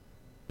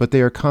 but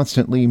they are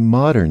constantly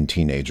modern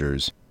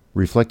teenagers,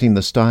 reflecting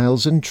the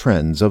styles and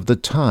trends of the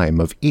time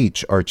of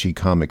each Archie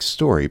Comics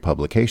story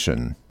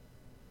publication.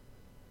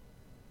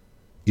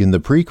 In the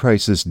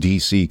pre-crisis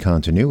DC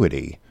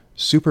continuity,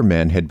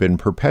 Superman had been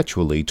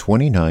perpetually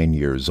 29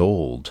 years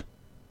old,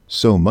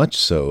 so much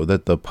so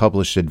that the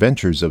published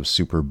adventures of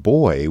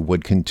Superboy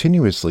would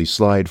continuously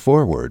slide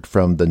forward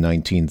from the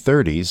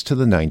 1930s to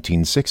the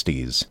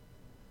 1960s.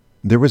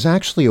 There was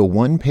actually a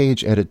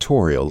one-page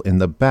editorial in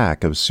the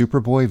back of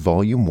Superboy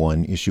Volume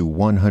 1, Issue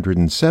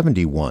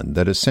 171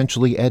 that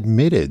essentially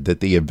admitted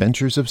that the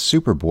adventures of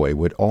Superboy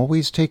would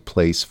always take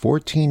place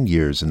 14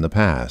 years in the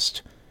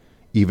past,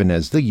 even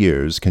as the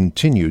years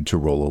continued to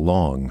roll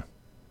along.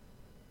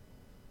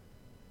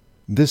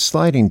 This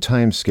sliding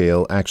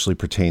timescale actually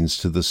pertains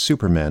to the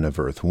Superman of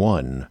Earth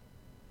 1.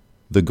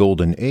 The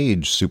Golden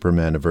Age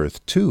Superman of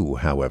Earth 2,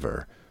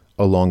 however,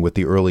 along with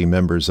the early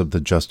members of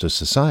the Justice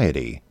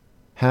Society,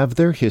 have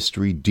their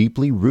history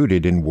deeply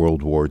rooted in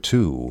World War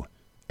II,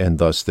 and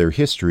thus their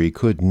history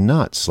could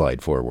not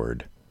slide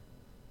forward.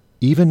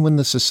 Even when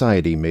the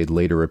Society made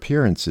later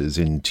appearances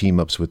in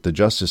team-ups with the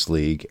Justice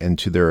League and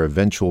to their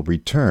eventual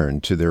return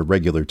to their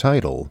regular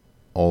title,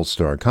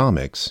 All-Star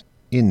Comics,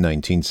 in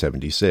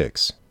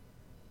 1976.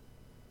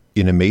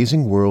 In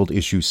Amazing World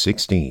issue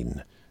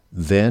 16,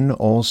 then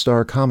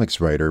All-Star Comics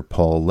writer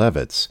Paul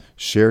Levitz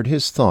shared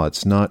his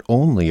thoughts not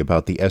only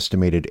about the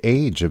estimated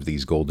age of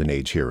these Golden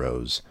Age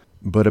heroes,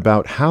 but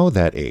about how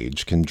that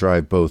age can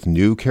drive both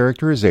new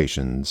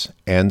characterizations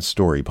and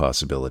story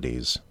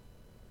possibilities.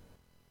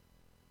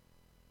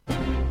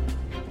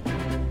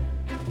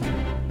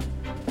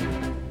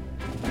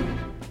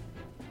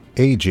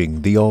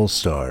 Aging the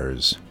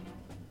All-Stars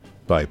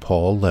by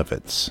Paul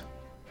Levitz.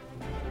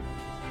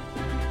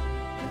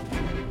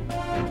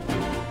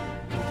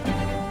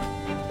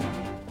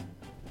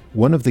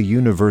 One of the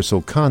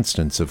universal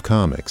constants of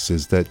comics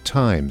is that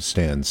time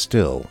stands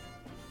still.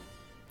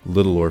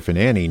 Little Orphan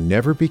Annie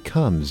never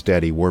becomes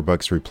Daddy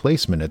Warbucks'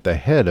 replacement at the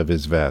head of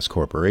his vast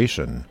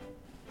corporation.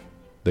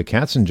 The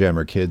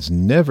Katzenjammer kids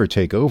never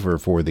take over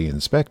for the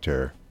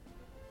Inspector.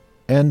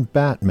 And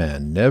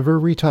Batman never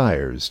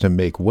retires to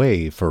make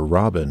way for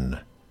Robin.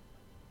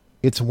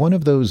 It's one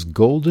of those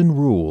golden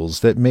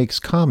rules that makes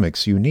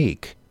comics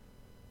unique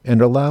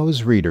and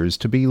allows readers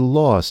to be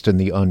lost in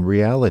the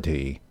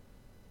unreality.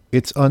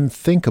 It's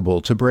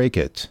unthinkable to break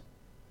it.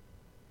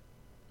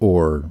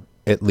 Or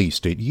at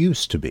least it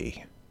used to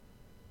be.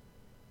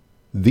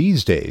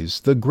 These days,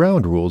 the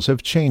ground rules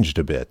have changed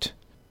a bit.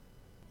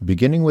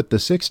 Beginning with the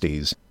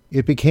 60s,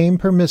 it became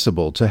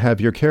permissible to have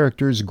your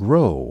characters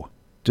grow,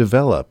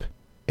 develop,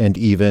 and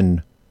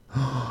even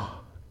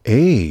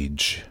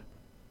age.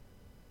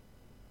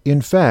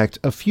 In fact,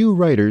 a few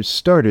writers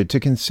started to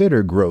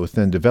consider growth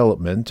and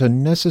development a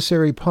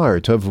necessary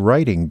part of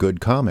writing good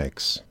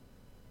comics.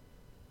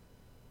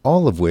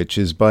 All of which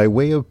is by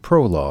way of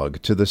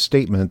prologue to the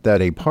statement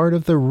that a part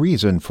of the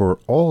reason for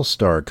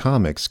All-Star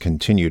Comics'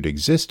 continued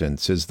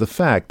existence is the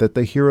fact that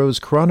the heroes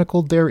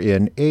chronicled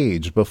therein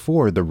age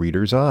before the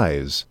reader's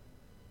eyes.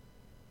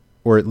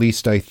 Or at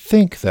least I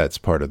think that's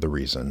part of the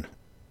reason.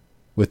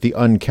 With the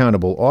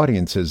uncountable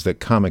audiences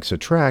that comics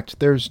attract,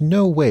 there's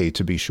no way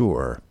to be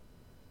sure.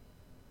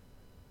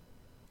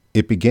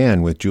 It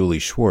began with Julie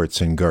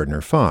Schwartz and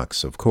Gardner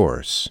Fox, of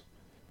course.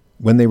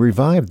 When they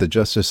revived the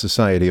Justice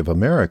Society of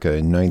America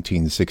in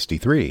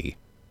 1963,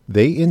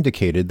 they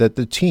indicated that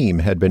the team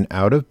had been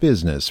out of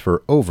business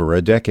for over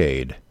a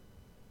decade,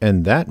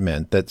 and that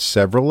meant that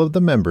several of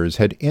the members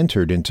had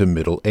entered into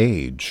middle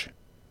age.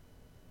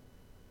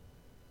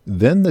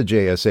 Then the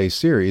JSA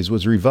series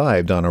was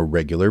revived on a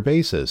regular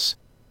basis,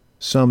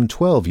 some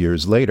 12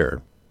 years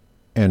later,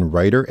 and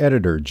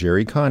writer-editor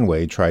Jerry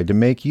Conway tried to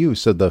make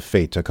use of the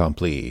fait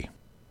accompli.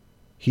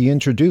 He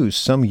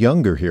introduced some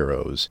younger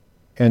heroes,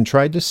 and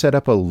tried to set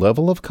up a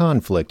level of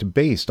conflict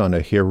based on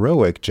a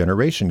heroic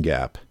generation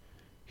gap.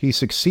 He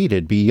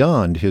succeeded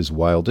beyond his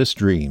wildest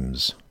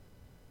dreams.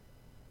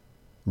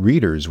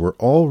 Readers were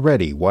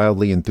already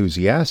wildly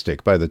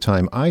enthusiastic by the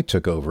time I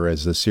took over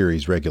as the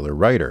series' regular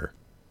writer,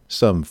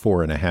 some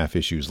 4.5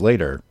 issues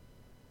later,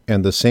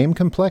 and the same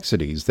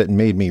complexities that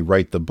made me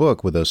write the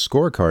book with a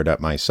scorecard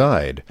at my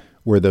side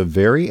were the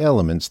very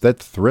elements that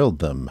thrilled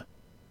them.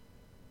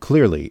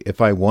 Clearly,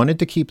 if I wanted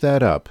to keep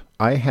that up,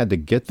 I had to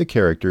get the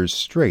characters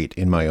straight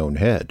in my own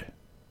head.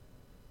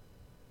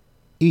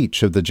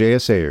 Each of the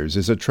JSAers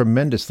is a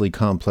tremendously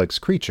complex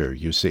creature,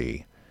 you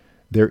see.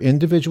 Their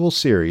individual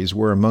series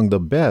were among the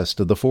best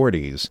of the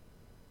 40s,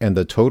 and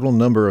the total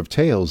number of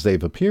tales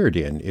they've appeared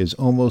in is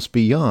almost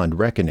beyond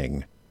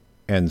reckoning,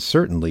 and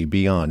certainly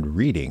beyond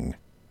reading,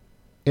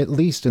 at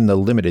least in the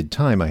limited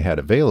time I had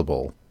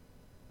available,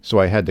 so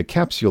I had to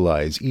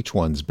capsulize each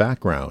one's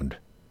background.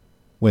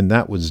 When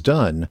that was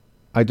done,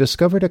 I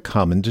discovered a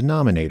common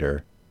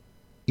denominator.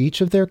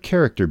 Each of their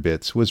character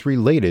bits was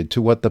related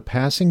to what the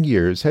passing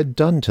years had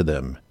done to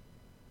them.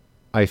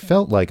 I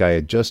felt like I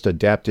had just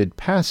adapted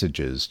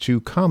passages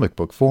to comic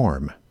book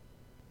form.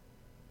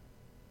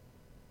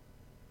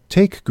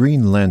 Take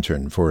Green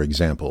Lantern, for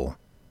example.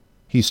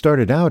 He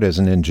started out as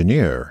an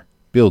engineer,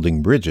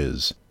 building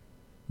bridges.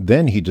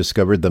 Then he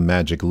discovered the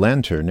magic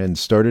lantern and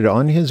started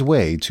on his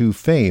way to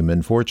fame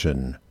and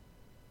fortune.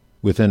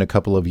 Within a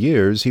couple of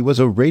years, he was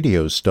a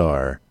radio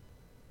star,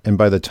 and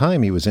by the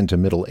time he was into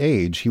middle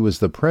age, he was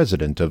the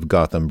president of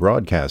Gotham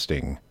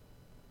Broadcasting.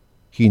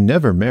 He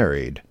never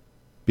married,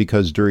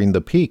 because during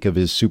the peak of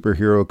his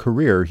superhero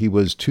career, he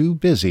was too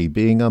busy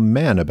being a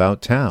man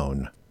about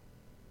town.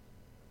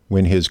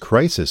 When his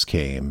crisis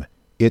came,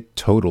 it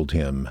totaled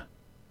him.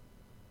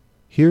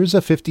 Here's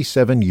a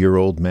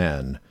 57-year-old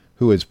man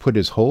who has put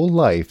his whole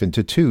life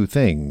into two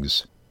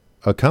things: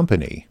 a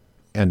company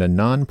and a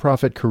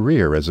non-profit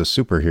career as a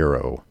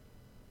superhero.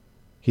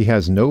 He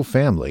has no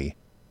family,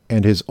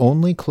 and his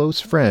only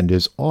close friend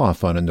is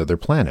off on another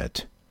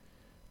planet.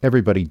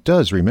 Everybody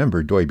does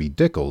remember Doiby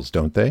Dickles,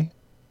 don't they?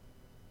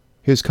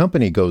 His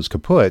company goes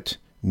kaput.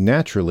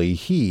 Naturally,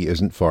 he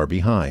isn't far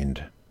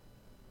behind.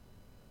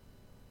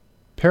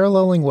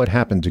 Paralleling what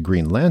happened to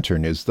Green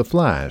Lantern is the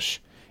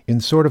Flash,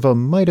 in sort of a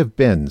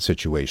might-have-been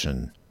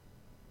situation.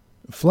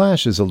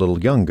 Flash is a little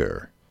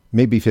younger,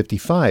 maybe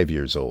 55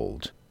 years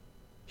old.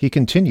 He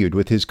continued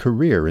with his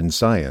career in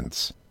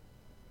science.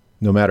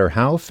 No matter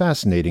how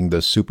fascinating the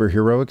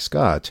superheroics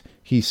got,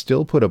 he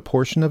still put a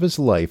portion of his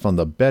life on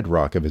the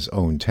bedrock of his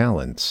own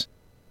talents.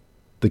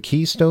 The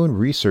Keystone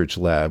Research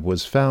Lab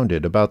was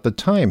founded about the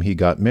time he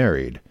got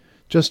married,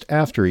 just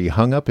after he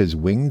hung up his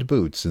winged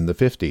boots in the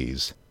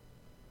 50s.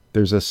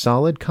 There's a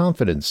solid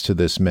confidence to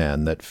this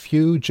man that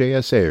few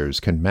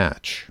JSAers can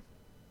match.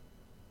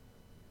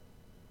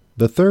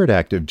 The third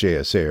active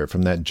JSAer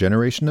from that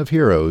generation of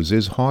heroes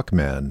is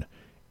Hawkman,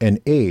 and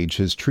age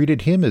has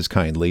treated him as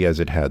kindly as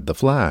it had the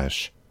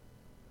Flash.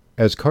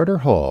 As Carter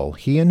Hall,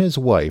 he and his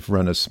wife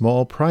run a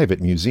small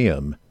private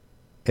museum,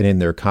 and in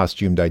their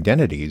costumed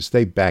identities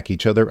they back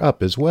each other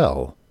up as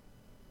well.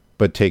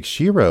 But take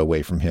She-Ra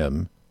away from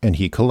him, and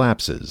he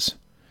collapses.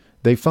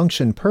 They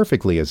function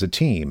perfectly as a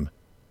team,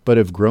 but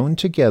have grown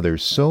together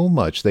so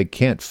much they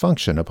can't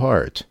function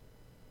apart.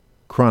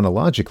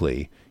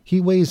 Chronologically, he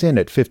weighs in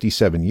at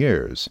 57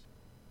 years,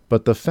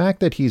 but the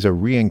fact that he's a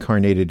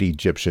reincarnated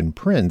Egyptian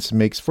prince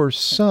makes for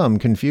some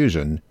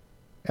confusion,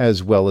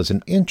 as well as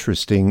an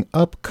interesting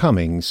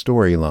upcoming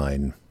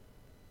storyline.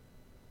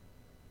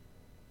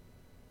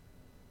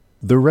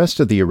 The rest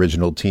of the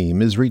original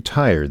team is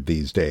retired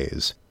these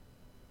days.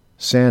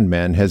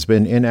 Sandman has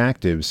been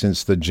inactive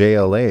since the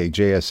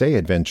JLA-JSA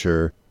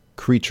adventure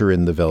Creature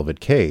in the Velvet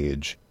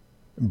Cage,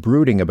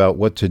 brooding about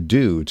what to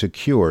do to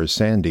cure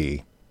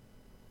Sandy.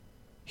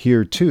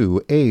 Here,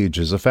 too, age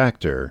is a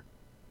factor.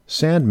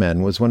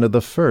 Sandman was one of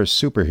the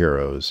first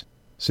superheroes,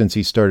 since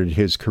he started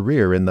his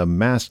career in the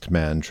Masked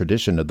Man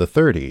tradition of the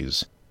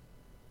 30s.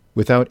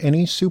 Without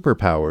any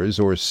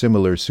superpowers or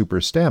similar super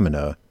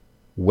stamina,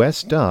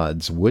 Wes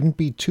Dodds wouldn't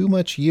be too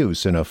much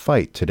use in a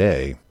fight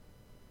today.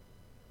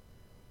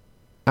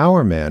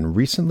 Our man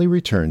recently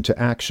returned to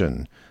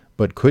action,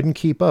 but couldn't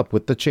keep up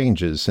with the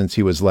changes since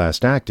he was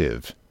last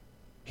active.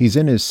 He's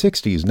in his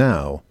 60s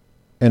now,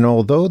 and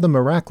although the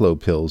Miraclo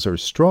pills are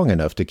strong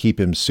enough to keep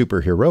him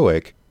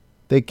superheroic,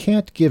 they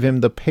can't give him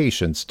the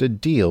patience to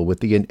deal with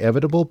the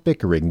inevitable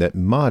bickering that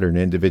modern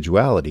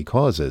individuality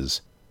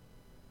causes.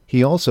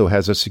 He also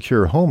has a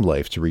secure home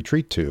life to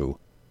retreat to.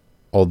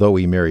 Although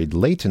he married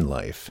late in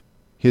life,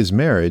 his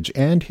marriage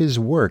and his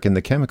work in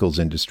the chemicals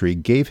industry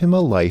gave him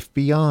a life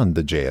beyond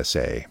the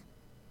JSA.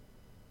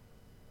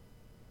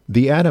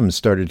 The Atom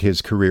started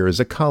his career as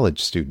a college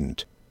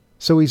student,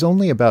 so he's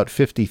only about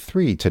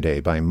 53 today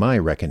by my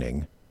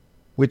reckoning,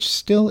 which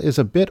still is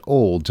a bit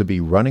old to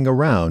be running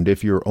around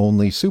if your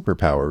only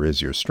superpower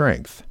is your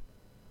strength.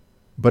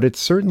 But it's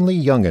certainly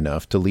young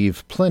enough to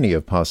leave plenty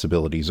of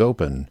possibilities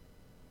open,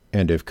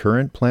 and if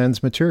current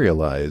plans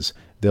materialize,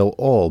 they'll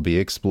all be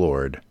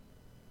explored.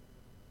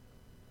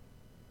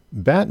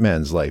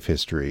 Batman's life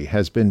history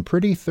has been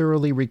pretty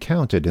thoroughly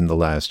recounted in the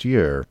last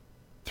year,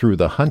 through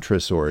the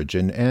Huntress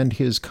origin and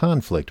his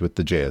conflict with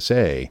the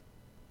JSA.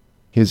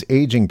 His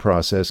aging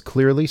process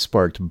clearly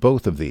sparked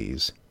both of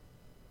these.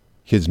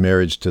 His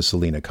marriage to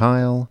Selina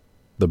Kyle,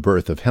 the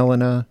birth of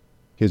Helena,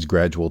 his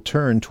gradual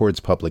turn towards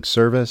public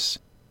service,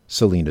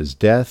 Selina's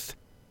death,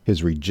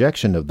 his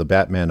rejection of the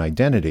Batman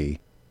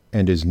identity,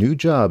 and his new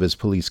job as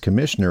police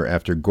commissioner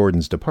after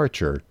Gordon's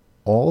departure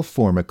all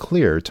form a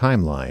clear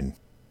timeline,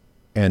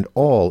 and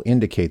all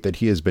indicate that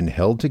he has been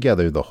held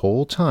together the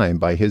whole time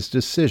by his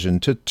decision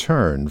to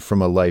turn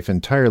from a life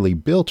entirely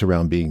built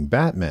around being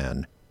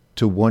Batman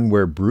to one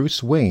where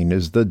Bruce Wayne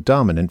is the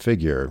dominant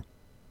figure.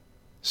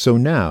 So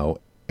now,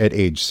 at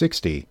age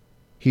 60,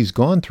 he's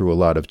gone through a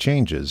lot of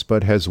changes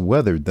but has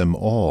weathered them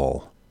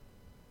all.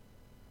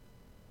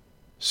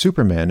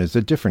 Superman is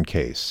a different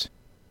case.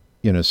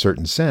 In a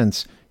certain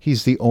sense,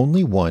 he's the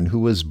only one who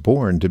was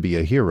born to be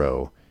a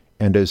hero,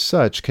 and as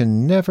such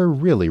can never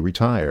really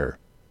retire.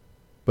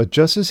 But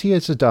just as he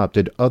has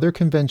adopted other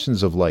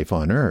conventions of life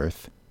on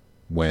Earth,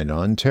 when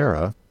on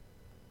Terra,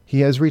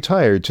 he has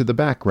retired to the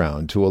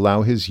background to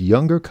allow his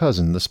younger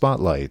cousin the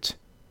spotlight.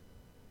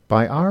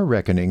 By our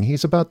reckoning,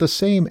 he's about the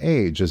same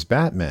age as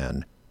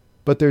Batman,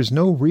 but there's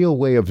no real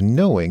way of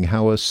knowing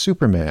how a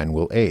Superman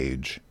will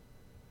age.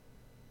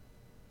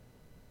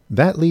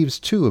 That leaves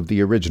two of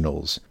the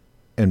originals,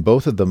 and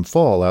both of them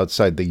fall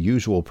outside the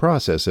usual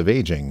process of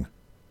aging.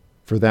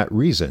 For that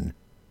reason,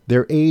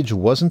 their age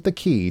wasn't the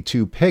key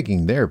to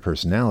pegging their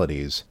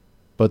personalities,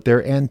 but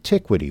their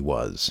antiquity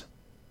was.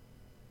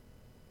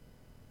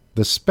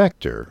 The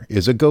Spectre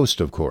is a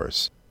ghost, of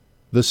course,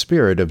 the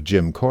spirit of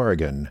Jim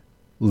Corrigan,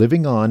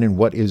 living on in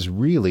what is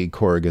really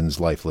Corrigan's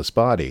lifeless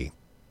body.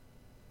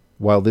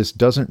 While this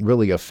doesn't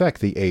really affect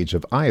the age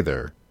of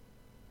either,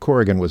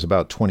 Corrigan was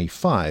about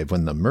 25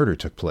 when the murder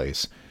took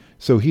place,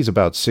 so he's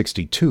about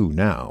 62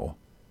 now.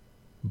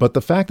 But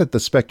the fact that the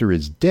Spectre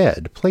is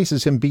dead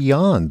places him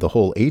beyond the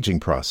whole aging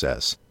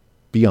process,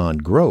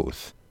 beyond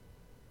growth.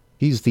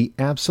 He's the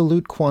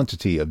absolute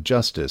quantity of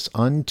justice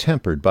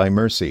untempered by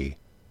mercy,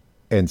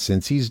 and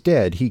since he's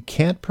dead, he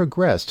can't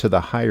progress to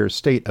the higher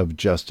state of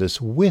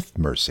justice with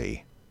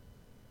mercy.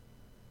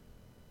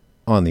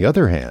 On the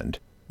other hand,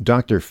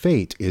 Dr.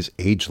 Fate is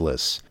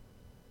ageless.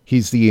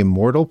 He's the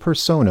immortal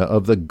persona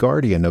of the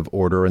guardian of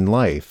order and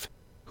life,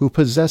 who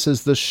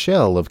possesses the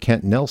shell of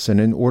Kent Nelson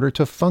in order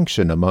to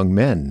function among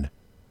men.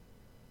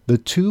 The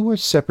two are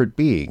separate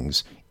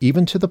beings,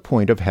 even to the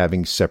point of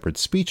having separate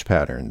speech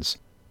patterns,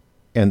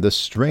 and the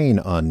strain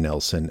on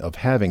Nelson of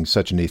having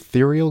such an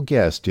ethereal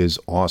guest is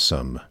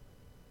awesome,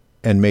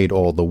 and made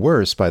all the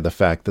worse by the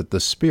fact that the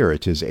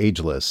spirit is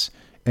ageless,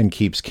 and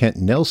keeps Kent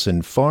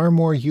Nelson far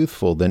more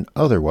youthful than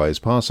otherwise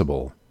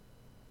possible.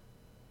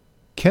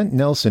 Kent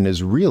Nelson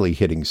is really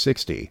hitting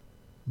 60,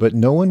 but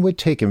no one would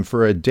take him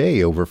for a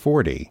day over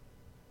 40.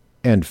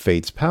 And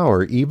Fate's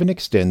power even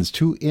extends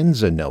to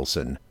Inza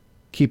Nelson,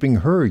 keeping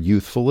her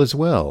youthful as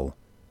well.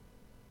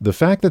 The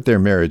fact that their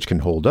marriage can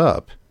hold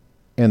up,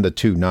 and the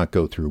two not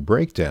go through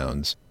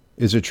breakdowns,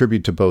 is a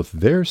tribute to both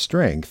their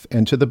strength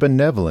and to the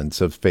benevolence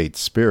of Fate's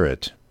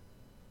spirit.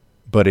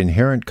 But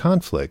inherent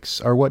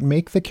conflicts are what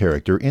make the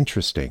character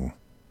interesting.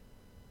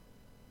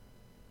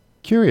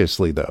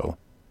 Curiously, though,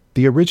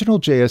 the original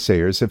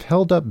JSAers have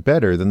held up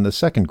better than the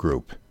second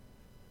group.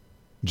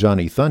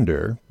 Johnny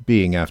Thunder,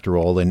 being after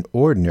all an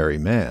ordinary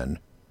man,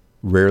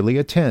 rarely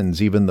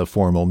attends even the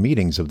formal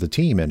meetings of the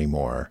team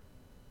anymore.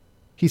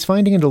 He's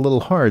finding it a little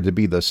hard to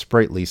be the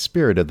sprightly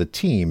spirit of the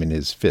team in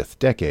his 5th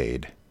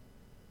decade.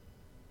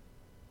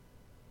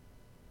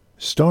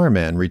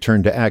 Starman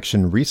returned to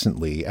action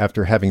recently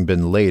after having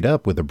been laid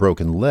up with a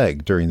broken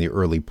leg during the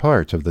early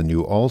part of the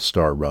new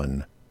All-Star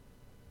run.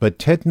 But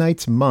Ted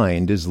Knight's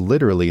mind is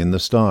literally in the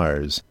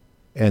stars,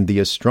 and the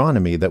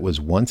astronomy that was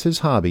once his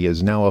hobby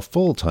is now a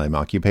full-time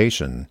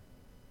occupation.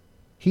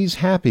 He's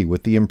happy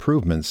with the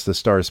improvements the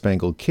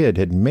Star-Spangled Kid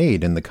had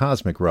made in the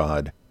Cosmic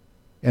Rod,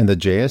 and the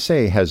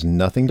JSA has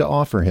nothing to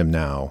offer him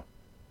now.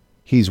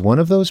 He's one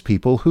of those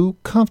people who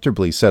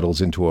comfortably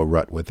settles into a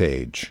rut with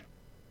age.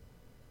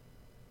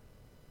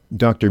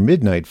 Dr.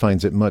 Midnight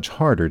finds it much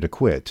harder to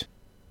quit.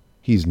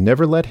 He's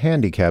never let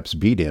handicaps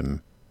beat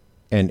him,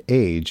 and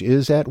age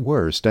is at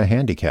worst a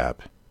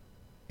handicap.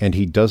 And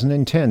he doesn't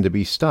intend to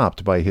be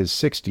stopped by his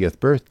 60th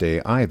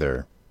birthday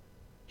either.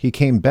 He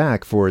came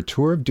back for a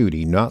tour of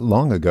duty not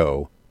long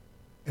ago,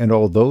 and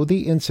although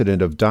the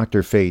incident of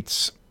Dr.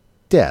 Fate's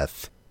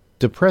death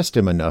depressed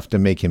him enough to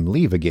make him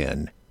leave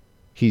again,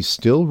 he's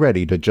still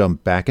ready to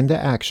jump back into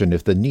action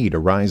if the need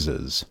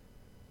arises.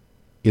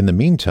 In the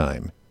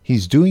meantime,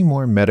 he's doing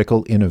more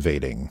medical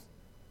innovating.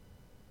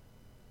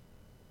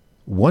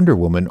 Wonder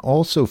Woman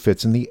also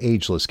fits in the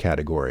ageless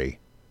category.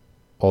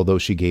 Although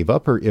she gave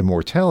up her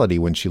immortality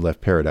when she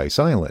left Paradise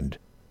Island,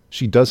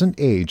 she doesn't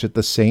age at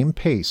the same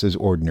pace as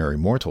ordinary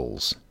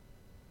mortals.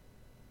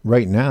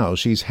 Right now,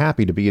 she's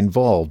happy to be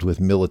involved with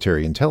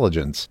military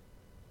intelligence,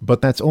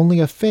 but that's only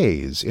a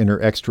phase in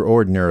her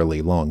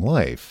extraordinarily long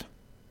life.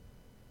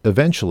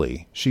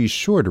 Eventually, she's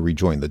sure to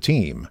rejoin the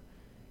team,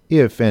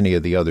 if any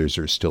of the others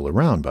are still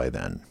around by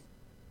then.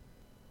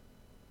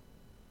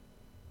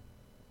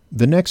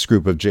 The next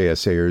group of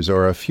JSAers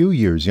are a few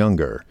years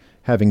younger,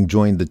 having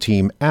joined the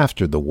team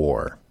after the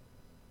war.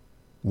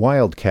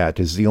 Wildcat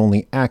is the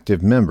only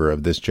active member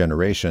of this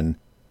generation,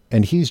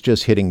 and he's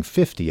just hitting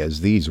 50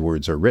 as these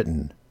words are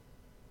written.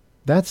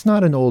 That's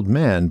not an old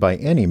man by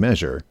any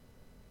measure,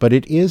 but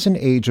it is an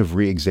age of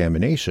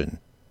re-examination,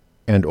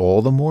 and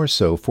all the more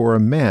so for a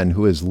man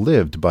who has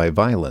lived by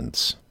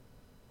violence.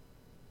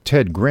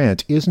 Ted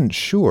Grant isn't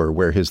sure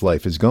where his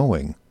life is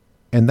going,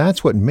 and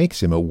that's what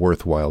makes him a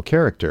worthwhile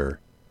character.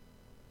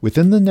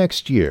 Within the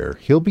next year,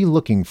 he'll be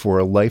looking for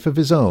a life of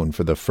his own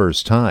for the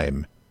first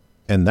time,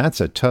 and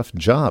that's a tough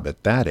job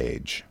at that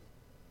age.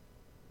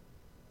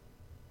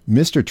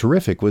 Mr.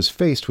 Terrific was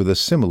faced with a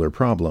similar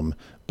problem,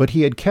 but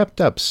he had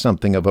kept up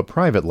something of a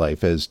private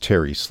life as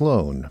Terry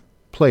Sloan,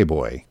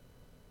 Playboy.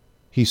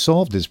 He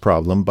solved his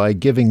problem by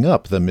giving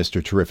up the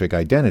Mr. Terrific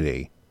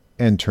identity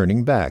and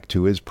turning back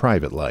to his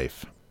private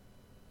life.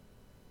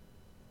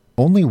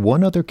 Only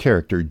one other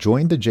character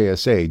joined the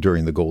JSA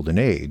during the Golden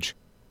Age,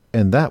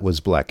 and that was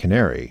Black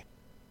Canary.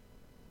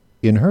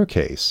 In her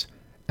case,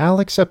 I'll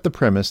accept the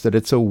premise that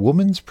it's a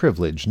woman's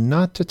privilege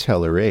not to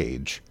tell her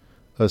age,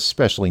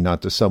 especially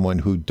not to someone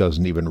who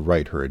doesn't even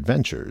write her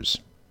adventures.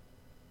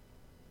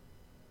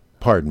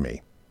 Pardon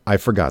me, I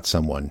forgot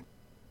someone.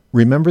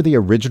 Remember the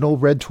original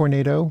Red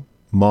Tornado,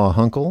 Ma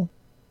Hunkel?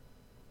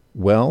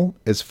 Well,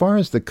 as far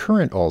as the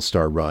current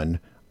All-Star run,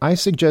 I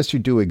suggest you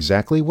do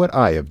exactly what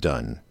I have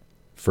done.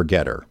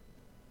 Forget her.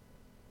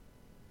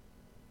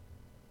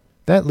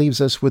 That leaves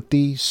us with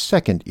the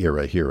second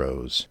era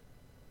heroes.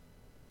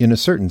 In a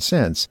certain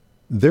sense,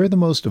 they're the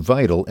most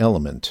vital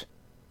element.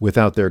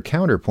 Without their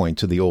counterpoint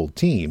to the old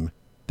team,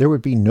 there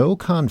would be no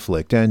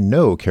conflict and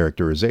no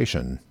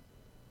characterization.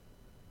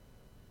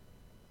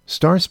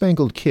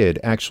 Star-Spangled Kid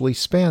actually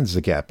spans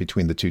the gap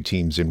between the two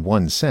teams in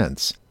one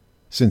sense,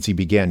 since he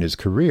began his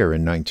career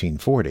in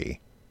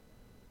 1940.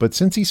 But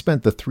since he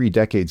spent the 3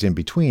 decades in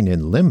between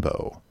in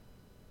limbo,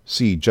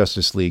 see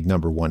Justice League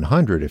number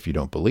 100 if you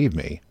don't believe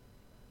me,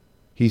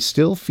 he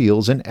still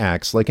feels and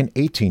acts like an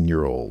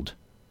 18-year-old.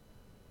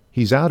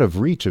 He's out of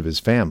reach of his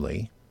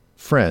family,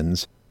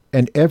 friends,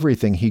 and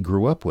everything he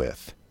grew up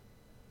with.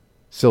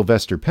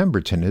 Sylvester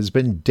Pemberton has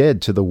been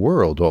dead to the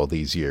world all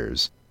these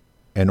years,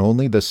 and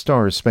only the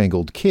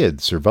Star-Spangled Kid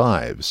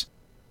survives,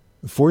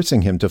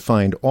 forcing him to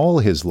find all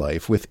his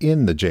life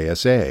within the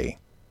JSA.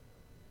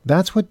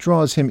 That's what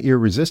draws him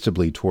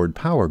irresistibly toward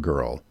Power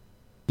Girl,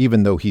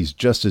 even though he's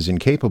just as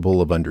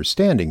incapable of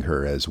understanding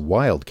her as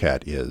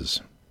Wildcat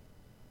is.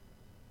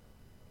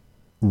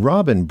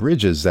 Robin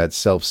bridges that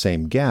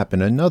self-same gap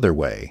in another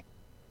way.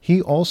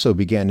 He also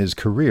began his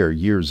career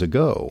years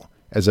ago,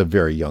 as a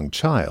very young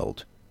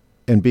child,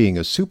 and being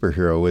a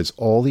superhero is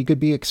all he could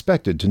be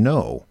expected to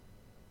know.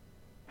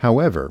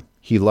 However,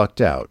 he lucked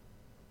out.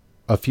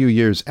 A few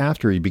years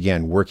after he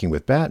began working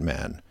with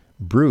Batman,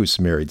 Bruce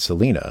married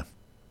Selina,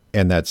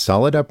 and that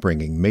solid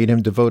upbringing made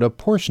him devote a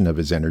portion of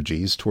his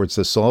energies towards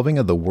the solving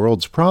of the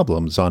world's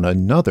problems on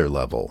another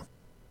level.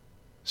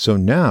 So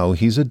now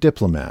he's a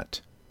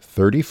diplomat,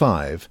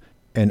 35,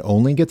 and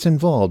only gets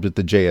involved with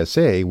the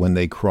JSA when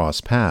they cross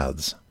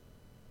paths.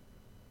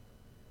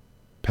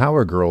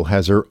 Power Girl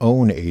has her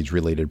own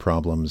age-related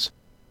problems.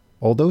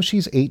 Although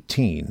she's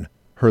 18,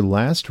 her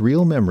last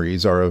real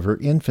memories are of her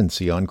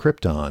infancy on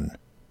Krypton.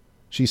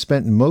 She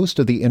spent most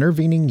of the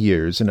intervening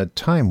years in a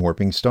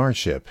time-warping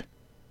starship.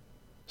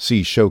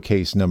 See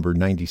Showcase number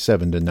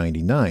 97 to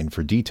 99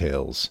 for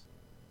details.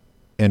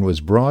 And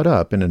was brought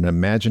up in an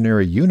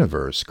imaginary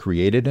universe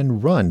created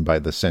and run by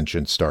the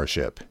sentient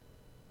starship.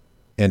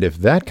 And if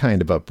that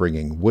kind of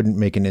upbringing wouldn't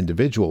make an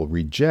individual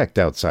reject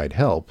outside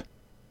help,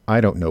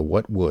 I don't know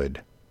what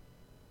would.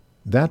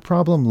 That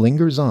problem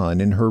lingers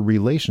on in her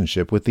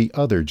relationship with the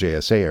other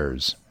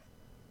JSAers.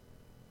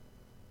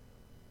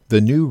 The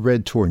new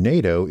Red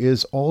Tornado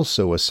is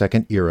also a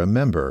second-era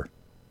member,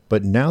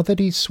 But now that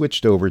he's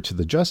switched over to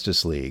the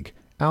Justice League,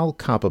 I'll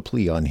cop a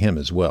plea on him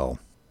as well.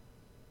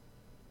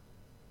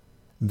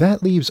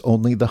 That leaves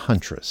only the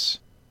Huntress,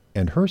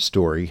 and her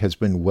story has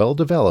been well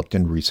developed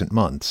in recent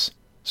months,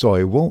 so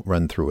I won't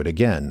run through it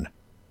again.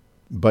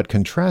 But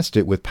contrast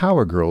it with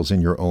Power Girls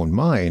in your own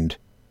mind,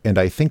 and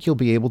I think you'll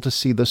be able to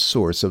see the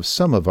source of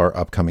some of our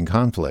upcoming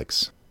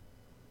conflicts.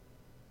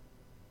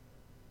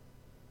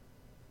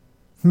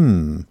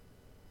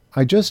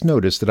 I just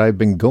noticed that I've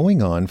been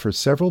going on for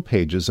several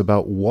pages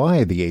about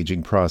why the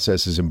aging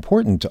process is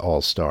important to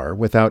All-Star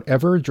without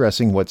ever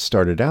addressing what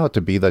started out to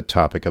be the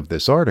topic of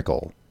this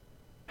article: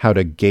 how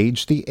to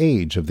gauge the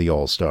age of the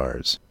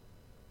All-Stars.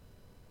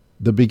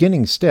 The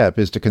beginning step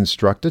is to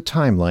construct a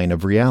timeline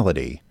of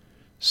reality,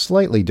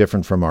 slightly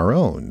different from our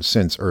own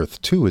since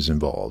Earth 2 is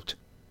involved,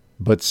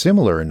 but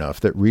similar enough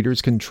that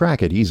readers can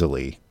track it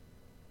easily.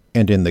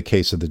 And in the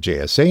case of the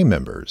JSA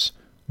members,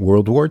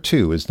 World War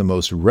II is the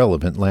most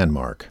relevant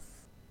landmark.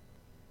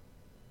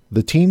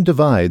 The team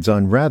divides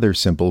on rather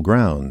simple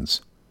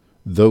grounds: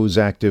 those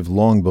active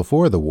long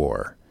before the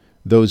war,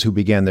 those who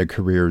began their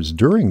careers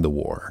during the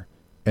war,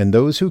 and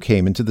those who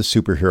came into the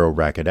superhero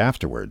racket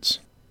afterwards.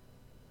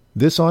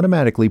 This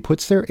automatically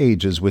puts their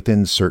ages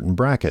within certain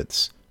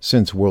brackets,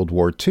 since World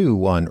War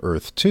II on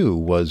Earth 2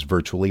 was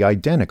virtually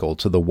identical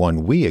to the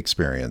one we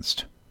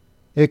experienced,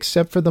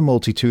 except for the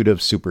multitude of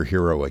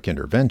superheroic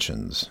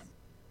interventions.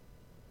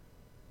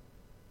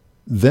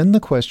 Then the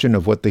question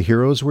of what the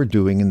heroes were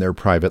doing in their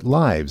private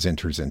lives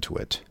enters into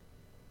it.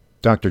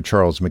 Dr.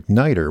 Charles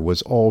McNider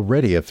was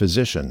already a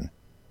physician,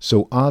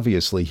 so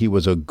obviously he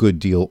was a good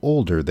deal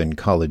older than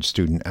college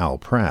student Al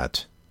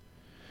Pratt.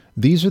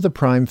 These are the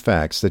prime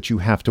facts that you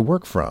have to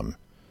work from.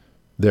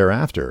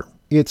 Thereafter,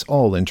 it's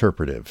all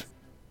interpretive.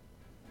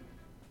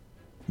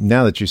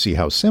 Now that you see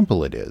how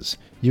simple it is,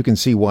 you can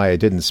see why I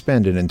didn't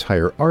spend an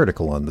entire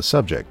article on the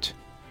subject.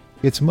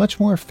 It's much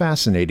more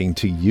fascinating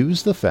to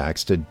use the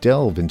facts to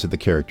delve into the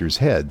characters'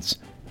 heads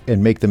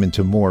and make them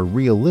into more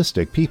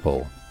realistic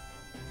people.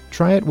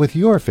 Try it with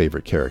your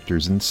favorite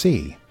characters and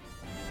see.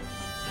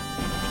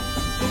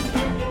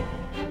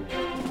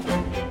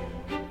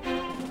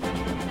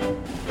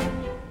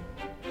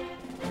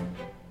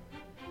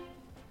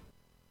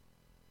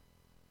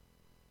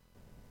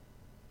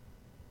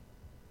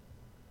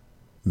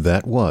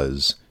 That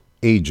was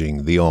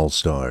Aging the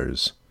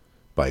All-Stars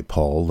by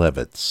Paul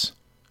Levitz,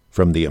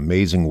 from The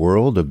Amazing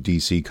World of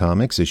DC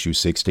Comics issue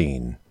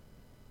 16.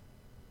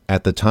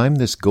 At the time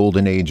this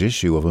Golden Age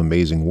issue of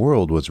Amazing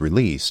World was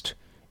released,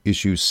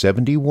 issue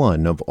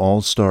 71 of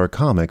All-Star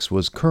Comics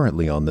was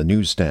currently on the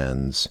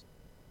newsstands.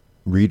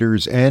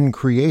 Readers and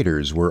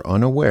creators were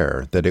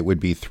unaware that it would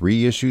be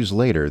 3 issues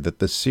later that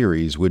the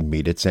series would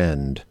meet its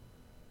end,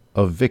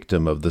 a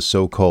victim of the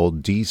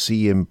so-called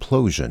DC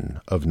implosion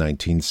of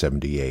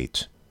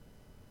 1978.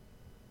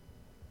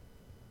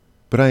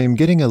 But I am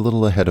getting a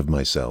little ahead of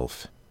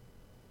myself.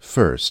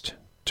 First,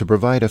 to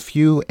provide a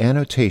few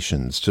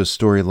annotations to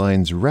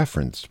storylines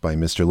referenced by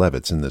Mr.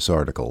 Levitz in this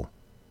article.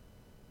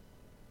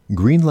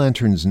 Green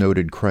Lantern's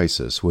noted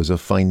crisis was a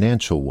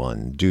financial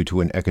one due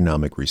to an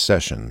economic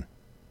recession.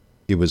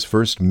 It was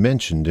first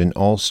mentioned in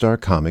All-Star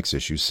Comics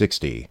issue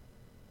 60,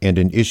 and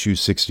in issue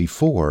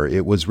 64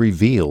 it was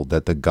revealed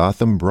that the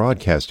Gotham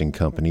Broadcasting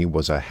Company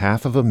was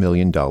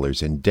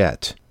 $500,000 in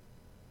debt.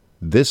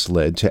 This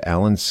led to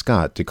Alan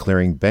Scott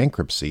declaring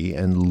bankruptcy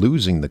and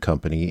losing the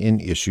company in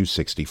issue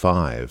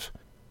 65.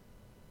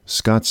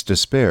 Scott's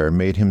despair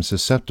made him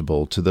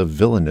susceptible to the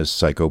villainous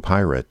Psycho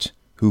Pirate,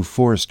 who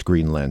forced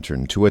Green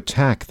Lantern to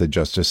attack the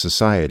Justice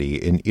Society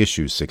in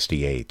issue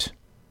 68.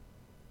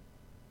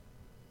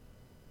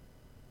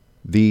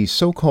 The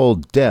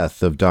so-called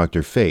death of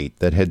Dr. Fate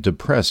that had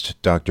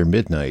depressed Dr.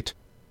 Midnight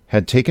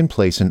had taken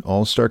place in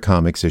All-Star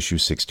Comics issue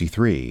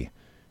 63,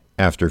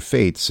 after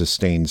Fate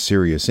sustained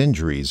serious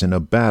injuries in a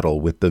battle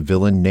with the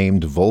villain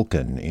named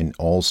Vulcan in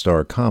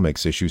All-Star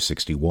Comics issue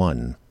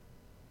 61.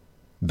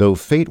 Though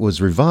Fate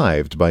was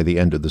revived by the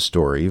end of the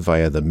story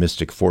via the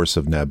mystic force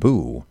of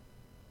Naboo,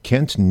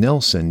 Kent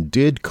Nelson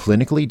did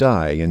clinically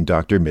die in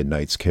Dr.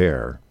 Midnight's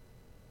care.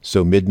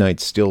 So Midnight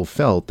still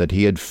felt that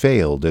he had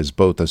failed as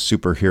both a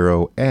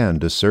superhero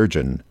and a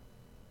surgeon,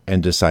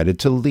 and decided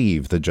to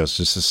leave the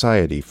Justice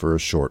Society for a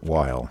short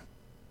while.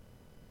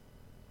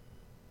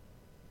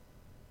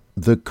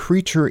 The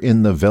Creature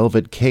in the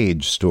Velvet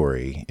Cage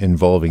story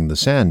involving the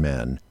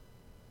Sandman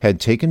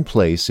had taken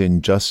place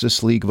in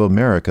Justice League of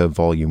America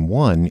Volume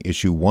 1,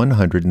 issue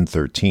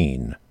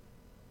 113.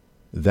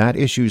 That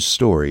issue's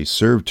story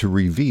served to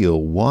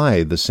reveal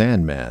why the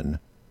Sandman,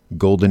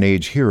 Golden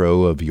Age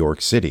hero of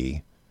York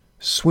City,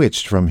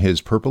 switched from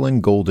his purple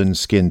and golden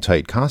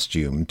skin-tight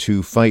costume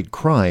to fight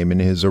crime in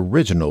his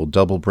original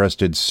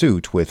double-breasted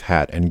suit with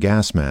hat and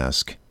gas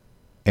mask,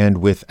 and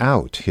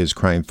without his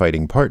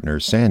crime-fighting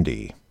partner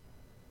Sandy.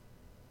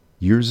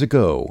 Years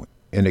ago,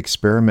 an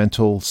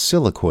experimental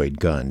silicoid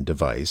gun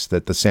device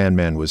that the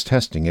Sandman was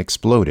testing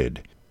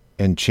exploded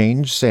and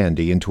changed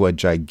Sandy into a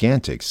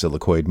gigantic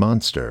silicoid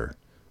monster,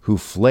 who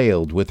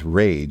flailed with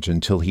rage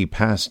until he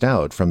passed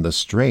out from the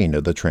strain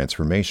of the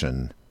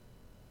transformation.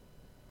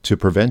 To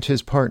prevent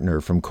his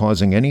partner from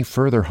causing any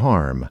further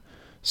harm,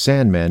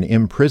 Sandman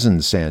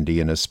imprisoned Sandy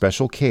in a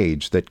special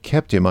cage that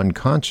kept him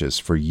unconscious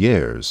for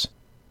years.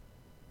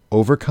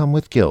 Overcome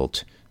with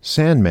guilt,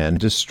 Sandman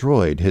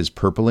destroyed his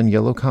purple and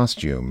yellow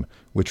costume,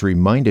 which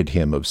reminded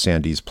him of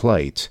Sandy's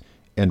plight,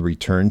 and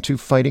returned to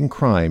fighting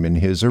crime in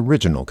his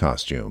original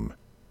costume.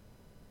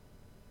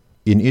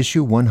 In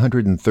issue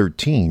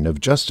 113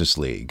 of Justice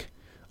League,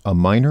 a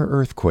minor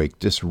earthquake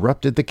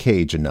disrupted the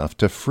cage enough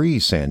to free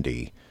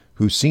Sandy,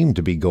 who seemed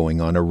to be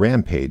going on a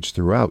rampage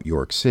throughout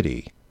York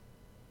City.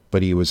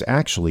 But he was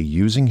actually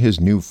using his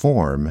new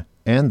form,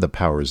 and the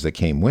powers that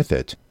came with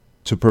it,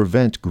 to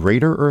prevent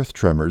greater earth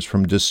tremors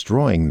from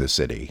destroying the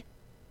city.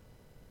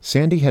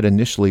 Sandy had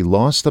initially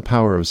lost the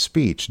power of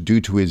speech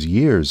due to his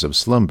years of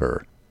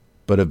slumber,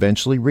 but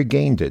eventually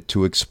regained it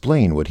to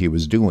explain what he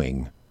was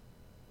doing.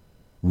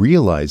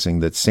 Realizing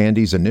that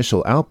Sandy's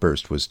initial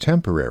outburst was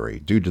temporary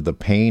due to the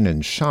pain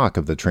and shock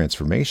of the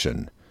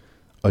transformation,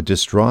 a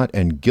distraught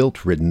and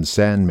guilt-ridden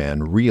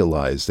Sandman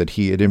realized that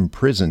he had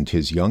imprisoned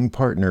his young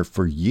partner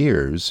for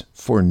years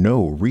for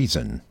no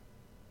reason.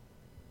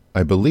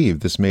 I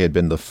believe this may have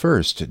been the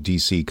first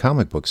DC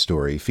comic book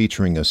story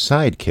featuring a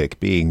sidekick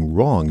being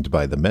wronged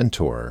by the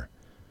mentor,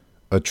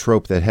 a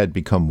trope that had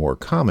become more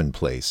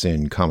commonplace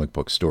in comic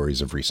book stories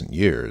of recent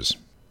years.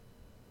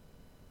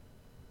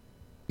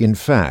 In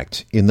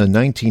fact, in the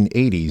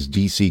 1980s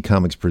DC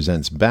Comics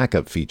Presents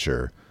backup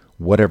feature,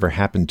 Whatever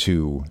Happened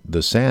to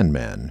the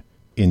Sandman,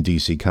 in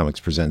DC Comics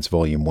Presents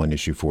Volume 1,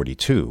 Issue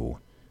 42,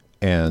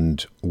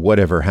 and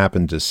Whatever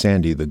Happened to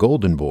Sandy the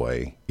Golden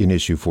Boy, in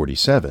Issue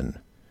 47,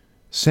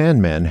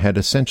 Sandman had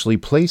essentially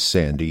placed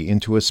Sandy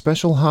into a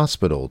special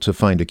hospital to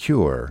find a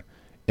cure,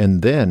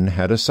 and then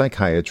had a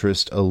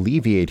psychiatrist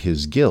alleviate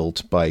his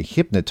guilt by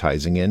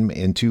hypnotizing him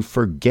into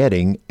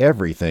forgetting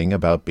everything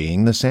about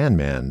being the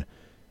Sandman,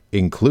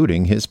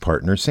 including his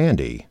partner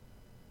Sandy.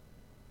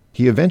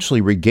 He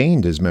eventually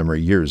regained his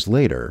memory years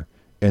later,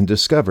 and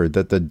discovered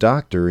that the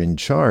doctor in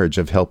charge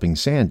of helping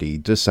Sandy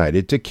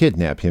decided to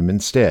kidnap him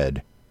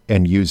instead,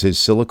 and use his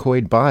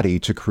silicoid body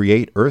to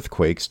create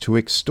earthquakes to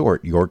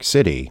extort York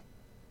City.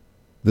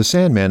 The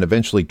Sandman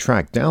eventually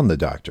tracked down the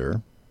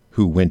doctor,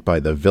 who went by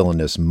the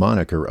villainous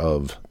moniker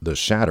of the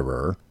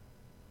Shatterer,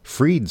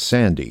 freed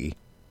Sandy,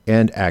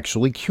 and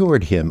actually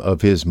cured him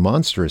of his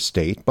monstrous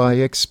state by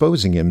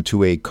exposing him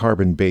to a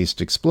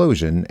carbon-based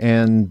explosion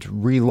and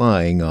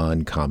relying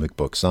on comic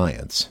book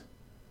science.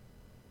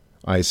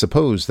 I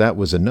suppose that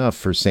was enough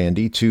for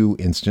Sandy to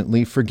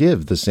instantly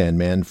forgive the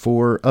Sandman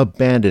for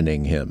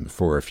abandoning him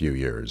for a few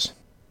years.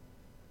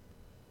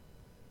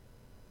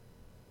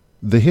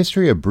 The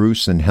history of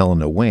Bruce and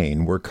Helena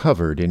Wayne were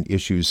covered in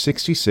issues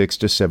 66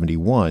 to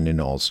 71 in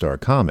All-Star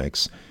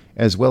Comics,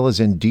 as well as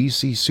in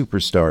DC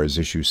Superstars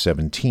issue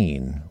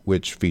 17,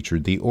 which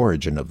featured the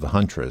origin of the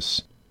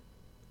Huntress.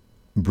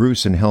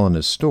 Bruce and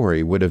Helena's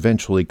story would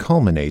eventually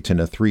culminate in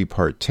a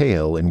 3-part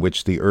tale in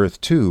which the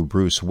Earth 2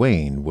 Bruce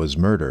Wayne was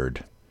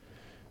murdered.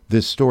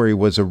 This story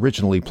was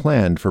originally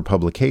planned for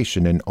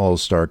publication in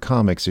All-Star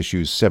Comics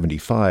issues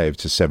 75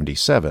 to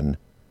 77,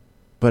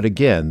 but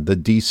again, the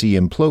DC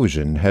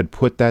implosion had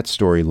put that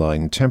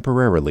storyline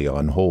temporarily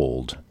on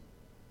hold.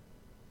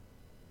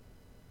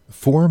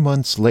 4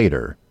 months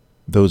later,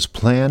 those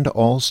planned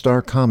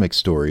All-Star Comics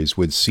stories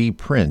would see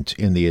print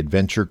in the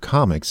Adventure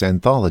Comics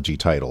anthology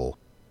title,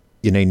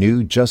 in a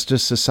new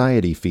Justice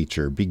Society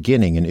feature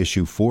beginning in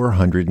issue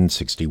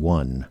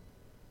 461.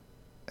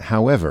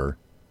 However,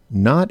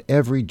 not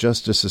every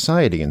Justice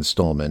Society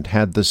installment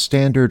had the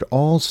standard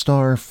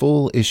all-star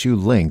full-issue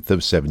length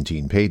of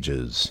 17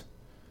 pages.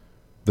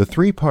 The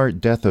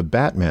 3-part Death of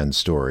Batman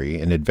story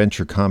in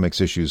Adventure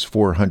Comics issues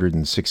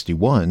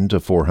 461 to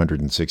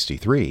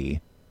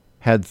 463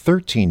 had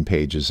 13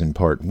 pages in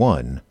Part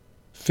 1,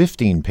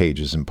 15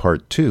 pages in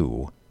Part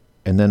 2,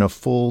 and then a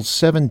full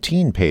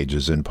 17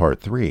 pages in Part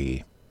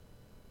 3.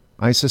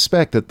 I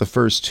suspect that the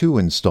first 2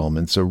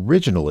 installments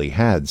originally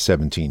had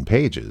 17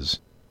 pages,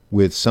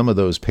 with some of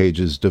those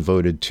pages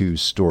devoted to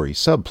story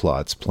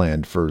subplots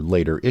planned for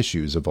later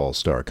issues of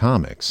All-Star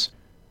Comics.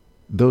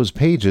 Those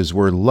pages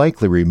were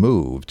likely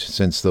removed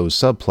since those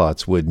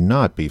subplots would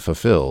not be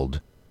fulfilled,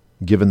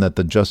 given that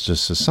the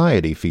Justice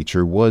Society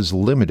feature was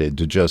limited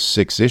to just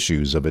 6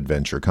 issues of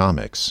Adventure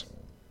Comics.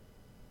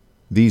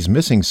 These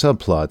missing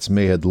subplots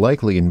may have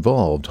likely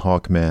involved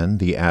Hawkman,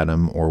 the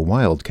Atom, or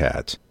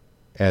Wildcat,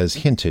 as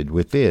hinted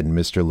within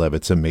Mr.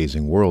 Levitt's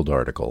Amazing World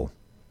article.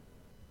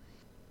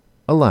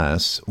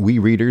 Alas, we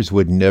readers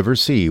would never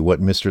see what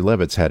Mr.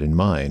 Levitz had in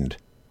mind,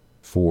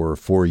 for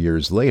 4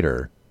 years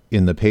later,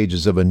 in the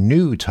pages of a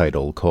new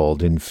title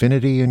called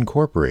Infinity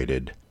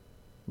Incorporated,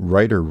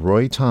 writer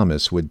Roy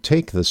Thomas would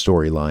take the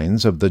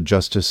storylines of the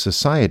Justice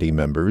Society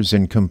members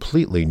in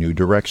completely new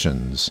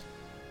directions,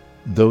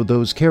 though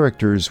those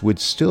characters would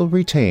still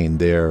retain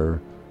their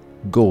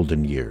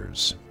golden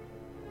years.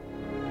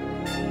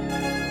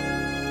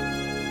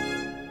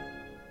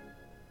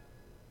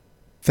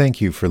 Thank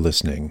you for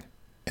listening,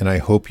 and I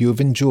hope you have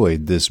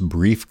enjoyed this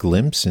brief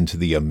glimpse into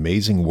the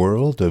amazing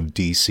world of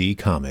DC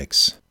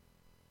Comics.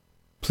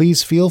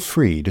 Please feel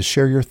free to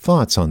share your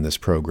thoughts on this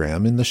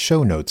program in the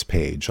show notes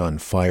page on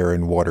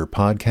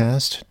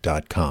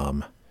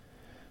fireandwaterpodcast.com.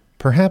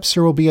 Perhaps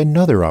there will be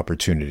another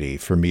opportunity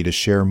for me to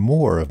share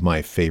more of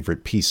my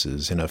favorite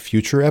pieces in a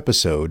future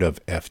episode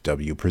of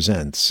FW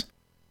Presents.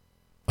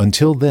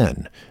 Until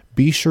then,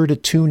 be sure to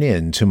tune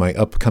in to my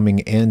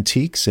upcoming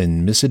antiques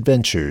and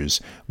misadventures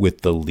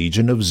with the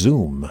Legion of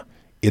Zoom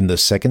in the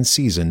second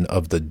season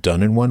of the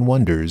Done in One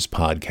Wonders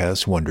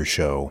Podcast Wonder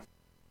Show.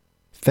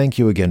 Thank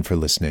you again for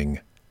listening,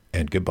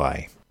 and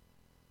goodbye.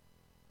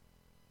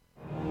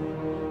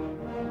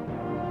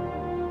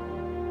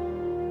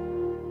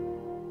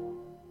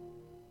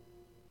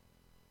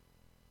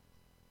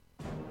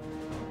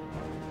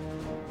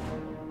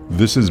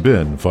 This has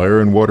been Fire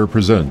and Water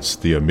Presents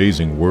The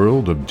Amazing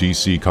World of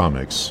DC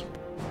Comics.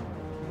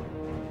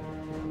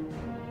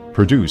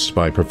 Produced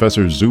by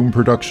Professor Zoom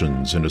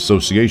Productions in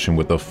association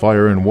with the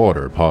Fire and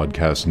Water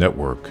Podcast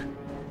Network.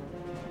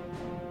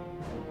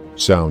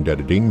 Sound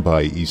editing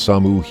by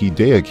Isamu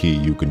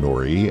Hideaki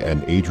Yukinori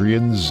and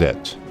Adrian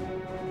Zett.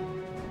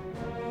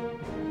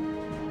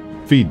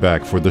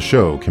 Feedback for the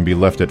show can be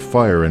left at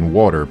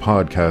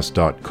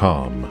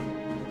fireandwaterpodcast.com.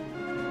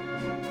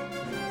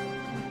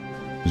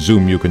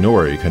 Zoom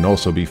Yukinori can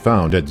also be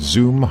found at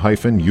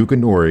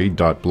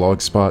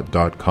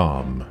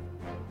zoom-yukinori.blogspot.com.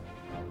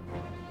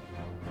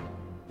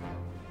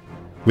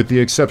 With the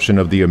exception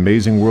of the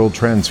Amazing World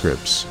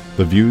transcripts,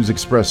 the views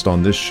expressed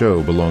on this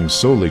show belong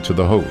solely to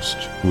the host,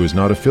 who is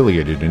not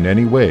affiliated in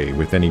any way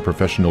with any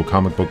professional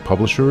comic book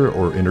publisher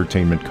or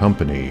entertainment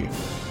company.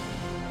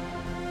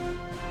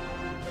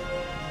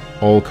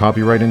 All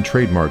copyright and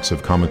trademarks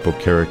of comic book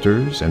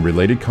characters and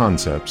related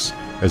concepts,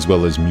 as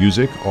well as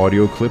music,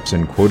 audio clips,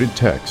 and quoted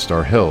text,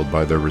 are held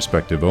by their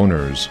respective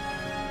owners.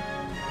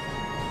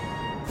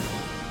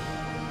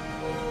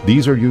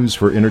 These are used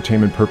for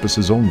entertainment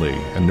purposes only,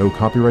 and no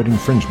copyright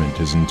infringement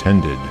is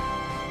intended.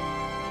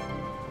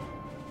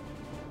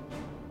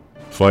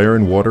 Fire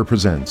and Water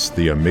Presents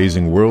The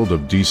Amazing World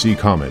of DC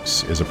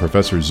Comics is a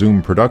Professor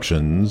Zoom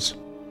Productions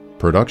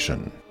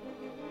production.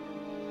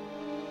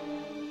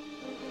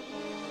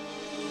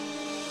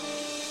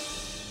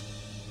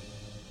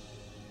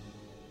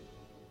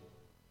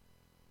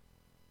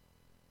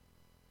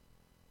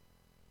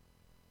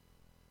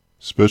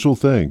 Special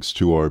thanks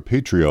to our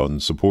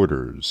Patreon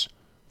supporters.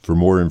 For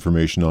more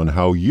information on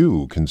how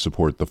you can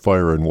support the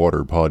Fire and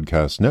Water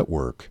Podcast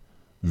Network,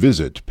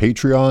 visit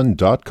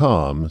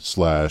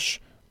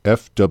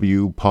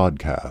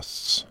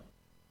patreon.com/FWPodcasts.